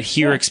people that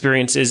hear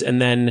experiences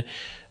and then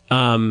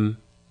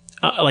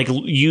like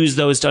use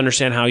those to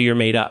understand how you're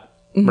made up.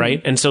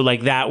 Right. And so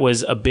like that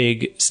was a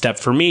big step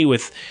for me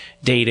with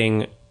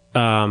dating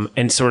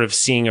and sort of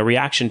seeing a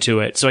reaction to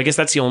it. So I guess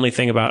that's the only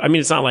thing about, I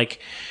mean, it's not like,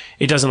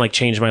 it doesn't like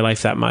change my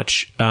life that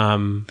much.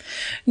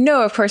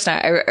 No, of course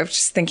not. I was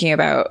just thinking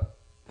about,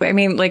 I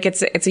mean, like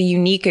it's a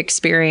unique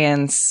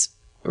experience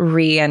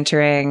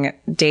re-entering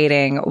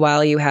dating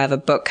while you have a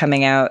book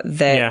coming out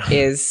that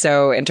is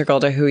so integral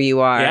to who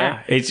you are.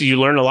 Yeah.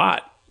 You learn a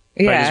lot.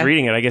 By just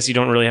reading it. I guess you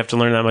don't really have to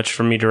learn that much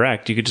from me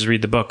direct. You could just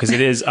read the book because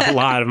it is a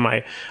lot of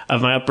my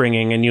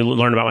upbringing, and you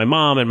learn about my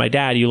mom and my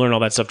dad. You learn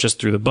all that stuff just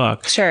through the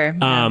book. Sure.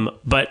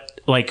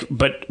 But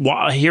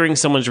while hearing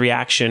someone's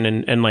reaction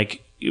and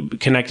like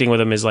connecting with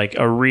them is like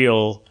a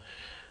real,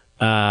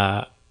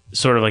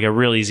 sort of like a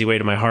real easy way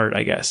to my heart,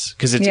 I guess.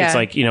 Because it's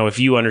like, you know, if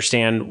you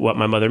understand what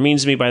my mother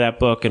means to me by that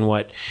book and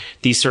what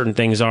these certain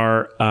things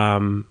are,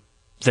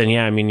 then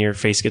I mean, your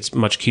face gets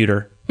much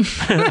cuter.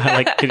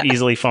 I could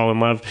easily fall in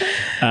love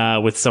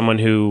with someone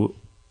who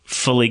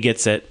fully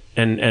gets it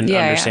and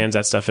understands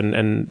that stuff,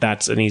 and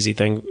that's an easy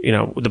thing. You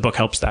know, the book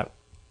helps that.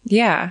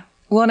 Yeah.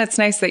 Well, and it's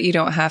nice that you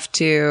don't have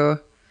to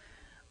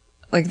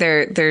like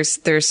there's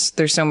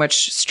so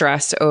much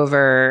stress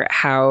over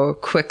how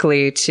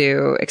quickly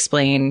to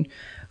explain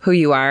who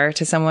you are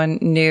to someone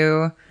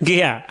new.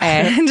 Yeah.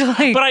 And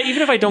like, but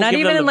even if I don't, not give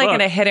even them the in like book,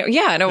 in a hidden,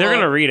 they're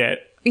gonna read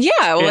it.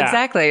 Yeah. Well,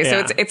 exactly.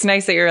 So it's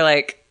nice that you're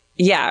like,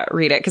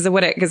 read it.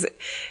 Because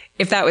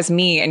if that was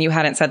me and you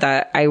hadn't said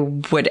that, I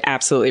would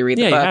absolutely read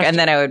the book. And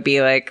then I would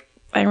be like,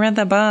 I read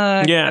the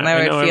book. Yeah. And I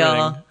would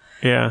feel,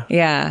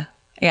 everything.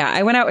 Yeah.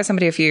 I went out with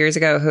somebody a few years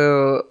ago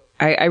who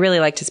I really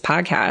liked his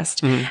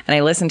podcast, and I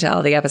listened to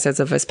all the episodes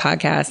of his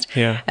podcast.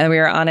 Yeah. And we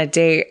were on a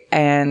date,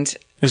 and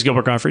is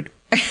Gilbert Gottfried?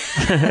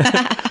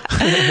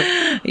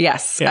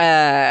 Yes.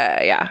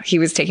 He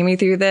was taking me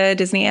through the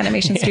Disney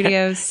Animation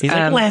Studios. He's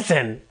like,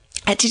 listen.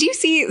 Did you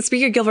see,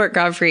 speaking of Gilbert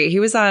Gottfried, he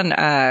was on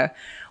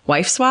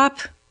Wife Swap?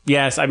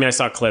 Yes. I mean, I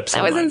saw clips.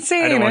 That was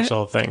insane. I didn't watch the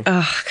whole thing.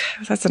 Oh,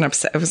 God, that's an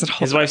upset. It was a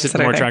whole His wife's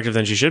more attractive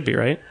than she should be,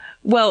 right?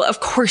 Well, of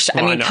course.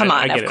 Well, I mean, come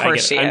on. Of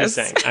course she is.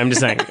 I'm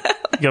just saying.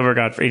 Gilbert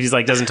Gottfried. He's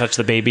like, doesn't touch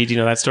the baby. Do you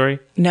know that story?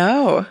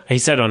 No. He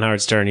said on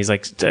Howard Stern, he's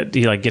like,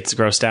 he like gets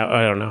grossed out.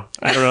 I don't know.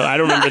 I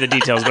don't remember the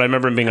details, but I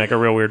remember him being like a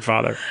real weird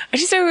father. I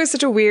just thought it was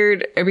such a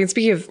weird, I mean,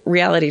 speaking of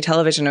reality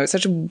television, it was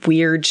such a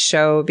weird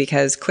show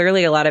because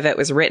clearly a lot of it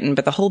was written,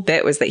 but the whole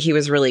bit was that he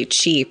was really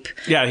cheap.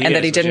 Yeah. And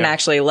that he didn't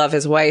actually love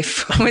his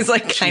wife. It was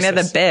like kind of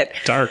the bit.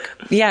 Dark.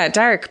 Yeah,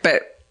 dark.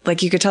 But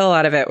like you could tell a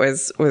lot of it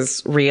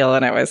was real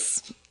and it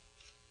was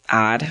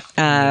odd.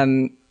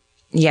 But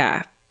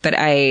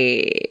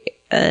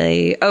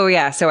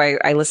so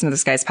I listened to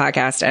this guy's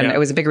podcast, and it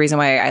was a big reason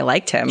why I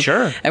liked him.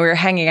 Sure. And we were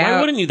hanging out.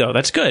 Why wouldn't you though?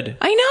 That's good.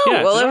 I know.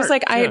 Yeah, well, it was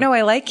like, I know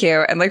I like you.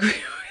 And like,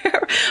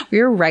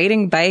 we were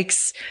riding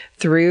bikes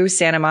through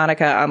Santa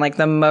Monica on like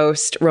the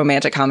most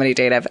romantic comedy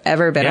date I've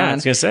ever been on. I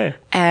was going to say.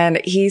 And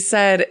he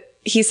said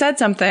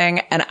something,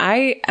 and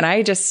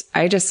I just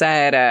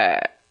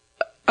said,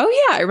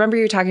 oh yeah, I remember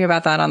you talking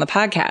about that on the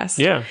podcast.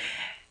 Yeah.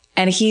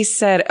 And he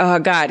said, oh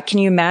God, can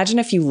you imagine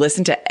if you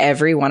listened to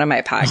every one of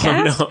my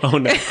podcasts?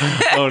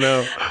 Oh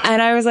no.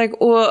 And I was like,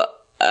 well,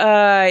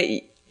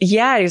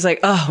 yeah. He was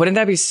like, oh, wouldn't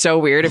that be so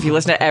weird if you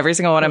listened to every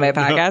single one of my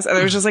podcasts? And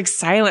it was just like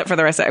silent for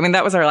the rest of it. I mean,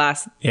 that was our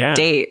last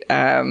date.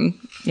 He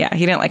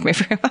didn't like me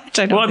very much.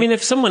 I mean,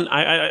 if someone,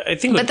 I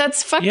think, but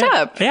that's fucked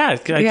up. Yeah. I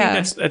think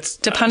that's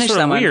to punish sort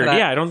of someone weird. For that.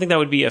 Yeah. I don't think that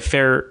would be a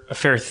fair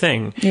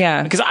thing.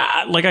 Yeah. Because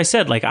like I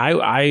said, like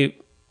I'm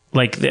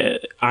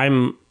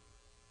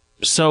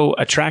so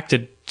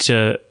attracted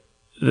to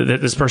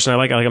this person I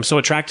like. I'm so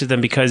attracted to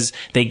them because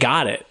they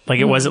got it.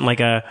 Like it wasn't like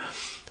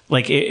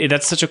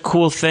that's such a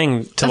cool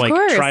thing to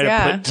try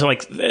to put to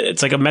like,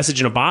 it's like a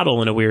message in a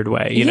bottle in a weird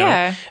way, you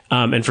know?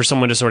 And for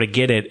someone to sort of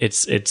get it,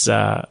 it's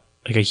like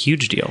a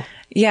huge deal.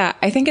 Yeah.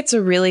 I think it's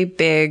a really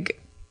big,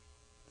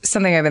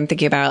 something I've been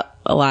thinking about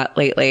a lot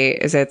lately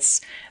is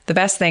it's the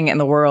best thing in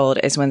the world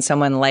is when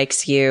someone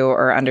likes you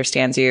or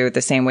understands you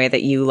the same way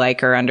that you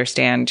like or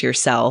understand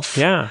yourself.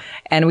 Yeah.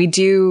 And we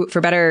do,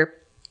 for better,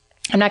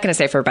 I'm not going to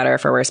say for better or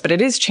for worse, but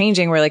it is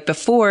changing where like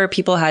before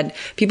people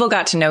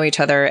got to know each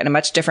other in a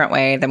much different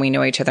way than we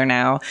know each other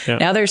now. Yeah.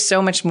 Now there's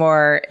so much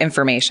more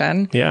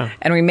information. Yeah.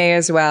 And we may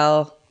as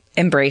well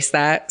embrace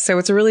that. So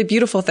it's a really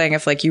beautiful thing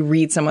if like you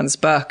read someone's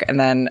book and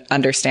then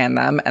understand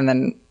them and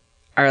then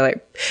are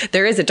like,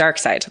 there is a dark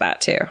side to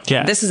that too.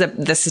 Yeah. This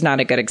is not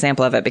a good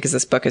example of it because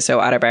this book is so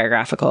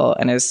autobiographical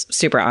and is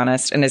super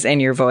honest and is in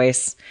your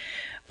voice.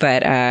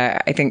 But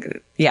I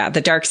think,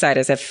 the dark side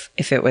is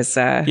if it was...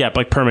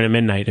 like Permanent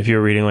Midnight. If you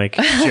were reading like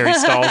Jerry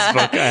Stahl's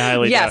book, I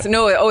highly Yes. doubt.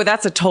 No. Oh,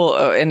 that's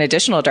an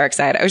additional dark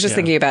side. I was just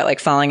thinking about like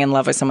falling in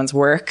love with someone's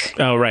work.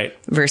 Oh, right.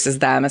 Versus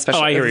them,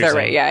 especially. Oh, I hear what you're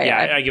saying.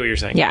 Right. I get what you're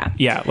saying. Yeah.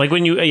 Yeah. Like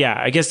when you,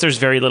 I guess there's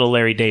very little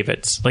Larry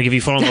Davids. Like if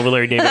you fall in love with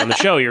Larry David on the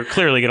show, you're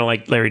clearly going to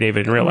like Larry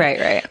David in real life.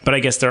 Right. But I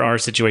guess there are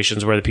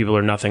situations where the people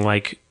are nothing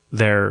like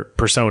their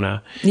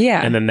persona.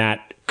 Yeah. And then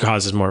that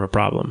causes more of a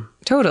problem.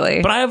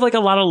 Totally. But I have like a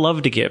lot of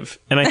love to give.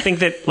 And I think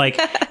that like,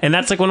 and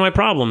that's like one of my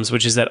problems,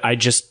 which is that I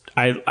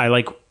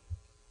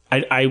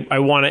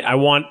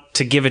want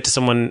to give it to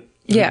someone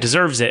who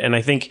deserves it. And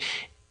I think,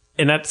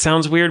 and that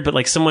sounds weird, but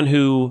like someone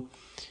who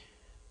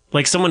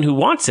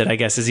wants it, I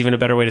guess, is even a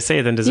better way to say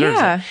it than deserves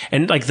it.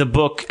 And like the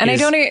book, and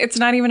it's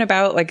not even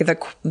about like the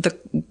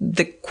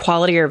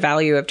quality or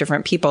value of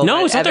different people.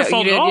 No, it's not their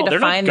fault at all. They're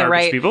not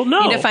garbage people.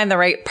 No, you need to find the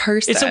right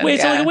person. It's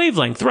like a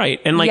wavelength,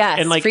 right? And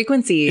like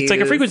frequency. It's like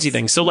a frequency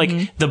thing. So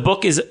like the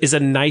book is a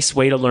nice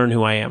way to learn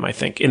who I am. I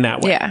think in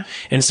that way. Yeah.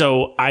 And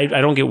so I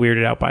don't get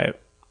weirded out by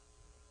it.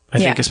 I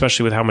think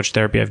especially with how much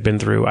therapy I've been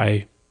through,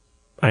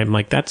 I'm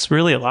like, that's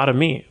really a lot of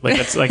me. Like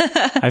that's like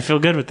I feel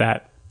good with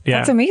that. Yeah.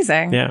 That's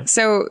amazing. Yeah.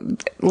 So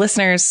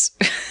listeners,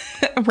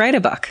 write a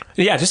book.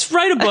 Yeah, just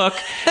write a book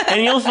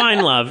and you'll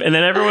find love, and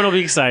then everyone will be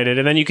excited,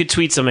 and then you could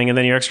tweet something, and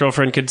then your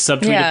ex-girlfriend could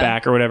subtweet it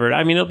back or whatever.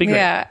 I mean, it'll be great.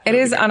 Yeah, it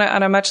is on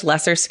a much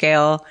lesser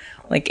scale,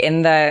 like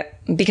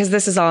because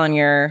this is all in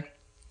your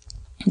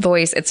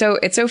voice. It's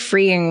so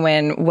freeing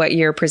when what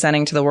you're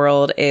presenting to the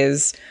world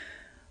is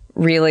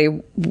really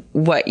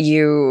what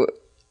you,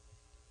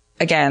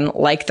 again,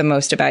 like the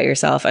most about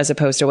yourself, as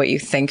opposed to what you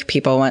think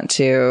people want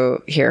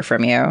to hear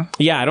from you.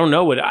 Yeah, I don't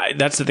know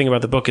that's the thing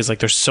about the book is like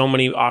there's so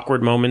many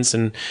awkward moments,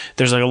 and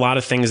there's like a lot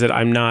of things that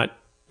I'm not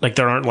like,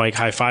 there aren't like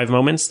high five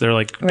moments. They're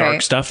like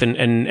dark stuff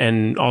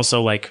and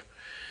also like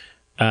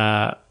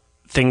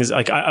things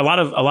like a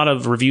lot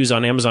of reviews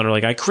on Amazon are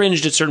like, I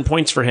cringed at certain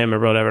points for him or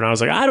whatever, and I was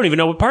like, I don't even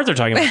know what part they're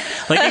talking about.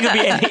 Like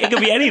it could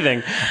be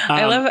anything.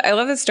 I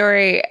love the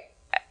story.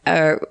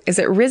 Is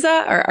it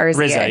Riza or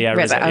Arzia?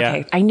 Riza. Okay.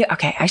 Yeah. I knew.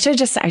 Okay. I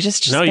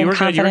just no, you were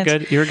confident.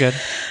 good. You were good.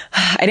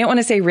 I didn't want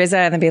to say Riza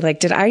and then be like,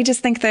 did I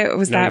just think that it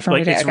was that from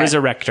like it's okay.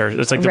 Resurrector.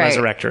 It's like the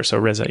Resurrector. So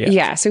Riza. Yeah.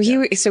 Yeah. So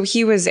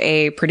he was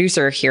a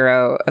producer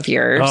hero of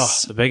yours.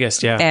 Oh, the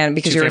biggest. Yeah. And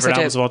because you were such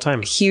of all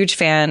time. Huge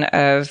fan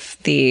of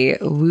the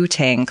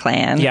Wu-Tang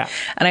Clan. Yeah.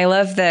 And I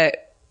love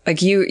that.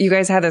 Like you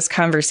guys had this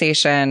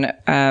conversation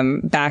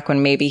back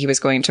when maybe he was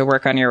going to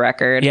work on your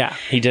record. Yeah.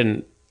 He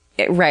didn't.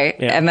 Right.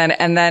 Yeah.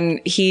 And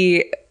then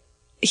he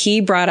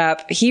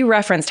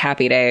referenced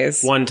Happy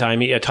Days. One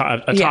time, he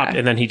topped,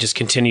 and then he just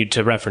continued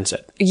to reference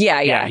it.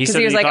 Yeah. Because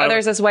he was like,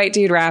 there's this white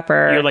dude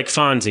rapper. You're like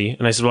Fonzie.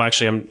 And I said, well,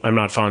 actually, I'm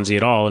not Fonzie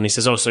at all. And he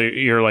says, oh, so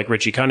you're like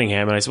Richie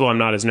Cunningham. And I said, well, I'm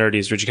not as nerdy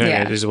as Richie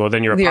Cunningham. He said, well,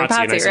 then you're a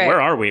Potsy. And I said,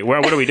 where are we?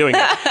 What are we doing?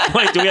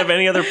 Like, do we have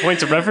any other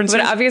points of reference?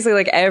 But obviously,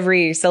 like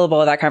every syllable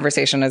of that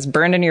conversation is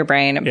burned in your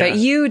brain. Yeah. But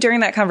you,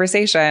 during that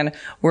conversation,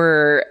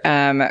 were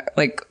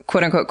like,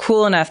 quote unquote,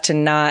 cool enough to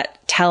not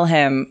tell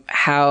him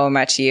how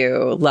much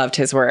you loved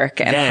his work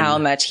and how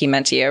much he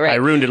meant to you, right? I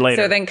ruined it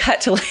later. So then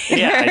cut to later.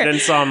 Yeah, I then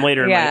saw him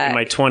later in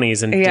my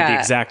 20s and did the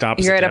exact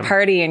opposite. You're at a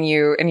party and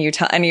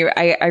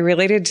I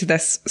related to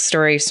this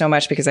story so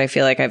much because I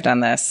feel like I've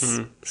done this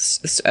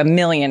a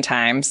million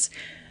times.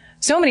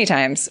 So many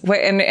times.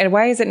 And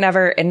why is it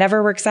never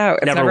works out?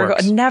 It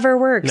never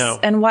works. No.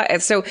 And why?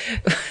 So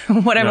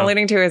what I'm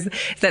alluding to is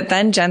that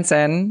then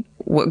Jensen,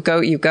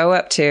 you go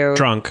up to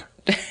drunk.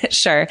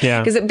 Sure.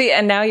 Yeah.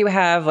 And now you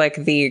have like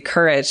the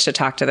courage to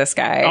talk to this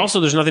guy. Also,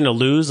 there's nothing to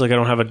lose. Like I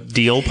don't have a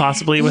deal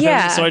possibly with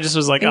him. So I just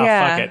was like, oh,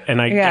 fuck it.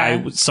 And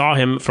I saw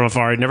him from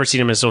afar. I'd never seen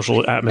him in a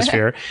social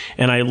atmosphere.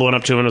 And I went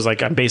up to him and was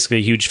like, I'm basically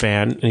a huge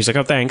fan. And he's like,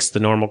 oh, thanks. The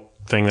normal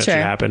thing that should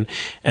happen.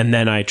 And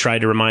then I tried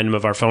to remind him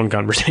of our phone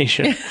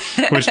conversation,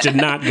 which did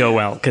not go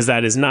well because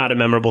that is not a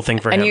memorable thing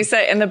for him. And you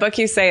said in the book,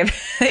 you say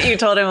that you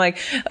told him like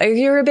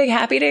you're a big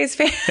Happy Days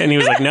fan. And he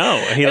was like, no.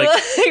 He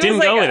didn't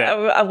go with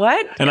it.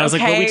 What? And I was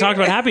like, well, we talked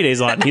about Happy Days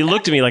a lot. And he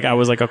looked at me like I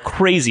was like a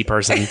crazy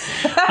person.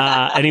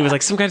 And he was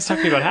like, some guy's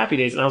talking about Happy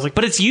Days. And I was like,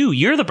 but it's you.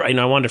 You're the... And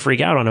I wanted to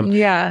freak out on him.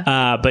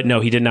 Yeah. But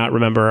no, he did not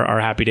remember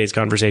our Happy Days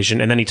conversation.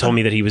 And then he told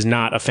me that he was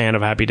not a fan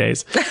of Happy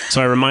Days.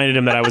 So I reminded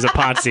him that I was a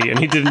Potsy and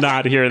he did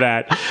not hear that.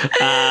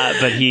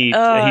 But he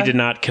did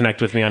not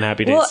connect with me on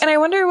Happy Days. Well, and I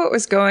wonder what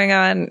was going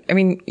on. I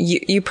mean,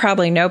 you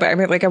probably know, but I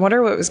mean, like, I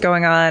wonder what was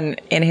going on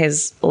in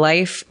his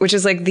life, which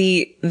is like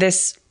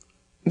this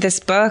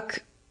book.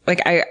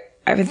 Like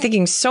I've been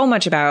thinking so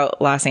much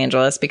about Los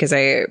Angeles because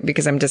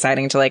I'm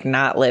deciding to like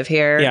not live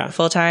here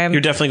full time.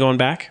 You're definitely going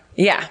back?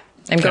 Yeah.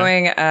 I'm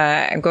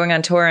going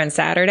on tour on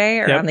Saturday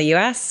around the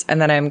US,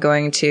 and then I'm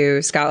going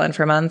to Scotland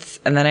for a month,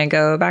 and then I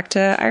go back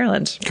to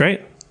Ireland.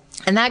 Great.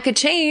 And that could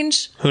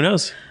change. Who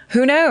knows?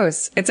 Who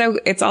knows?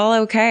 It's all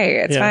okay.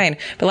 It's fine.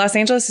 But Los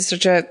Angeles is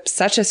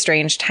such a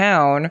strange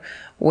town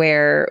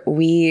where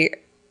we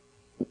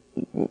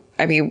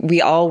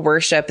all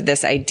worship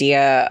this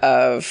idea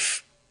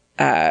of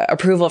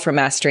approval from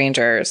mass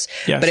strangers.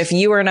 Yes. But if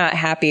you are not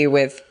happy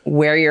with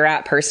where you're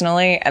at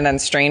personally, and then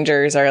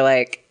strangers are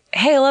like,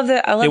 hey, I love this.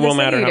 It won't thing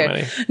matter you how did.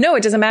 many. No,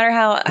 it doesn't matter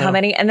how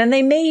many. And then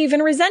they may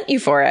even resent you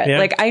for it. Yeah.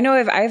 Like I know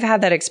I've had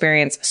that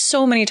experience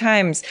so many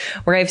times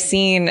where I've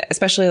seen,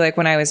 especially like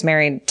when I was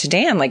married to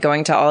Dan, like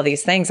going to all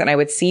these things and I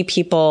would see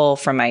people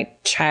from my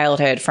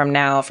childhood, from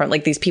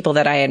like these people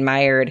that I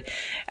admired.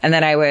 And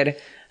then I would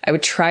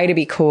try to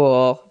be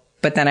cool,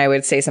 but then I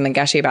would say something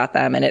gushy about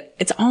them. And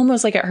it's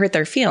almost like it hurt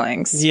their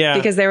feelings. Yeah.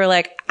 Because they were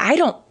like, I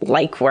don't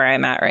like where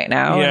I'm at right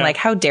now. Yeah. And like,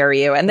 how dare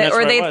you? And That's or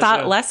where they I was, thought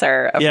yeah.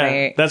 lesser of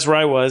me. That's where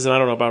I was. And I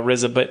don't know about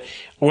RZA, but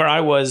where I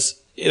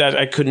was,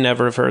 I could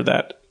never have heard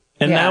that.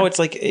 And Yeah. now it's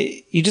like,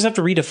 you just have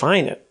to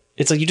redefine it.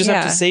 It's like, you just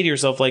have Yeah. to say to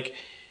yourself, like,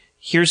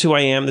 here's who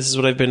I am. This is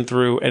what I've been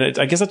through. And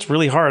I guess that's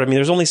really hard. I mean,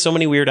 there's only so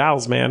many Weird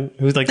Als, man,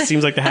 who like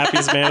seems like the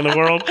happiest man in the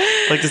world.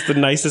 Like just the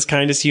nicest,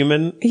 kindest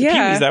human. Yeah.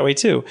 Pee-wee's that way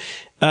too.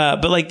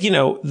 But like, you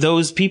know,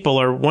 those people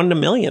are 1 in a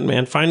million,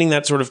 man. Finding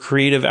that sort of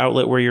creative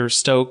outlet where you're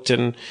stoked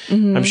and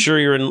I'm sure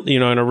you're in, you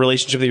know, in a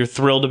relationship that you're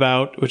thrilled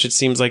about, which it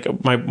seems like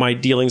my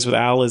dealings with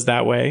Al is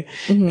that way.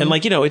 And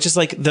like, you know, it's just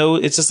like,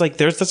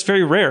 that's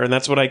very rare. And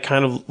that's what I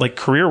kind of like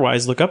career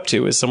wise look up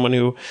to, is someone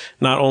who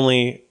not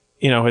only,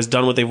 you know, has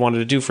done what they've wanted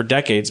to do for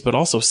decades, but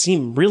also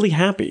seem really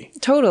happy.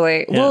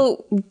 Totally. Yeah.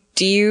 Well,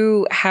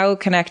 how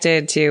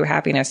connected to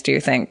happiness do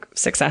you think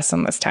success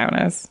in this town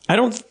is? I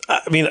don't think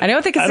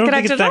it's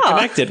connected that at all.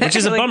 connected, which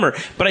is a bummer,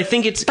 but I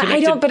think it's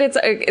connected. But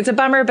it's a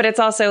bummer, but it's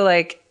also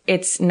like,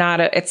 it's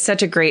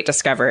such a great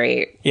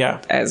discovery.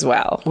 Yeah. As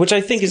well. Which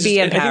I think is, I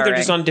think empowering. they're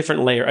just on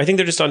different layer. I think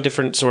they're just on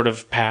different sort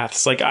of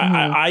paths. Like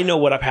I know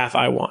what a path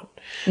I want.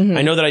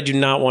 I know that I do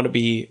not want to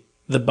be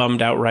the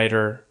bummed out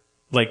writer,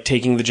 like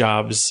taking the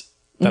jobs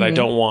that I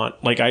don't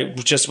want. Like I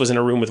just was in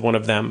a room with one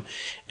of them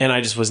and I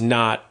just was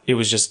not, it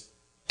was just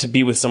to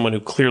be with someone who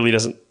clearly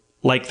doesn't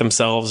like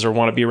themselves or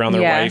want to be around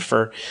their wife,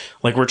 or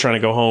like we're trying to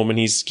go home and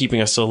he's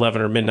keeping us till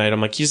 11 or midnight.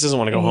 I'm like, he just doesn't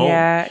want to go home.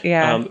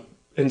 Yeah.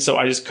 And so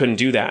I just couldn't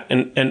do that.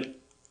 And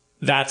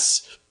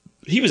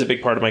he was a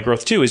big part of my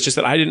growth too. It's just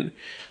that I don't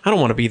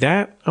want to be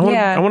that. I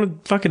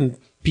want to fucking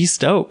be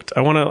stoked.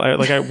 I want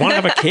to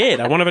have a kid.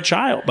 I want to have a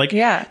child. Like,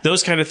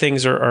 those kind of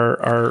things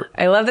are.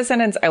 I love the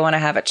sentence. I want to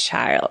have a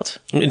child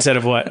instead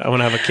of what? I want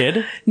to have a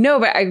kid. No,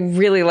 but I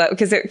really love,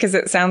 because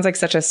it sounds like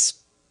such a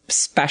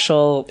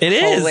special,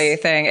 holy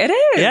thing. It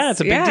is. Yeah, it's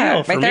a big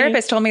deal. My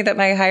therapist told me that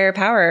my higher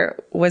power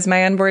was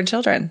my unborn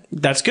children.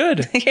 That's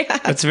good. Yeah,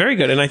 that's very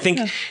good. And I think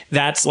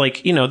that's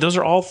like, you know, those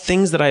are all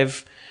things that I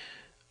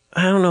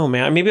don't know,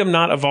 man. Maybe I'm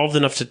not evolved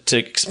enough to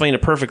explain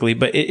it perfectly,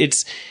 but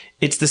it's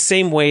the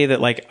same way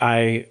that like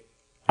I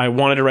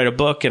wanted to write a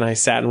book and I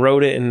sat and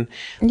wrote it, and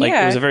like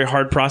it was a very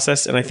hard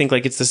process. And I think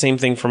like it's the same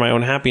thing for my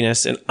own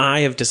happiness. And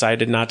I have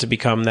decided not to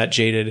become that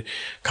jaded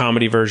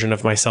comedy version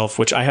of myself,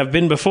 which I have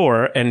been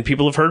before. And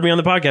people have heard me on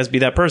the podcast be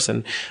that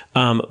person.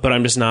 But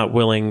I'm just not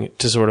willing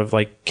to sort of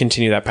like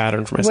continue that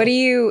pattern for myself. What do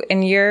you,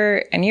 in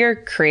your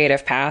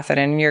creative path and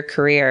in your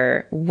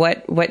career,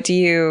 what do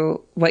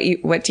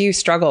you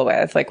struggle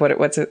with? Like what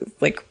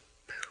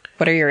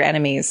are your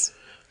enemies?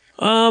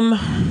 Well,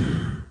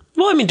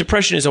 I mean,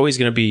 depression is always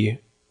going to be,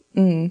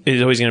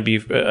 it's always going to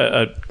be,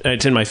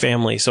 it's in my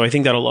family. So I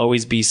think that'll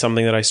always be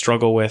something that I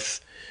struggle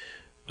with.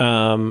 You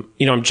know,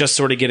 I'm just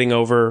sort of getting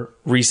over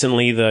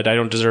recently that I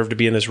don't deserve to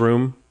be in this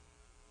room.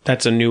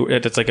 That's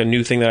like a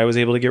new thing that I was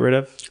able to get rid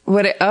of.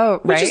 Which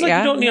is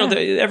like, you know,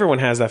 everyone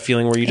has that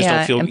feeling where you just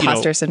don't feel,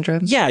 imposter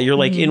syndrome. Yeah. You're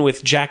like in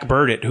with Jack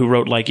Burdett, who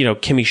wrote like, you know,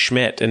 Kimmy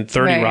Schmidt and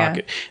 30 Rock.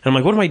 And I'm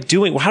like, what am I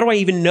doing? How do I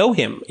even know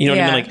him? You know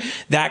what I mean? Like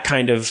that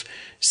kind of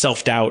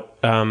self-doubt,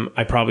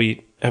 I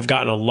probably have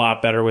gotten a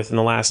lot better with in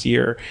the last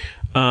year.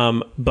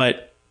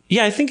 But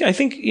yeah, I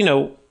think, you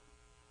know,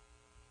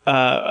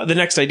 the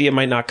next idea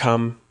might not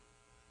come.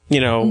 You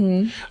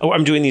know,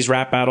 I'm doing these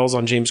rap battles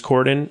on James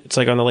Corden. It's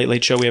like on the Late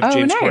Late Show. We have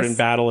James Corden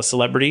battle a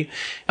celebrity.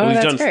 And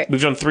we've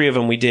done 3 of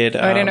them. We did.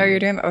 I didn't know you were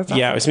doing that. Awesome.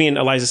 Yeah, it was me and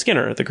Eliza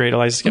Skinner, the great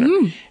Eliza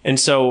Skinner. And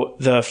so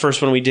the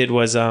first one we did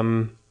was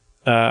Anne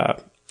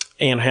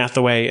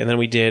Hathaway, and then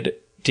we did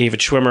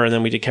David Schwimmer, and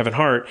then we did Kevin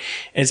Hart.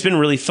 And it's been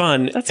really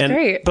fun. That's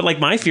great. But like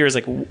my fear is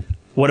like,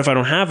 what if I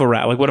don't have a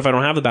rap? Like, what if I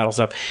don't have the battle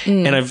stuff?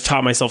 And I've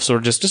taught myself sort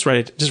of just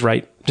write,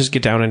 just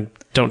get down and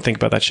don't think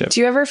about that shit.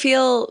 Do you ever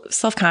feel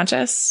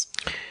self-conscious?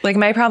 Like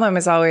my problem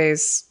is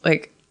always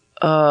like,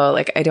 oh,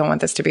 like I don't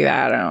want this to be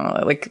bad. I don't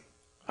know. Like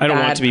I don't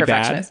want it to be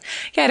bad.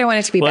 Yeah, I don't want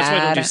it to be bad. That's why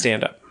I don't do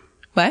stand up.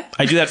 What?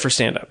 I do that for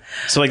stand up.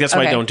 So like that's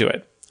why I don't do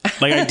it.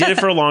 Like I did it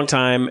for a long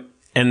time,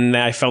 and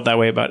I felt that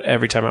way about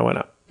every time I went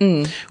up.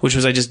 Which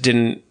was I just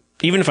didn't.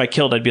 Even if I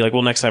killed, I'd be like,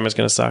 well, next time it's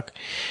going to suck.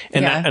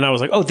 And and I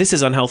was like, oh, this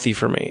is unhealthy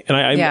for me. And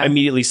I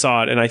immediately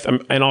saw it.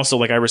 And also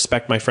like I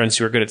respect my friends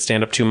who are good at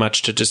stand up too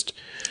much to just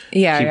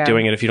keep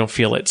doing it if you don't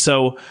feel it.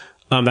 So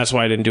that's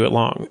why I didn't do it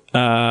long.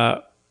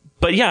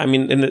 But yeah, I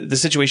mean, in the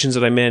situations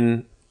that I'm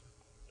in,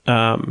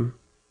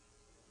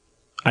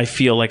 I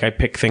feel like I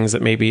pick things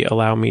that maybe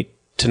allow me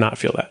to not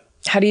feel that.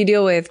 How do you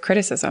deal with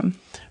criticism?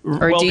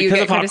 Or do you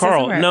get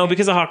criticism? No,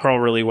 because of Hot Carl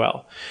really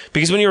well.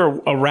 Because when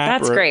you're a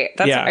rapper... That's great.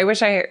 I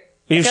wish I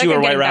If feel you like were a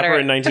I'm white getting rapper better.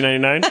 in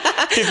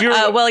 1999? If you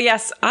were, Well,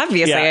 yes,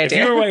 obviously I if do.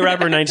 you were a white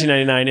rapper in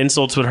 1999,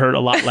 insults would hurt a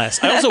lot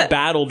less. I also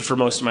battled for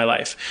most of my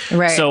life.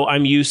 Right. So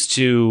I'm used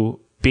to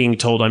being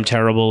told I'm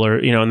terrible or,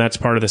 and that's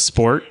part of the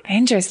sport.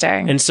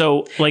 Interesting. And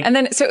so like, And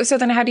then, so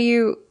then how do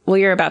you, well,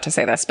 you're about to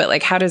say this, but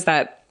like, how does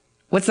that,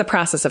 what's the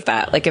process of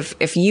that? Like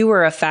if you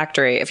were a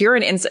factory, if you're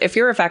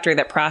a factory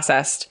that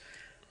processed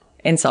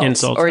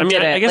insults. Or I mean,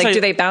 did I it, guess like,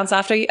 do they bounce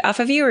off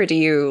of you or do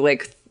you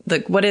like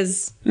what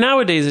is?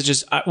 nowadays it's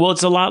just,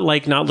 it's a lot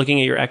like not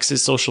looking at your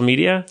ex's social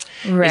media.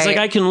 Right. It's like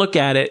I can look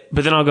at it,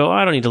 but then I'll go,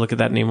 I don't need to look at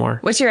that anymore.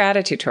 What's your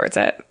attitude towards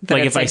it? That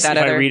Like it's if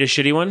I read a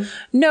shitty one?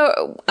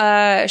 No,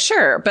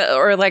 sure. But,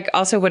 or like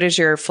also what is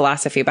your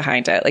philosophy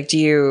behind it? Like, do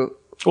you?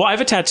 Well, I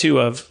have a tattoo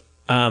of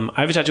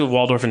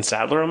Waldorf and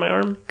Sadler on my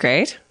arm.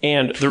 Great.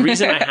 And the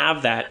reason I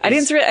have that I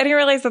didn't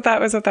realize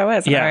that was what that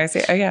was. Yeah. Oh, I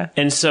see. Oh, yeah.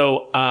 And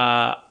so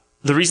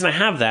the reason I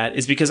have that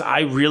is because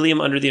I really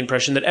am under the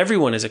impression that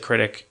everyone is a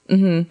critic.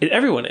 Mm-hmm.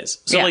 Everyone is.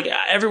 So Yeah. like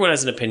everyone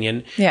has an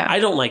opinion. Yeah. I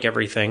don't like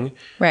everything.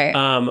 Right.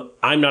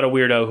 I'm not a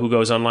weirdo who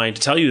goes online to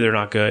tell you they're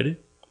not good.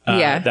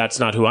 Yeah. That's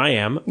not who I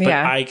am. But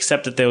Yeah. I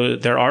accept that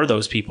there are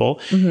those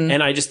people. Mm-hmm.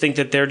 And I just think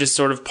that they're just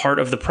sort of part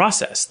of the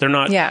process. They're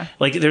not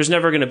like there's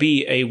never going to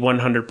be a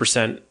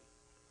 100%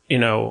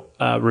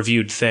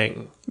 reviewed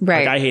thing.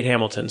 Right. Like I hate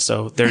Hamilton,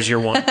 so there's your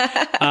one.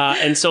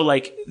 And so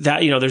like that,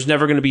 there's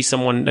never going to be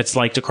someone that's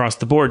liked across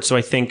the board. So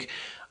I think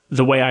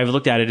the way I've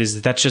looked at it is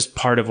that's just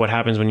part of what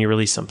happens when you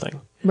release something.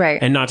 Right.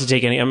 And not to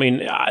take any,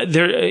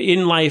 there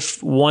in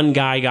life, one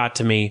guy got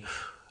to me,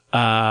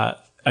 a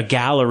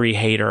gallery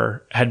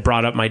hater had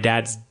brought up my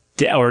dad's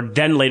or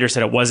then later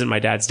said it wasn't my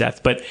dad's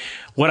death. But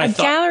what I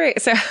thought... Gallery.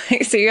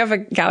 So you have a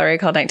gallery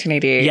called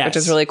 1988, Yes. which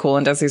is really cool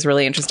and does these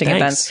really interesting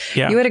Thanks. events.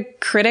 Yeah. You had a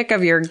critic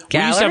of your gallery?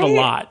 We used to have a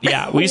lot.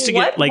 Yeah. We used to get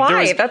What? like... there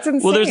Why? was- That's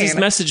insane. Well, there's these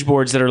message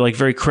boards that are like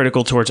very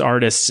critical towards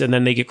artists and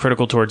then they get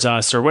critical towards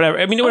us or whatever.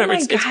 I mean, whatever.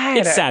 my God.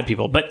 It's sad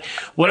people. But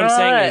what I'm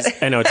saying is...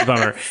 I know, it's a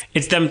bummer.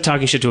 It's them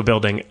talking shit to a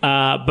building.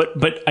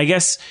 But I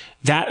guess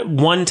that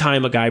one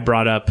time a guy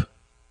brought up...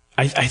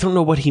 I don't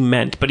know what he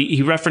meant, but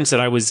he referenced that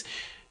I was...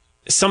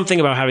 something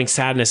about having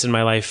sadness in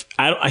my life.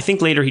 I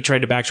think later he tried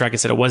to backtrack and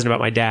said it wasn't about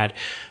my dad,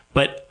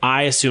 but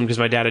I assumed because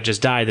my dad had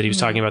just died that he was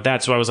talking about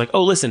that. So I was like,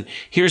 oh, listen,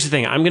 here's the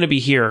thing. I'm going to be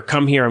here.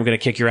 Come here. I'm going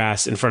to kick your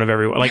ass in front of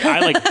everyone. Like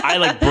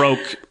I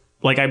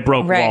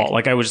broke Right. wall.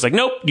 Like I was just like,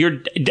 nope,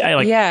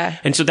 Yeah.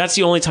 And so that's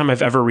the only time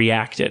I've ever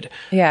reacted.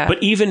 Yeah.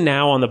 But even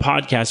now on the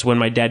podcast, when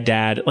my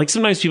dad, like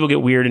sometimes people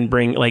get weird and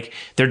bring like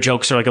their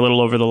jokes are like a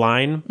little over the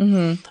line.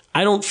 Mm-hmm.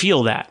 I don't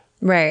feel that.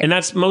 Right. And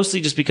that's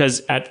mostly just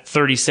because at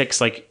 36,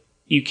 like,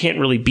 you can't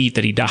really beat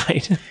that he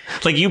died.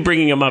 Like you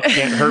bringing him up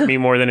can't hurt me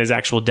more than his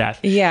actual death.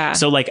 Yeah.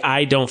 So like,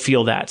 I don't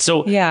feel that.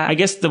 So Yeah. I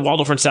guess the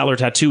Waldorf and Sadler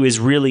tattoo is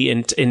really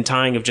in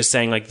tying of just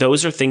saying like,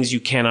 those are things you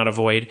cannot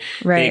avoid.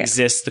 Right. They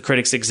exist. The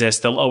critics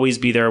exist. They'll always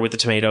be there with the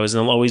tomatoes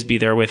and they'll always be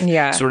there with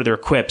sort of their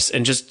quips,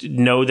 and just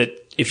know that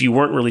if you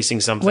weren't releasing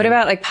something. What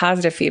about like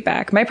positive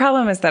feedback? My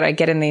problem is that I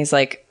get in these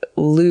like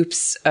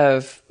loops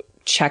of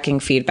checking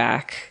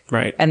feedback.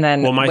 Right. And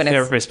then well, my when it's-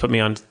 therapist put me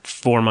on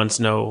 4 months,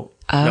 no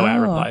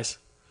ad replies.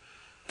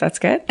 That's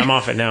good. I'm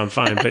off it now. I'm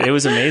fine, but it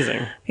was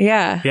amazing.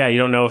 Yeah. Yeah, you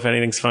don't know if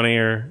anything's funny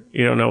or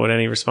you don't know what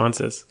any response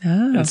is.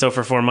 Oh. And so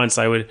for 4 months,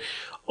 I would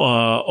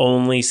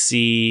only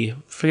see,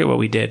 forget what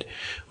we did.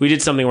 We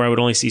did something where I would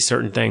only see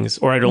certain things,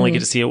 or I'd only get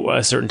to see it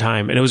a certain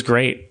time. And it was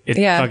great. It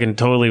fucking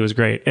totally was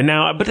great. And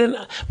now, but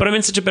I'm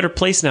in such a better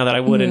place now that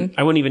I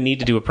wouldn't even need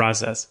to do a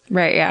process.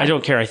 Right. Yeah. I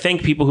don't care. I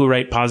thank people who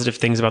write positive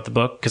things about the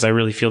book because I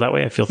really feel that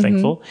way. I feel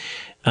thankful.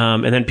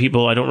 And then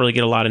I don't really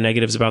get a lot of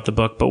negatives about the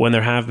book, but when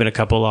there have been a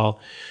couple, I'll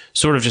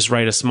sort of just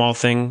write a small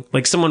thing.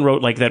 Like someone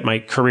wrote like that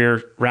my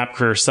rap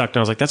career sucked. And I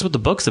was like, that's what the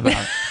book's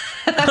about.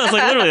 I was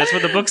like, literally, that's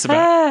what the book's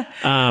about.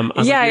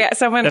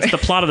 Someone. That's the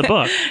plot of the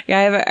book.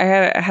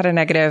 Yeah, I had a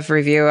negative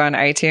review on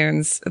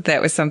iTunes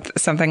that was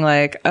something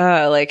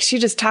like she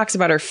just talks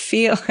about her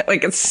feel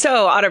like it's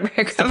so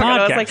autobiographical.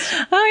 I was like,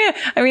 oh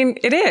yeah, I mean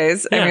it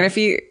is. Yeah. I mean if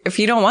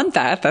you don't want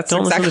that, that's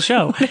don't exactly listen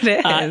to the show. what it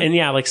is. And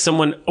yeah, like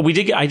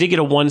I did get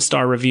a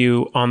 1-star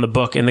review on the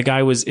book, and the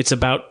guy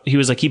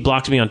he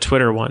blocked me on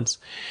Twitter once.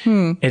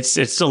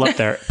 It's still up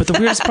there. But the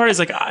weirdest part is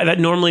like that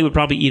normally would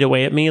probably eat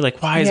away at me.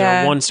 Like, why is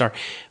there a 1-star?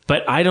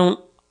 But I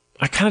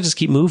kind of just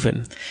keep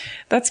moving.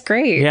 That's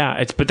great.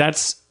 Yeah.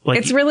 That's like,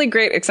 it's really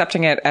great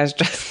accepting it as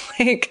just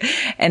like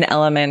an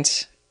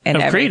element in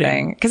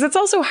everything. Because it's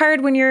also hard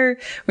when you're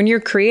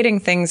creating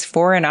things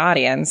for an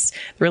audience.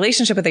 The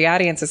relationship with the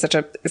audience is such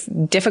a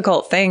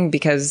difficult thing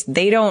because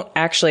they don't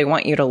actually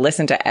want you to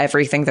listen to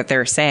everything that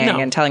they're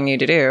saying and telling you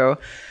to do.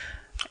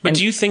 But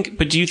do you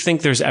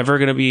think there's ever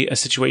going to be a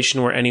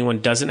situation where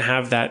anyone doesn't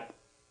have that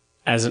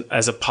as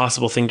a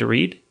possible thing to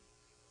read?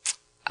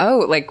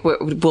 Oh, like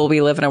will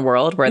we live in a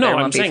world where there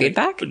won't be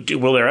feedback?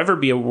 Will there ever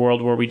be a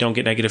world where we don't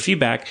get negative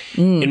feedback?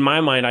 In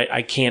my mind,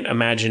 I can't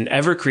imagine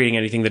ever creating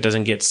anything that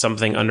doesn't get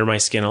something under my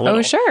skin a little.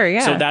 Oh, sure,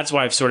 yeah. So that's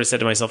why I've sort of said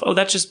to myself, oh,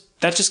 that's just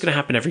going to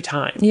happen every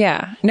time.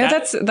 Yeah. No,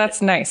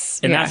 that's nice.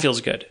 And that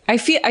feels good. I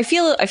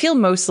feel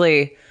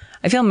mostly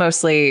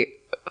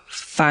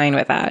fine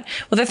with that.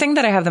 Well, the thing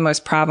that I have the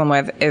most problem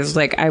with is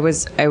like I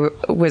was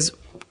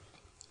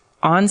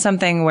on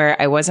something where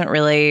I wasn't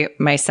really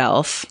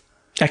myself.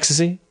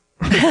 Ecstasy?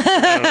 You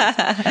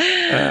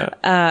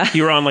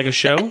were on like a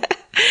show?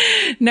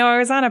 No, I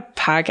was on a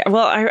podcast.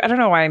 Well, I don't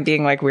know why I'm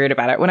being like weird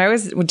about it. When I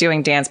was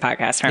doing Dan's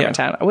podcast,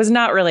 Harmontown, I was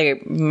not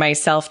really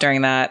myself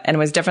during that, and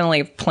was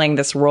definitely playing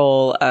this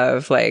role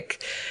of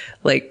like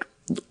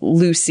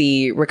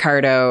Lucy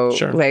Ricardo.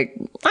 Sure. Like,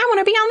 I want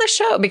to be on the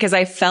show because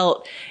I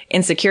felt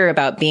insecure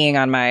about being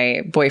on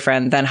my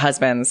boyfriend then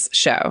husband's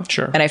show.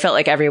 Sure. And I felt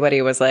like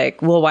everybody was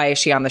like, well, why is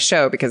she on the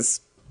show? Because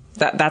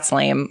that's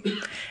lame.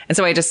 And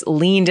so I just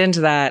leaned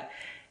into that,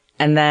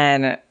 and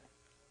then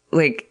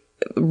like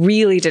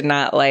really did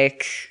not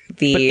like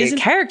the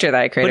character that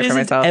I created for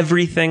myself.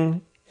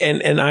 Everything,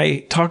 and I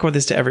talk about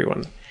this to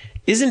everyone,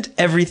 isn't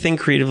everything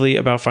creatively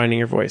about finding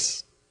your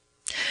voice?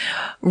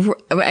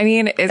 I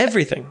mean,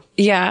 everything.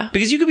 Yeah.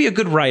 Because you could be a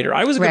good writer.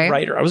 I was a good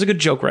writer. I was a good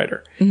joke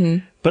writer.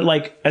 Mm-hmm. But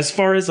like, as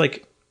far as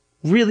like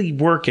really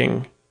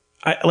working,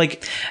 I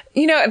like,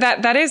 you know,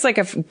 that is like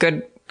a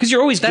good, because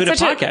you're always good at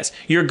podcasts.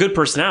 You're a good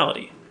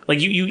personality. Like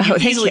you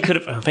easily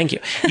could have, thank you.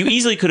 You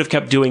easily could have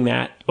kept doing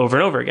that over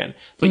and over again,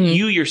 but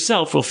you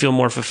yourself will feel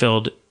more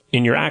fulfilled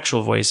in your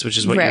actual voice, which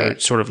is what you're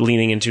sort of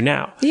leaning into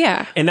now.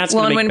 Yeah. And that's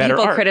going to make better art.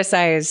 When people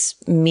criticize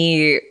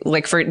me,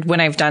 like for when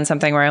I've done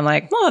something where I'm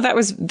like, well, that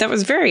was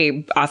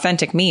very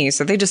authentic me.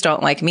 So they just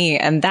don't like me.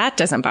 And that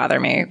doesn't bother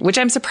me, which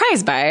I'm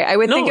surprised by. I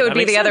would think it would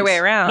be the other way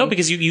around. No,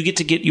 because you get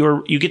to get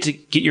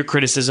your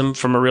criticism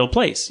from a real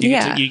place. You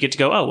get to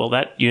go, oh, well,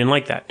 that you didn't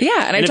like that.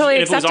 Yeah. And I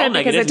totally accept it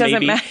because it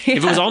doesn't matter.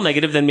 If it was all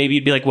negative, then maybe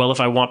you'd be like, well, if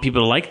I want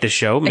people to like this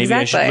show, maybe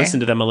I should listen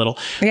to them a little.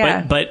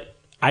 Yeah. But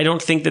I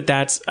don't think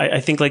I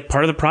think like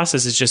part of the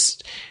process is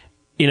just,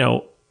 you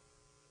know,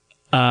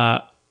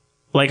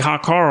 like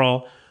Hot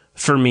Carl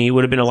for me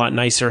would have been a lot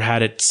nicer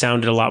had it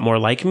sounded a lot more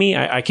like me.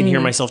 I can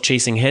hear myself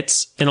chasing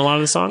hits in a lot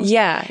of the songs.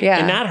 Yeah. Yeah.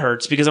 And that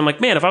hurts because I'm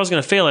like, man, if I was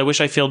going to fail, I wish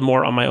I failed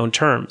more on my own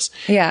terms.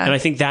 Yeah. And I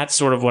think that's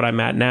sort of what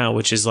I'm at now,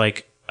 which is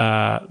like,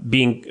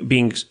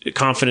 being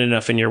confident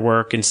enough in your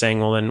work and saying,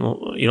 well,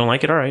 you don't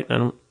like it. All right.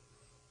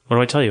 What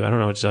do I tell you? I don't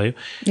know what to tell you.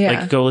 Yeah.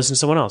 Like, go listen to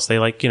someone else. They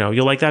like, you know,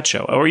 you'll like that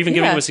show. Or even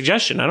giving them a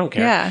suggestion. I don't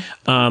care.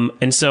 Yeah.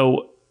 And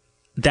so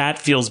that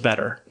feels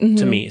better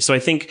to me. So I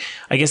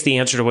guess the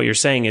answer to what you're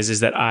saying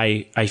is that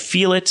I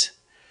feel it,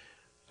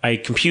 I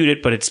compute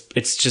it, but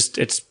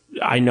it's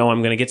I know I'm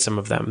going to get some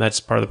of them.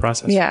 That's part of the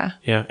process. Yeah.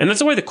 Yeah. And that's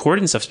the way the chord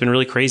and stuff's been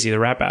really crazy, the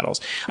rap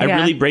battles. I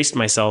really braced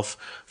myself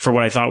for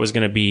what I thought was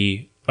going to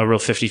be a real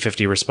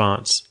 50-50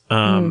 response.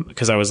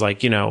 Because I was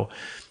like, you know,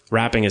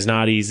 rapping is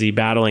not easy.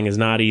 Battling is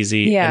not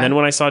easy. Yeah. And then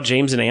when I saw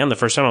James and Ann the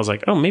first time, I was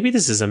like, oh, maybe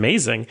this is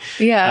amazing.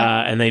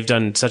 Yeah. And they've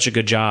done such a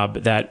good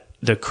job that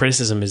the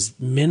criticism is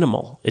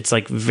minimal. It's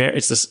like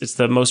it's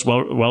the most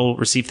well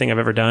received thing I've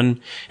ever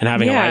done. And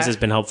having Eliza has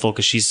been helpful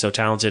because she's so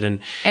talented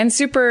and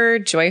super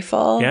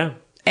joyful. Yeah.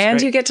 And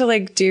great. you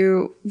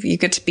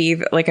get to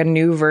be like a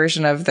new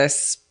version of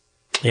this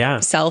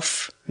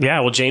self. Yeah.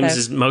 Well, James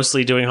is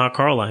mostly doing Hot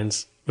Carl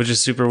lines, which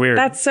is super weird.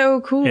 That's so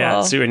cool.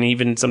 Yeah, and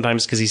even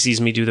sometimes because he sees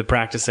me do the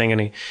practicing,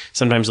 and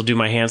sometimes he'll do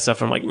my hand stuff.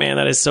 And I'm like, man,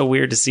 that is so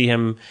weird to see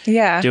him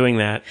doing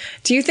that.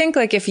 Do you think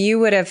like if you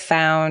would have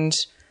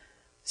found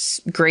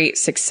great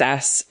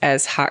success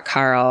as Hot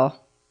Carl,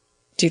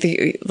 do you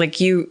think like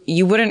you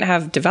wouldn't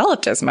have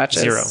developed as much?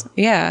 Zero.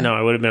 Yeah. No,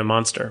 I would have been a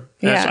monster.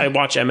 Yeah. I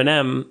watch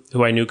Eminem,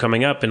 who I knew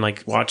coming up, and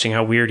like watching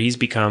how weird he's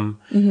become.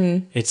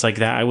 Mm-hmm. It's like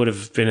that. I would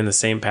have been in the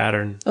same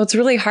pattern. Well, it's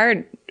really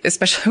hard,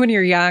 especially when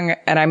you're young.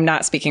 And I'm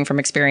not speaking from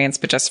experience,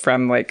 but just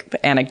from like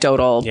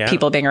anecdotal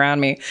people being around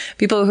me.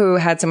 People who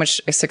had so much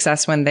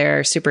success when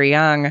they're super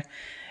young.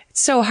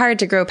 It's so hard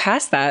to grow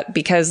past that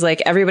because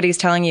like everybody's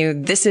telling you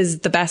this is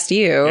the best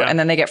you. Yeah. And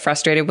then they get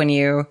frustrated when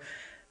you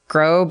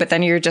grow, but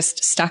then you're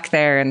just stuck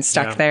there. And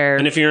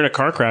if you're in a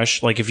car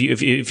crash, like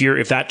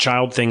if that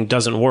child thing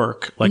doesn't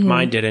work, like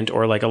mine didn't,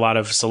 or like a lot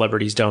of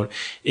celebrities don't,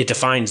 it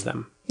defines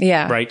them.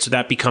 Yeah. Right. So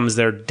that becomes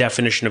their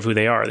definition of who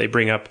they are. They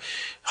bring up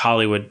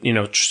Hollywood, you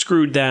know,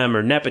 screwed them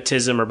or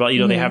nepotism or, you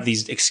know, they have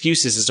these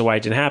excuses as to why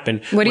it didn't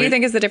happen. What do you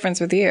think is the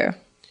difference with you?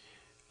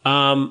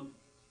 A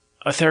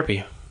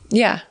therapy.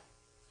 Yeah.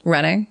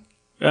 Running.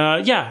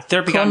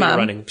 Therapy got me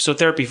running. So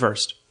therapy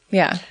first.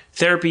 Yeah.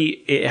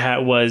 Therapy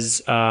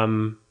was,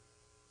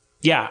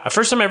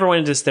 first time I ever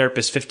went to this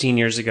therapist 15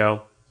 years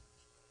ago,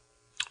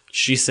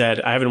 she said,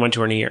 I haven't went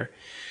to her in a year.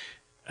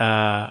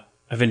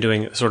 I've been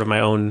doing sort of my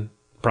own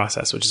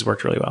process, which has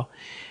worked really well.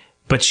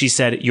 But she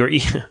said,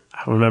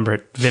 I remember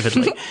it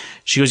vividly.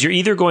 She goes, you're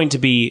either going to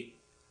be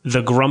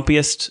the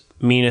grumpiest,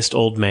 meanest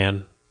old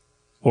man,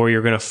 or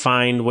you're going to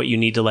find what you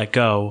need to let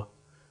go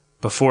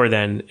before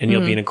then, and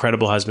you'll be an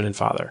incredible husband and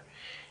father.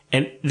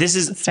 And this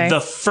is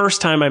the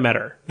first time I met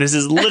her. This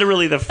is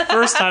literally the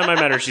first time I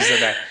met her. She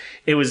said that.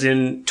 It was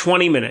in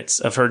 20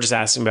 minutes of her just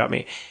asking about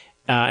me.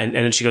 And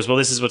then she goes, well,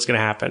 this is what's going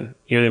to happen.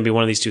 You're going to be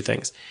one of these two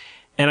things.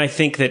 And I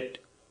think that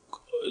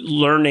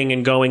learning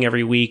and going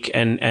every week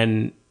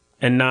and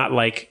and not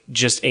like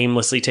just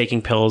aimlessly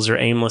taking pills or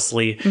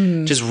aimlessly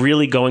just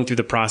really going through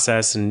the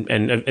process and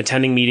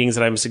attending meetings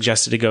that I'm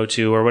suggested to go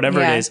to or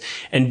whatever it is.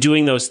 And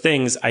doing those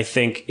things, I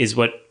think is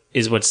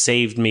what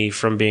saved me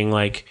from being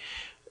like,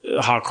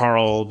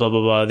 Carl, blah,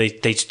 blah, blah. They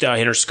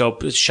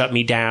Interscope shut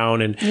me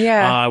down and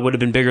I would have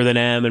been bigger than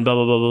M and blah,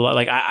 blah, blah, blah, blah.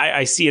 Like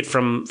I see it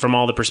from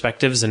all the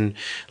perspectives, and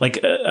like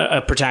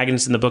a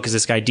protagonist in the book is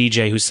this guy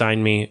DJ who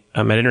signed me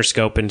at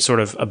Interscope and sort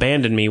of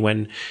abandoned me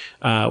when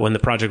the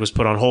project was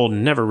put on hold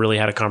and never really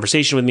had a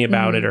conversation with me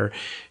about it, or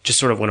just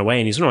sort of went away.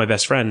 And he's one of my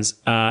best friends.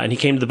 And he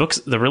came to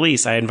the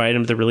release. I invited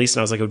him to the release,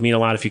 and I was like, it would mean a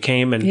lot if you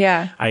came. And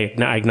I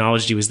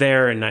acknowledged he was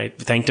there, and I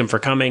thanked him for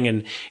coming.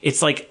 And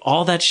it's like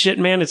all that shit,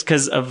 man. It's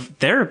because of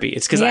therapy.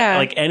 It's because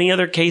like any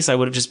other case, I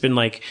would have just been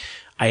like,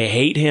 I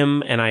hate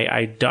him and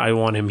I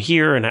want him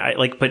here. And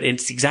but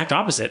it's the exact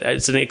opposite.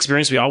 It's an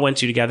experience we all went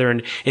to together.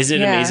 And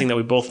isn't it amazing that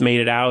we both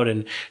made it out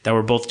and that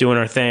we're both doing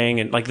our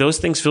thing? And like those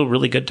things feel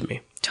really good to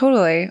me.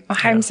 Totally.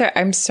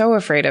 I'm so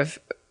afraid of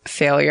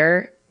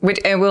failure,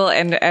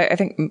 and I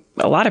think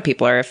a lot of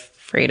people are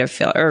afraid of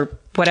failure or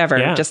whatever.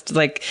 Yeah. Just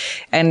like,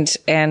 and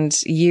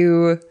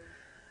you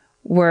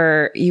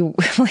like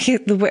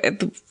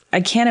I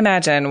can't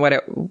imagine what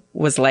it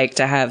was like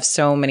to have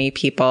so many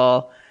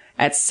people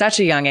at such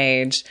a young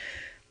age.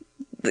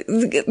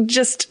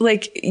 Just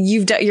like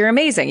you're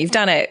amazing. You've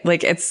done it.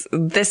 Like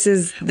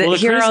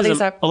here are all these.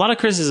 A lot of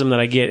criticism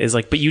that I get is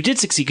like, but you did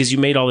succeed because you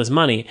made all this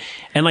money.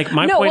 And like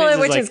my point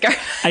is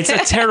it's a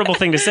terrible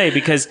thing to say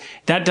because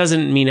that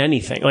doesn't mean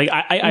anything. Like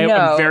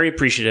I'm very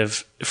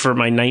appreciative for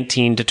my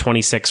 19 to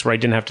 26 where I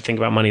didn't have to think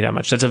about money that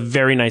much. That's a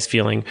very nice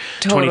feeling.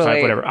 Totally.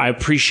 25, whatever. I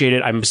appreciate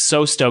it. I'm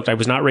so stoked. I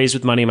was not raised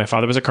with money. My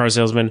father was a car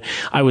salesman.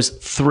 I was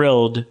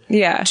thrilled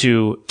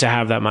to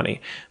have that money.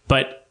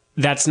 But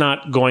that's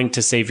not going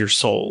to save your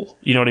soul.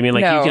 You know what I mean?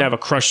 Like you can have a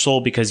crushed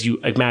soul because you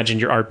imagine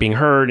your art being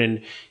heard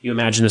and you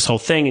imagine this whole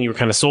thing and you were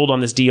kind of sold on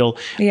this deal.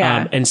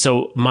 Yeah. And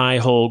so my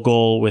whole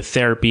goal with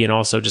therapy and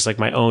also just like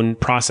my own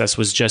process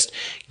was just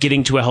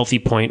getting to a healthy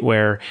point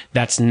where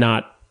that's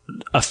not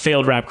a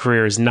failed rap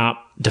career has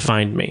not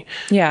defined me.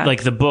 Yeah.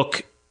 Like the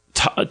book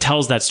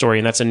tells that story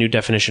and that's a new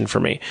definition for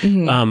me.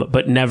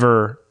 But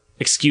never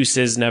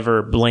excuses,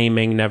 never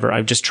blaming,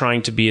 I'm just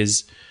trying to be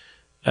as,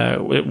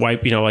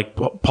 like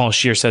Paul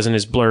Scheer says in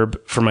his blurb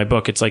for my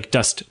book, it's like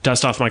dust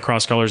off my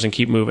cross colors and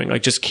keep moving.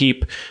 Like just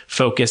keep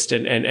focused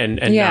and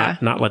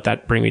not let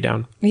that bring me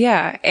down.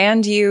 Yeah.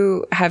 And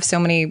you have so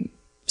many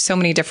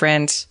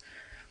different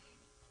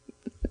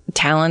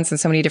talents and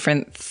so many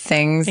different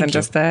things. Thank you.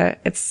 Just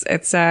it's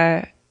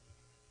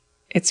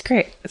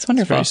great. It's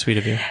wonderful. It's very sweet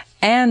of you.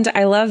 And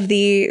I love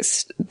the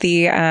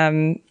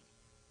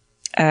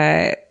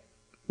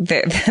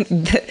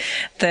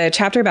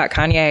chapter about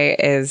Kanye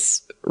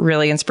is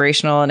really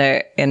inspirational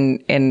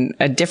in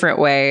a different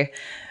way,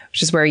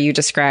 which is where you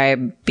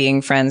describe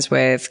being friends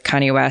with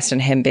Kanye West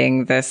and him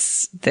being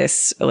this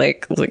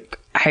like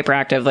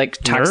hyperactive, like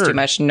talks too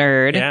much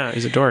nerd. Yeah,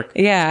 he's a dork.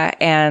 Yeah,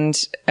 and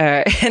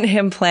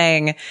him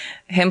playing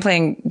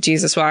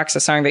Jesus Walks, a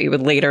song that you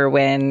would later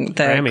win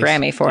the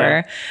Grammy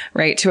for,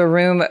 right? To a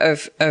room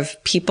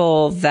of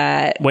people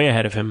that way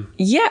ahead of him.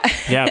 Yeah.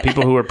 Yeah,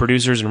 people who were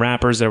producers and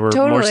rappers that were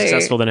more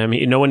successful than him.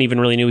 No one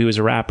even really knew he was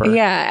a rapper.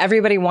 Yeah,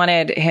 everybody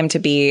wanted him to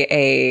be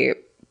a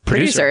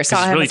producer,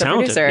 saw him really as a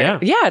talented. producer.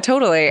 Yeah,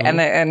 totally.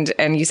 Mm-hmm.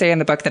 And you say in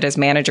the book that his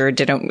manager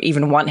didn't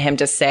even want him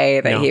to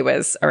say that he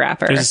was a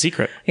rapper. It was a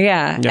secret.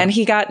 Yeah. And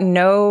he got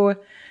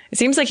it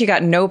seems like he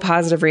got no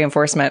positive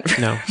reinforcement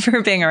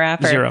for being a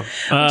rapper. Zero.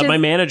 My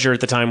manager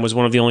at the time was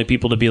one of the only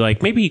people to be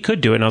like, maybe he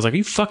could do it. And I was like, are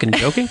you fucking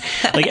joking?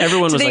 Like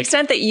everyone was like, to the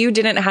extent that you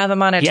didn't have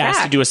him on a track. He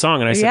asked to do a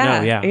song. And I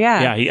said, no.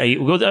 Yeah.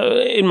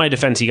 In my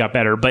defense, he got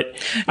better, but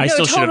I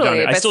still should have done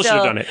it. I still should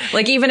have done it.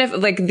 Like even if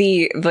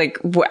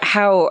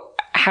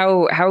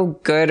how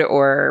good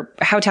or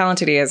how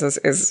talented he is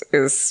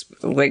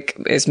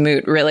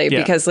moot, really,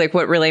 because like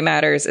what really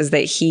matters is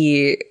that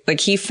he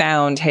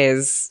found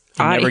his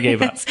audience. Never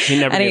gave up. He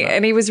never gave up.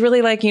 And he was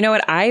really like, you know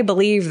what? I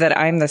believe that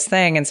I'm this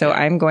thing, and so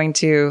I'm going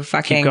to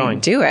fucking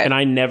do it. And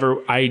I never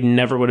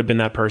would have been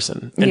that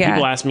person. And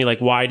people ask me like,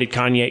 why did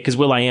Kanye? Because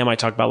will.i.am I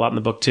talk about a lot in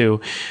the book too.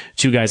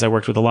 Two guys I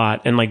worked with a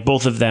lot, and like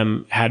both of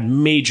them had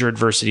major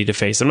adversity to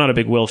face. I'm not a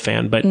big Will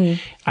fan, but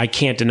I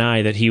can't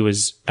deny that he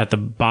was at the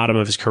bottom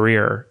of his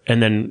career,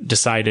 and then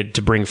decided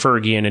to bring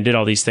Fergie in and did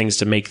all these things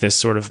to make this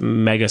sort of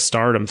mega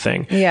stardom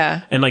thing.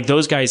 Yeah, and like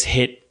those guys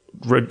hit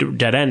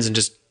dead ends and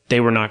just. They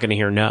were not going to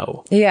hear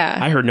no. Yeah.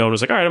 I heard no and was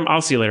like, all right,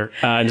 I'll see you later.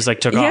 And just like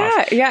took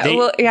off. Yeah. They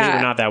were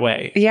not that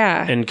way.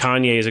 Yeah. And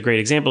Kanye is a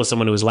great example of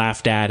someone who was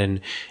laughed at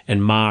and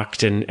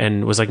mocked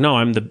and was like, no,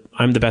 I'm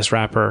the best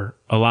rapper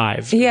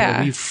alive. Yeah. Like,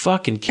 are you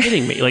fucking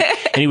kidding me? Like,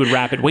 and he would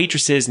rap at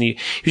waitresses and he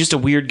was just a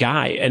weird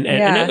guy and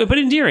but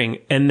endearing.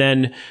 And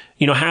then,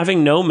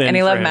 having no men. And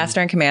he loved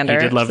Master and Commander. He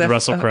did love the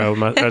Russell Crowe.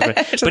 But a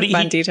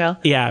fun detail.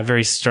 Yeah.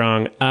 Very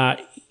strong. I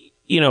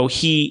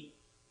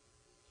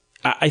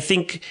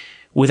think,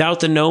 without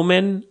the no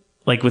men,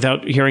 like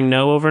without hearing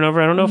no over and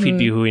over, I don't know if he'd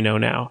be who we know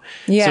now.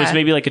 Yeah. So it's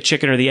maybe like a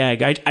chicken or the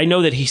egg. I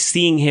know that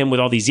seeing him with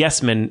all these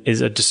yes men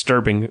is a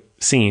disturbing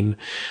scene.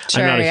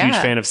 Sure, I'm not a huge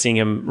yeah. fan of seeing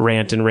him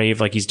rant and rave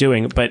like he's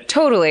doing, but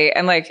Totally.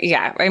 And like,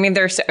 yeah, I mean,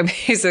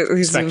 he's a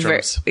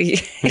Spectrums.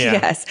 Yeah.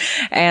 yes.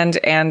 And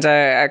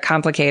a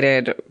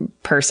complicated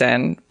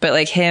person, but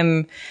like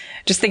him,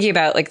 just thinking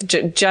about like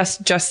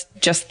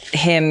just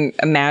him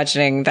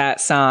imagining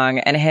that song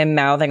and him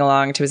mouthing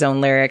along to his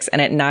own lyrics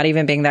and it not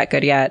even being that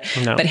good yet,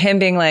 No. but him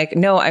being like,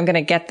 no, I'm going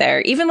to get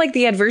there. Even like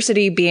the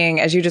adversity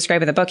being, as you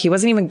describe in the book, he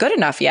wasn't even good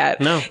enough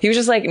yet. No. He was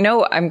just like,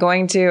 no, I'm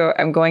going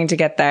to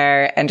get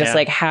there. And just Yeah.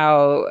 like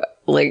how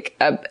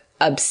like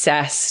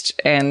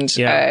obsessed and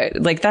Yeah.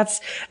 like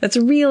that's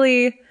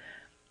really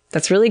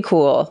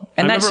cool.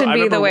 And I that should be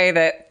remember- the way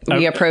that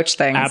we approach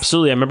things.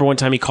 Absolutely. I remember one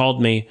time he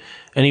called me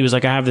and he was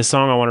like, I have this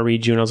song I want to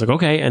read you. And I was like,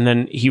 okay. And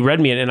then he read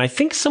me it. And I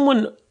think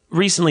someone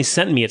recently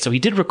sent me it. So he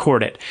did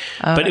record it.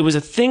 But it was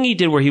a thing he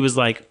did where he was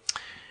like,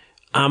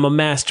 I'm a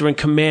master and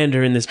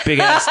commander in this big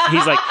ass.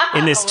 He's like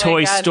in this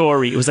Toy God.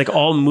 Story. It was like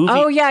all movie.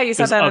 Oh yeah, you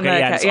said that. Okay,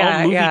 yeah, it's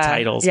all movie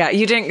titles. Yeah,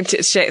 you didn't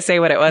say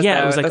what it was. Yeah,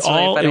 though. it was like That's really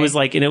all. funny. It was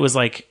like, and it was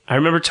like. I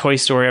remember Toy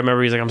Story. I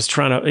remember he's like, I was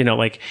trying to,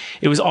 like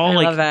it was all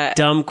love like that.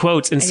 dumb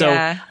quotes. And so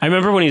Yeah. I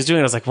remember when he was doing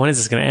it, I was like, when is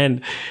this going to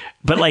end?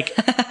 But like,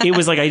 it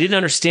was like I didn't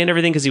understand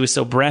everything because he was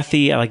so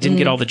breathy. I like didn't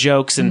get all the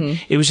jokes,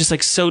 and it was just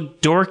like so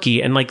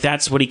dorky. And like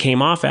that's what he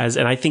came off as.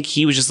 And I think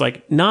he was just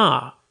like,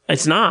 nah,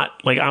 it's not.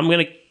 Like I'm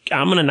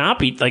gonna not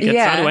be like that's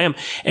not who I am.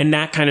 And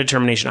that kind of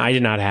determination I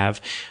did not have.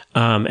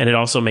 And it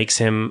also makes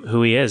him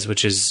who he is,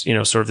 which is,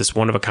 sort of this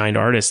one of a kind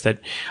artist that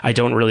I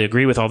don't really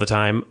agree with all the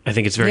time. I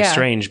think it's very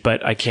strange,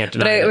 but I can't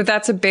deny it.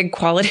 That's a big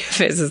quality of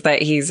his is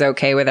that he's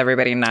okay with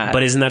everybody not.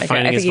 But isn't that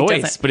finding his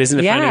voice? But isn't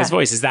it finding his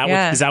voice? Is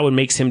that what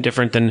makes him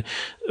different than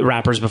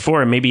rappers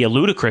before? And maybe a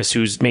Ludacris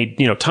who's made,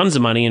 tons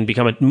of money and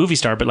become a movie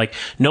star, but like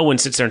no one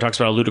sits there and talks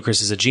about how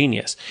Ludacris is a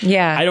genius.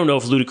 Yeah. I don't know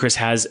if Ludacris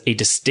has a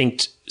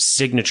distinct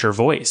signature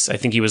voice. I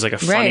think he was like a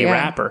funny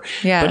rapper.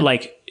 Yeah. But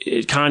like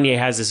Kanye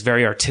has this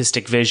very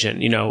artistic vision,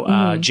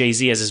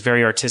 Jay-Z has this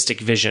very artistic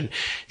vision.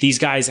 These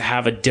guys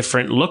have a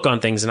different look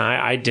on things, and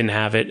I didn't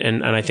have it,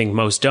 and I think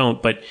most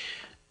don't, but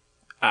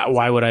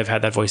why would I have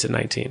had that voice at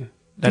 19?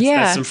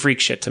 That's some freak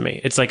shit to me.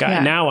 It's like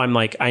now I'm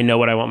like, I know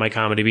what I want my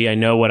comedy to be. I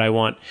know what I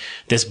want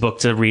this book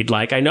to read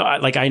like. I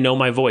know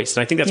my voice.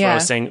 And I think that's what I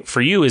was saying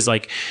for you is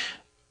like,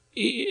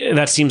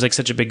 that seems like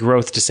such a big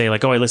growth to say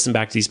like, oh, I listen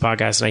back to these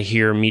podcasts and I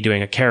hear me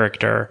doing a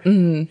character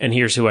and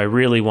here's who I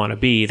really want to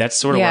be. That's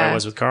sort of where I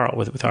was with Carl,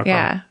 with our Carl.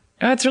 Yeah.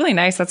 Oh, it's really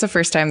nice. That's the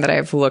first time that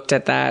I've looked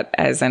at that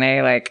as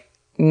I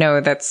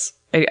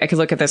could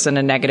look at this in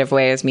a negative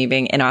way as me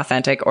being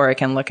inauthentic, or I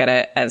can look at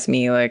it as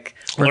me like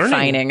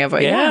refining of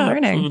what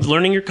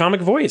learning your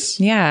comic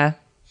voice. Yeah.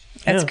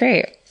 That's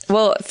great.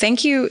 Well,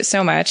 thank you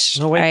so much.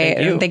 No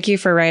way, thank you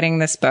for writing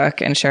this book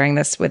and sharing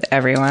this with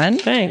everyone.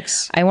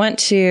 Thanks. I want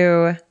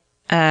to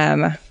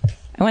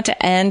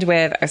end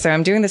with, so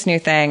I'm doing this new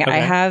thing.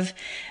 Okay.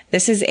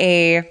 This is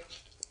a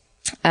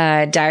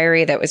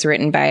diary that was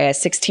written by a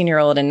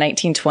 16-year-old in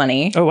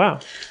 1920. Oh, wow.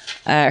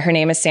 Her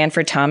name is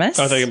Sanford Thomas.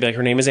 Oh, I thought you were going to be like,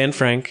 her name is Anne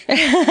Frank.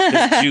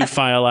 This Jew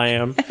file I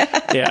am.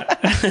 Yeah.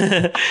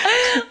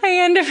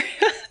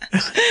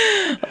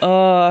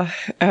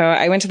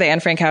 I went to the Anne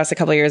Frank house a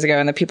couple of years ago,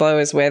 and the people I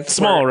was with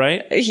Small,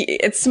 right?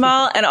 It's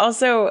small, and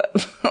also,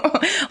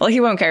 well, he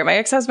won't care. My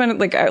ex-husband,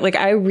 like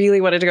I really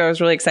wanted to go. I was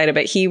really excited,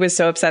 but he was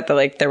so upset that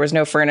like there was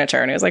no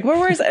furniture, and he was like,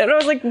 "Where's it?" And I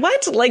was like,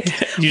 "What?" Like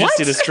You just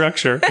did a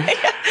structure.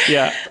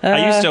 Yeah.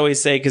 I used to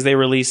always say, because they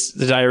released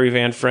the Diary of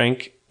Anne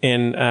Frank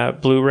in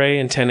Blu-ray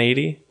in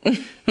 1080,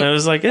 and I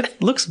was like,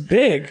 it looks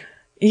big.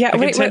 Yeah,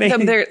 Like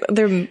they're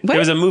There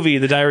was a movie,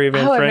 The Diary of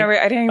Anne Frank.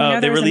 I didn't even know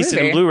they there was a released it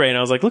movie. in Blu-ray, and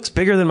I was like, looks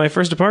bigger than my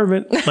first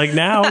apartment. Like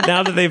now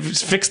that they've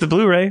fixed the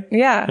Blu-ray.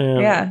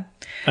 Yeah.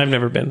 I've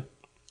never been.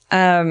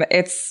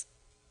 It's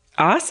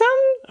awesome.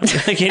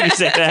 Can't you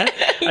say that?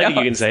 I think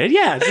you can say it.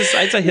 Yeah,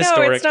 it's a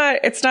historic. No,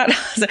 it's not.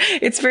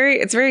 It's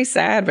very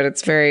sad, but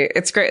it's great.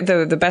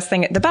 The best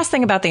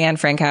thing about the Anne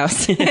Frank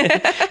house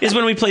is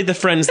when we played the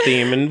Friends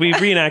theme and we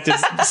reenacted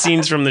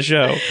scenes from the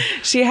show.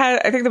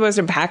 I think the most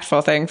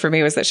impactful thing for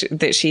me was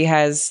that she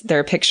has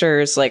their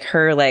pictures, like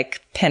her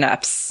like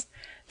pinups,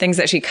 things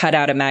that she cut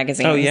out of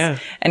magazines. Oh yeah,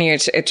 and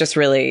it just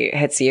really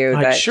hits you.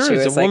 Like, that sure, she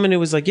it's was a woman who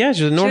was like, yeah,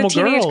 she's a normal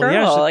teenage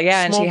girl.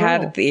 And she girl.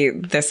 had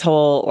this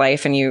whole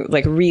life, and you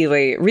like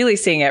really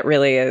seeing it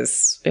really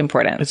is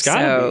important. It's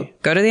gotta be.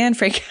 Go to the Anne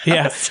Frank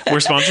house. Yeah,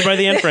 we're sponsored by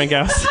the Anne Frank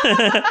house.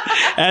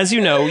 As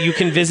you know, you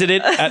can visit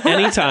it at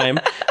any time.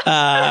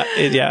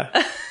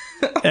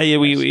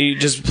 We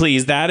just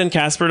please that and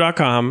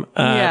Casper.com.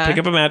 Pick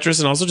up a mattress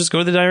and also just go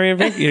to the Diary of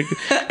Frank.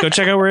 Go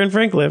check out where Anne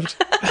Frank lived.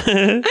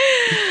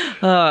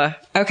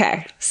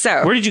 Okay,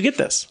 so where did you get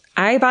this?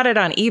 I bought it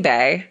on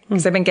eBay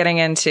because I've been getting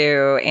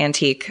into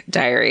antique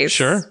diaries.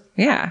 Sure.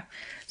 Yeah.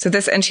 So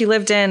and she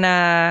lived in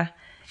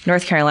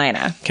North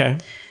Carolina. Okay.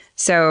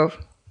 So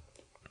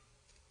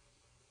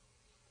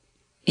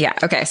yeah.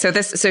 Okay. So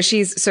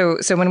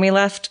when we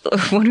last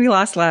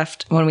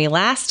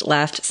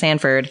left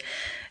Sanford,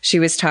 she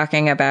was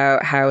talking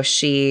about how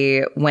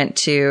she went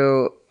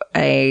to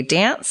a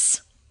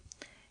dance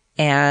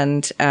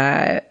and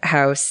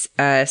how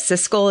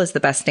Siskel is the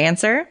best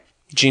dancer.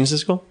 Gene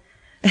Siskel?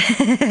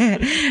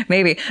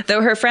 Maybe.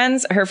 Though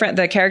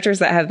the characters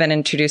that have been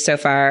introduced so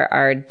far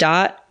are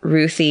Dot,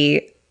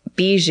 Ruthie,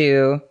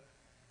 Bijou,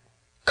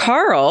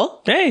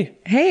 Carl.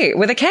 Hey,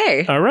 with a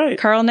K. All right.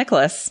 Carl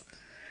Nicholas.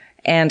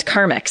 And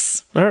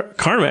Carmex.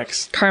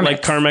 Carmex.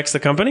 Like Carmex the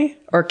company?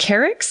 Or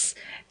Carix.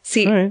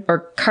 Right.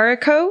 Or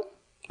Carico.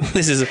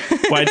 This is a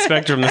wide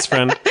spectrum, this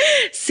friend.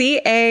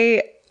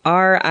 Carico.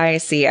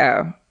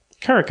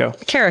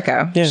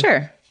 Carico. Yeah.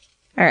 Sure.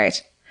 All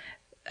right.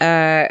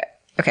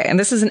 Okay. And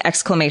this is an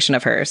exclamation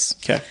of hers.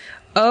 Okay.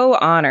 Oh,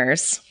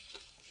 honors.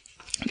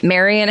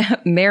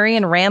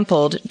 Marion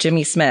rampled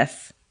Jimmy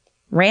Smith.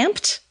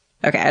 Ramped?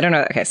 Okay. I don't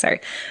know. Okay.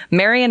 Sorry.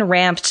 Marion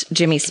ramped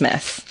Jimmy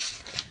Smith.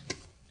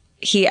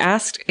 He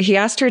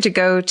asked her to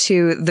go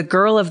to the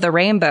Girl of the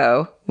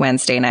Rainbow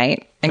Wednesday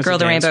night. And That's Girl of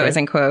the dance, Rainbow right? is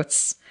in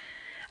quotes.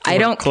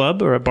 A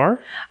club or a bar?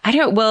 I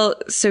don't. Well,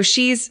 so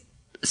she's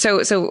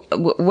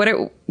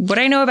what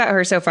I know about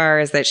her so far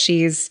is that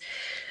she's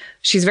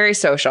very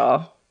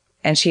social,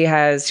 and she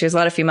has a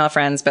lot of female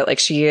friends, but like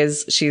she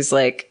has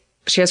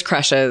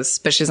crushes,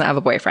 but she doesn't have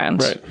a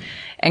boyfriend. Right.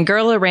 And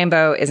Girl of the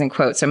Rainbow is in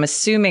quotes, so I'm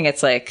assuming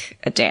it's like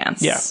a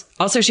dance. Yeah.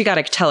 Also, she got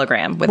a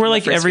telegram with where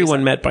like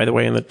everyone met, by the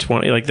way, in the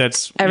 20. Like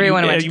that's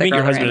everyone went to the meet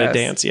your Girl of the husband at a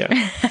Rainbows.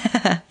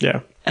 dance. Yeah. Yeah.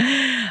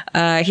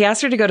 He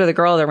asked her to go to the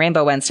Girl of the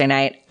Rainbow Wednesday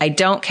night. I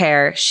don't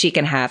care. She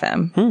can have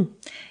him.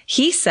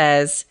 He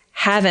says,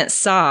 haven't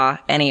saw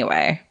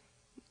anyway.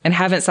 And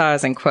haven't saw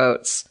is in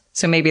quotes.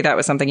 So maybe that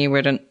was something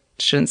you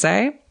shouldn't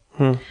say.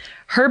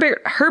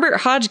 Herbert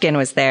Hodgkin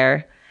was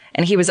there,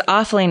 and he was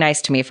awfully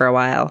nice to me for a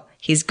while.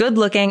 He's good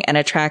looking and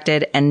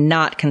attracted and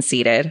not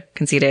conceited.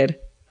 Conceited,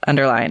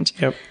 underlined.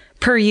 Yep.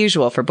 Per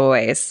usual for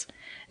boys.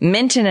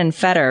 Minton and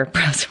Fetter,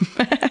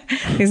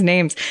 these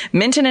names.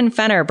 Minton and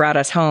Fenner brought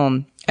us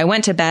home. I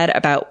went to bed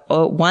about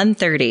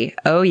 1:30.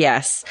 Oh,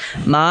 yes.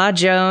 Ma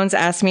Jones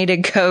asked me to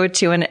go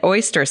to an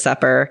oyster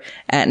supper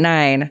at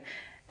 9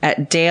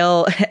 at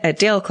Dale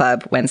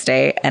Club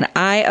Wednesday, and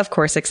I, of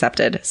course,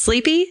 accepted.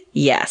 Sleepy?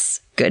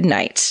 Yes. Good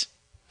night.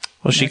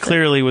 Well, she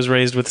clearly was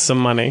raised with some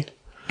money.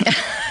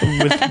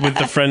 with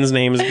the friends'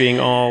 names being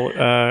all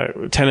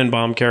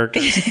Tenenbaum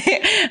characters.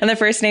 And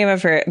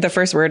the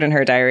first word in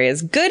her diary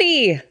is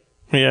Goody.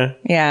 Yeah.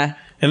 Yeah.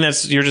 And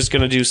you're just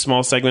going to do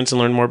small segments and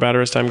learn more about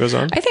her as time goes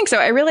on? I think so.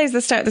 I realized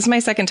this time, this is my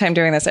second time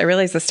doing this. I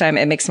realized this time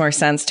it makes more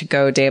sense to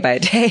go day by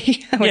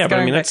day. Yeah, but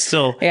I mean, that's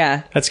going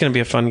to be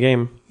a fun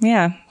game.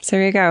 Yeah. So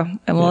there you go.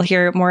 And we'll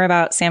hear more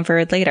about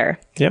Sanford later.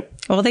 Yep.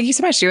 Well, thank you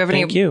so much. Do you have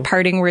any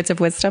parting words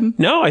of wisdom?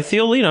 No, I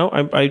feel,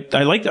 I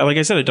like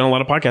I said, I've done a lot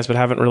of podcasts, but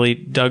haven't really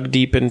dug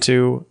deep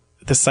into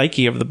the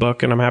psyche of the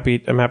book. And I'm happy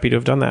to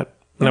have done that.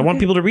 And I want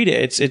people to read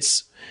it.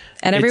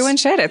 And everyone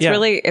should. It's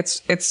really,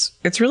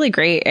 it's really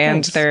great.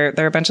 And there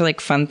are a bunch of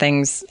like fun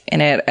things in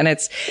it. And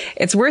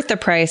it's worth the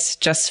price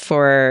just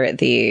for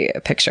the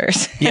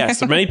pictures. Yes.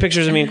 There are many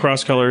pictures of me in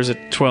cross colors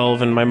at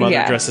 12 and my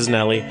mother dressed as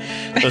Nellie.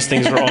 Those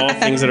things were all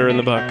things that are in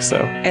the book. So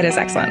it is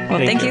excellent. Well,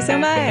 thank you so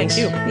much. Thank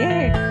you.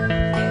 Yay.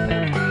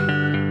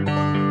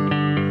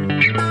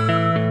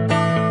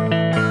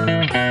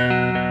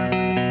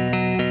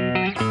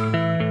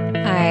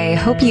 I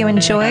hope you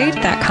enjoyed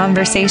that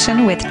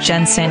conversation with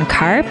Jensen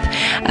Karp.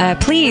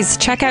 Please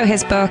check out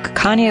his book,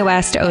 Kanye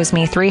West Owes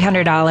Me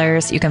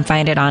 $300. You can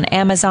find it on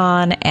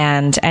Amazon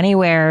and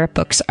anywhere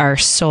books are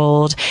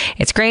sold.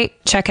 It's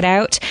great. Check it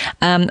out.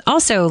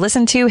 Also,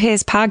 listen to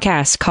his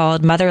podcast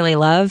called Motherly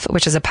Love,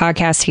 which is a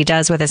podcast he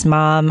does with his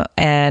mom,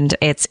 and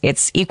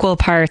it's equal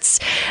parts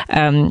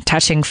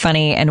touching,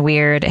 funny, and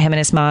weird. Him and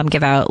his mom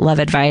give out love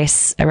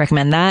advice. I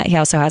recommend that. He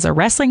also has a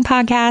wrestling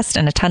podcast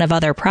and a ton of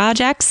other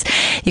projects.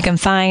 You can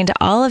find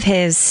all of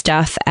his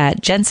stuff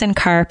at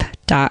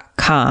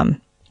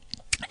jensenkarp.com.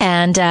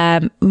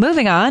 And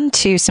moving on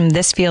to some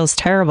This Feels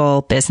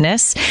Terrible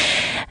business.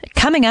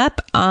 Coming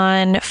up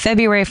on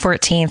February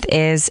 14th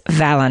is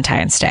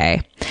Valentine's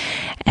Day.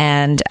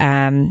 And,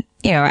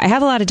 I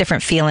have a lot of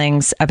different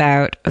feelings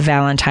about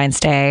Valentine's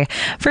Day.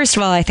 First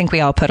of all, I think we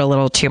all put a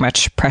little too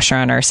much pressure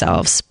on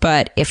ourselves.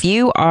 But if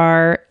you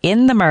are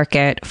in the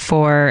market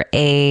for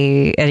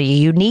a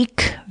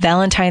unique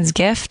Valentine's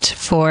gift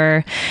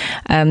for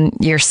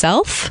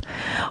yourself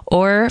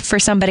or for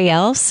somebody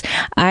else,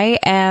 I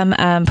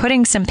am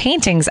putting some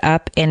paintings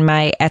up in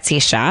my Etsy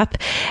shop,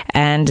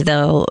 and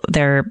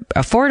they're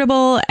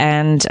affordable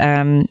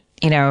and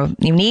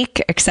unique,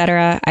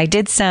 etc. I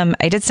did some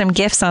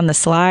gifts on the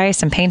sly,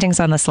 some paintings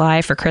on the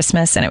sly for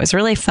Christmas, and it was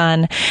really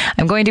fun.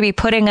 I'm going to be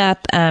putting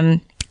up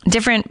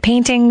different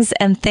paintings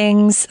and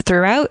things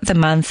throughout the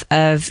month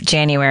of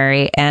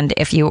January. And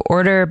if you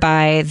order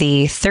by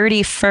the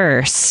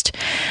 31st,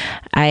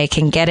 I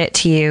can get it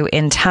to you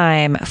in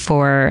time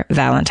for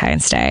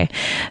Valentine's Day.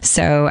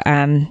 So,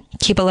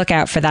 keep a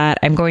lookout for that.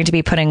 I'm going to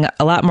be putting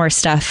a lot more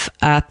stuff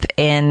up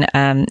in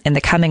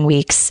the coming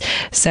weeks.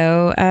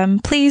 So,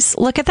 please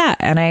look at that.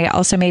 And I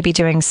also may be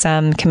doing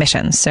some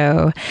commissions.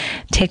 So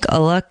take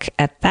a look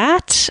at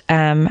that.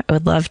 I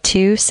would love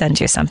to send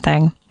you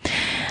something.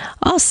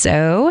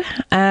 Also,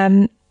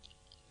 aren't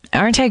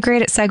I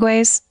great at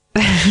segues?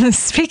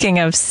 speaking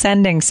of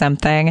sending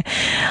something,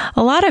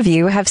 a lot of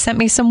you have sent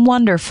me some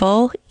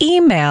wonderful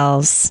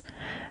emails.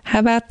 How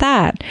about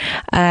that?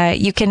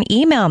 You can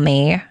email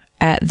me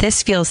at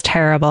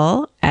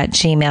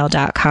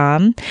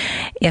thisfeelsterrible@gmail.com.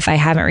 If I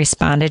haven't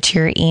responded to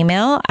your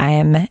email, I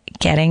am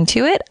getting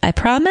to it. I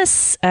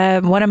promise.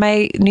 One of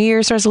my New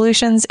Year's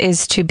resolutions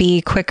is to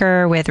be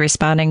quicker with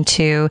responding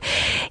to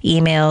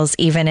emails,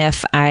 even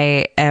if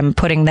I am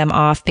putting them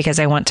off because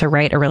I want to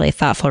write a really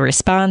thoughtful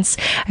response.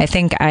 I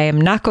think I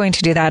am not going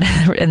to do that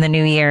in the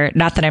new year.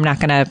 Not that I'm not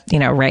going to,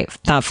 write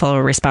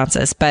thoughtful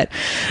responses, but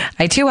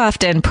I too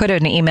often put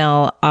an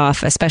email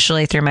off,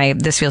 especially through my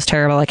This Feels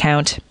Terrible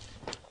account.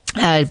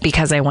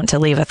 Because I want to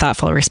leave a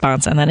thoughtful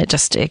response, and then it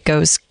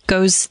goes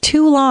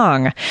too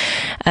long.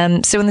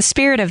 So in the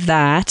spirit of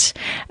that,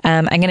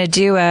 I'm going to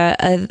do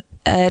a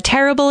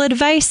terrible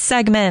advice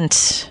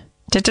segment.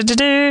 All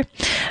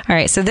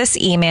right. So this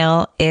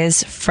email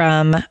is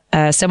from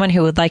someone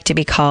who would like to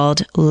be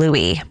called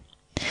Louis,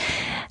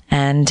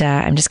 and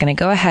I'm just going to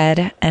go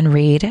ahead and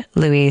read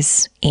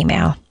Louis's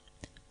email.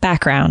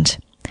 Background.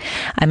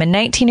 I'm a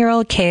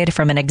 19-year-old kid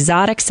from an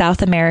exotic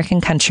South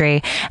American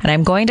country, and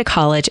I'm going to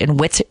college in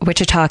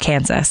Wichita,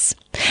 Kansas.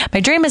 My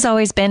dream has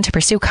always been to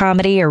pursue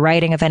comedy or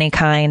writing of any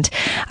kind.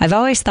 I've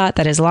always thought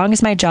that as long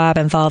as my job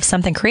involves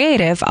something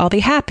creative, I'll be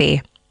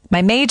happy.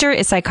 My major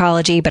is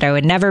psychology, but I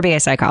would never be a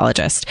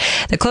psychologist.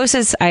 The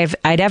closest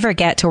I'd ever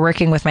get to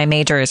working with my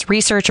major is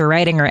research or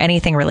writing or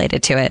anything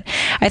related to it.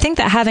 I think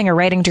that having a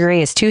writing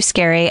degree is too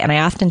scary, and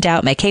I often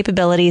doubt my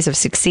capabilities of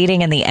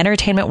succeeding in the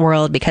entertainment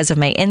world because of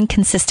my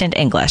inconsistent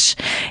English.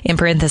 In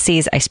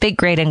parentheses, I speak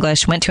great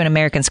English, went to an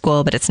American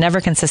school, but it's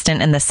never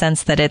consistent in the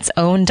sense that its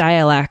own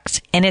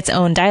dialect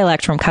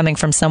from coming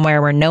from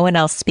somewhere where no one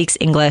else speaks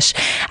English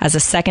as a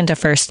second to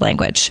first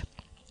language.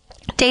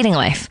 Dating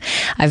life.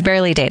 I've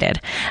barely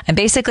dated. I'm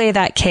basically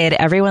that kid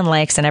everyone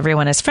likes and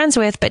everyone is friends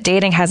with, but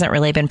dating hasn't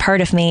really been part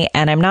of me,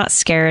 and I'm not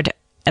scared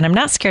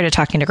of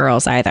talking to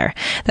girls either.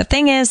 The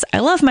thing is, I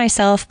love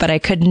myself, but I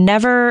could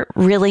never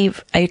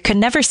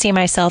see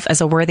myself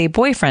as a worthy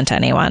boyfriend to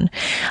anyone.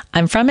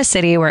 I'm from a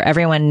city where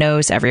everyone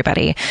knows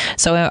everybody.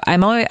 So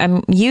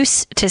I'm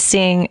used to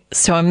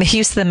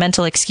the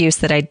mental excuse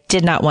that I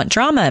did not want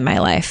drama in my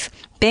life.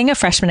 Being a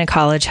freshman in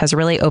college has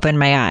really opened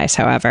my eyes,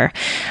 however.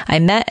 I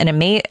met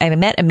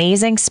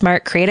amazing,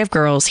 smart, creative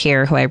girls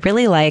here who I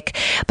really like,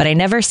 but I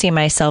never see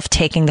myself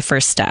taking the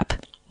first step.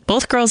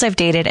 Both girls I've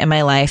dated in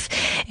my life,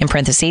 in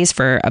parentheses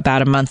for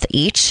about a month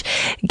each,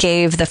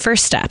 gave the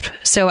first step.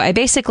 So I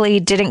basically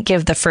didn't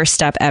give the first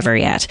step ever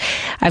yet.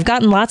 I've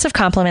gotten lots of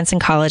compliments in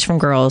college from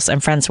girls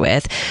I'm friends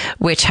with,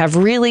 which have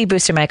really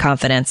boosted my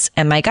confidence.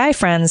 And my guy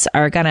friends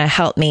are going to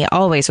help me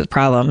always with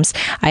problems.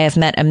 I have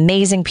met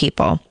amazing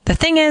people. The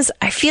thing is,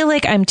 I feel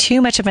like I'm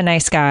too much of a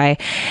nice guy,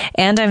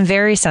 and I'm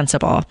very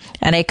sensible.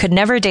 And I could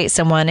never date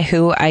someone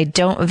who I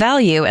don't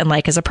value and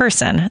like as a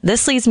person.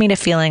 This leads me to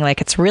feeling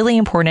like it's really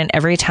important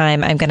every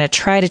time I'm going to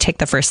try to take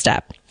the first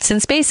step,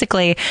 since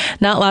basically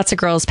not lots of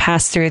girls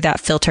pass through that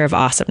filter of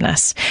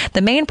awesomeness.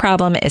 The main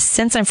problem is,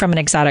 since I'm from an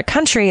exotic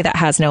country that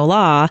has no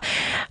law,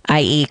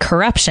 i.e.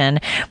 corruption,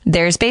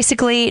 there's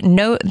basically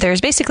no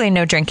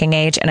drinking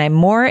age, and I'm a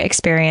more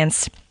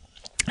experienced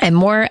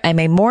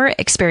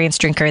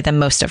drinker than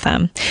most of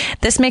them.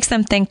 This makes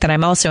them think that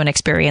I'm also an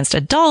experienced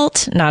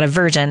adult, not a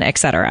virgin,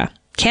 etc.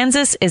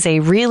 Kansas is a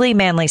really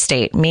manly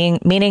state,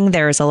 meaning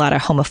there is a lot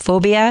of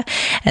homophobia,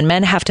 and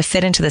men have to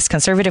fit into this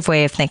conservative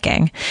way of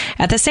thinking.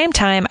 At the same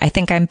time, I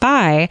think I'm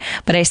bi,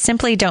 but I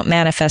simply don't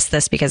manifest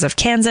this because of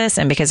Kansas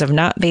and because of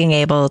not being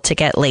able to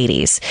get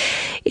ladies.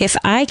 If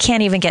I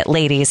can't even get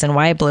ladies, then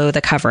why blow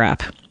the cover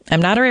up?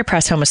 I'm not a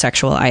repressed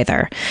homosexual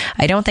either.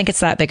 I don't think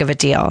it's that big of a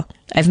deal.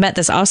 I've met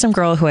this awesome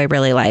girl who I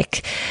really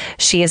like.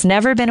 She has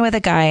never been with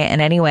a guy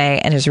in any way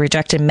and has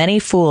rejected many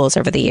fools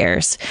over the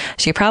years.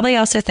 She probably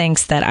also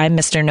thinks that I'm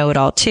Mr.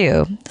 Know-It-All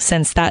too,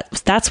 since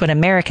that's what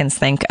Americans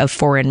think of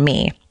foreign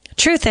me.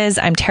 Truth is,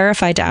 I'm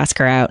terrified to ask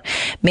her out,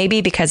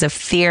 maybe because of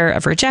fear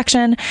of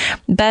rejection,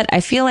 but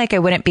I feel like I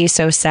wouldn't be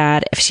so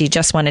sad if she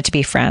just wanted to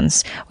be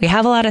friends. We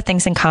have a lot of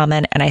things in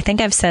common, and I think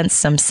I've sensed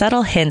some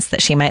subtle hints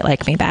that she might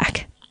like me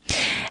back.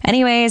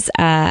 Anyways,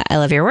 I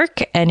love your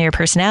work and your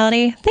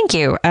personality. Thank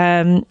you.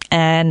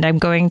 And I'm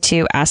going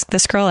to ask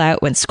this girl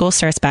out when school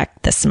starts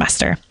back this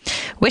semester.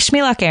 Wish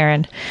me luck,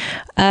 Erin.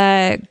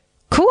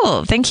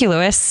 Cool. Thank you,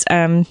 Louis.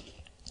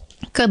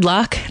 Good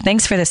luck.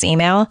 Thanks for this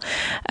email.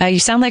 You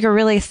sound like a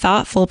really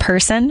thoughtful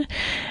person.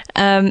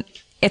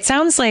 It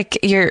sounds like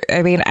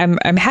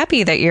I'm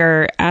happy that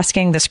you're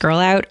asking this girl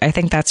out. I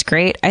think that's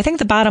great. I think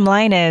the bottom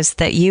line is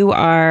that you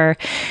are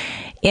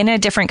in a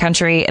different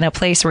country, in a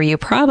place where you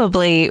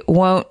probably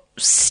won't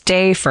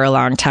stay for a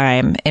long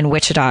time, in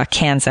Wichita,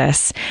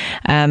 Kansas.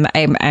 I'm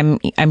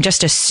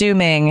just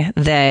assuming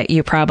that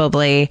you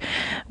probably,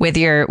 with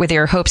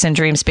your hopes and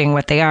dreams being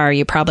what they are,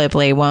 you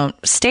probably won't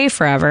stay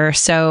forever.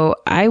 So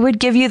I would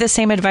give you the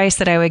same advice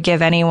that I would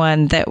give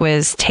anyone that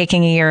was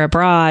taking a year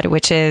abroad,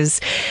 which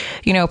is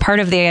part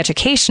of the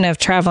education of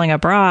traveling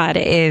abroad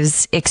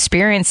is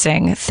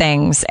experiencing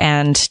things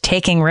and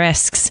taking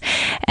risks.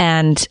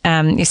 And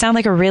you sound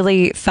like a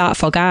really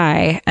thoughtful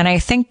guy. And I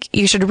think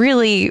you should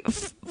really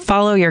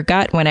follow your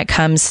gut when it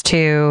comes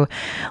to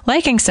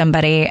liking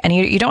somebody. And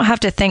you don't have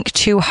to think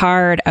too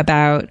hard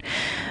about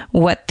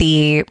what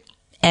the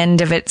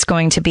end of it's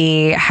going to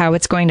be, how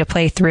it's going to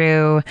play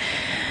through,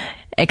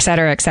 et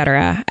cetera, et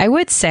cetera. I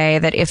would say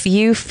that if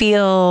you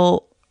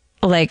feel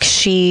like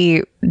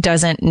she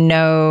doesn't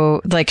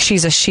know, like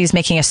she's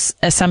making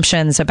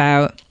assumptions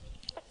about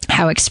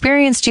how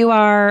experienced you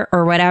are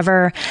or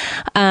whatever,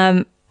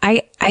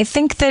 I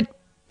think that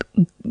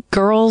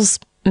girls,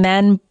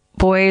 men,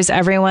 boys,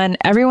 everyone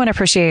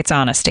appreciates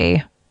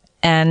honesty.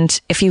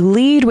 And if you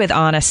lead with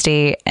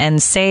honesty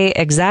and say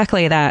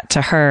exactly that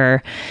to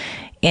her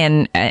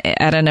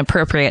at an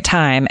appropriate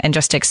time and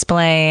just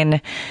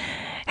explain,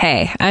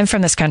 hey, I'm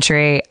from this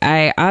country.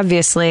 I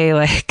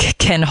obviously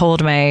can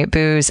hold my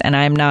booze, and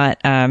I'm not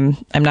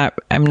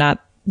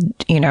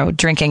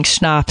drinking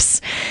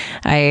schnapps.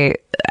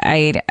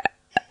 But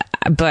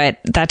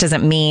that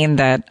doesn't mean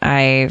that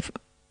I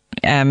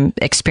am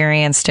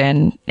experienced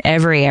in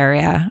every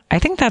area. I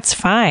think that's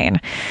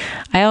fine.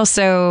 I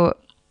also,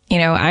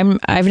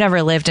 I've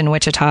never lived in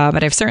Wichita,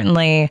 but I've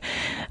certainly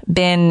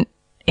been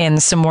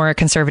in some more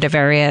conservative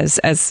areas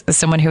as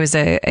someone who was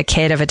a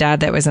kid of a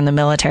dad that was in the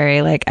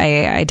military. Like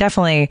I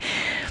definitely,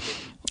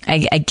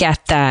 I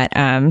get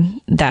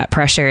that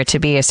pressure to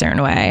be a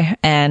certain way.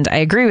 And I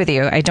agree with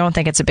you. I don't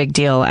think it's a big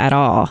deal at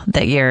all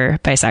that you're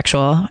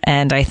bisexual.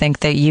 And I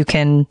think that you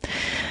can,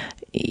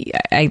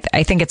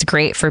 I think it's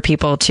great for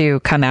people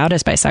to come out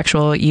as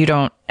bisexual. You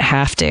don't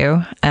have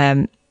to.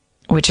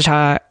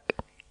 Wichita,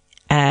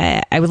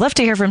 I would love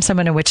to hear from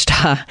someone in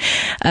Wichita.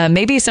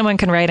 Maybe someone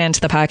can write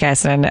into the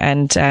podcast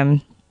and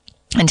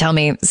tell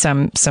me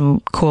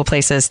some cool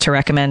places to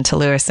recommend to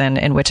Lewis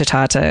in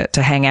Wichita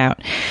to hang out.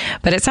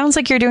 But it sounds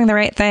like you're doing the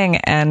right thing,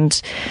 and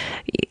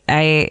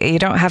you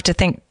don't have to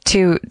think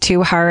too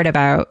hard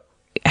about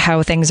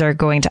how things are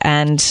going to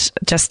end.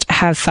 Just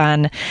have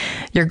fun.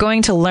 You're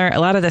going to learn a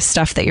lot of the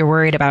stuff that you're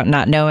worried about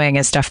not knowing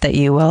is stuff that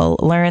you will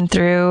learn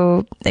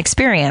through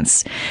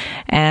experience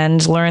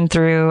and learn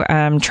through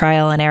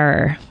trial and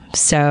error.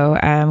 So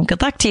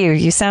good luck to you.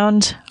 You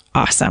sound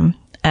awesome.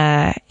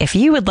 If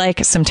you would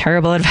like some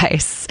terrible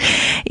advice,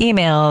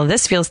 email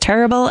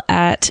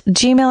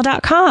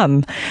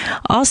thisfeelsterrible@gmail.com.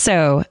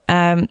 Also,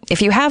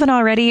 if you haven't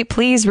already,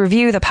 please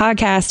review the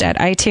podcast at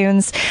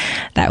iTunes.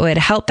 That would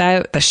help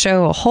out the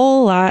show a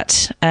whole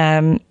lot.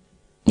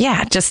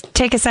 Just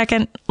take a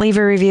second, leave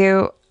a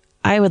review.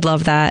 I would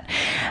love that.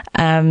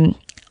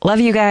 Love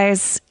you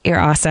guys. You're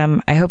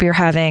awesome. I hope you're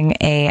having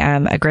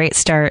a great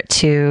start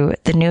to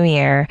the new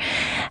year.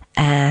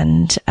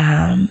 And,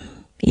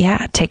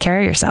 take care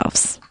of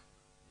yourselves.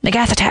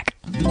 Agatha Tech.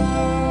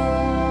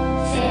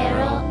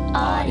 Feral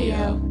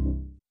Audio.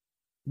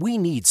 We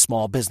need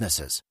small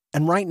businesses,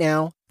 and right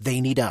now, they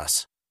need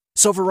us.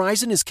 So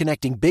Verizon is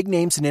connecting big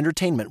names in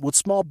entertainment with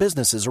small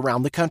businesses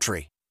around the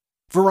country.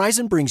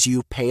 Verizon brings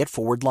you Pay It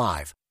Forward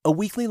Live, a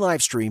weekly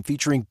live stream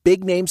featuring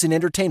big names in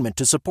entertainment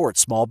to support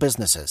small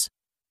businesses.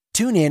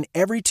 Tune in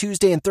every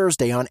Tuesday and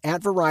Thursday on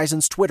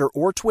 @Verizon's Twitter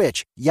or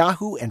Twitch,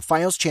 Yahoo, and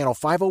Fios Channel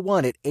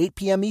 501 at 8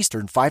 p.m.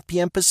 Eastern, 5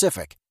 p.m.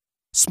 Pacific.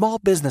 Small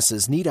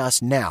businesses need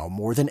us now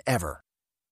more than ever.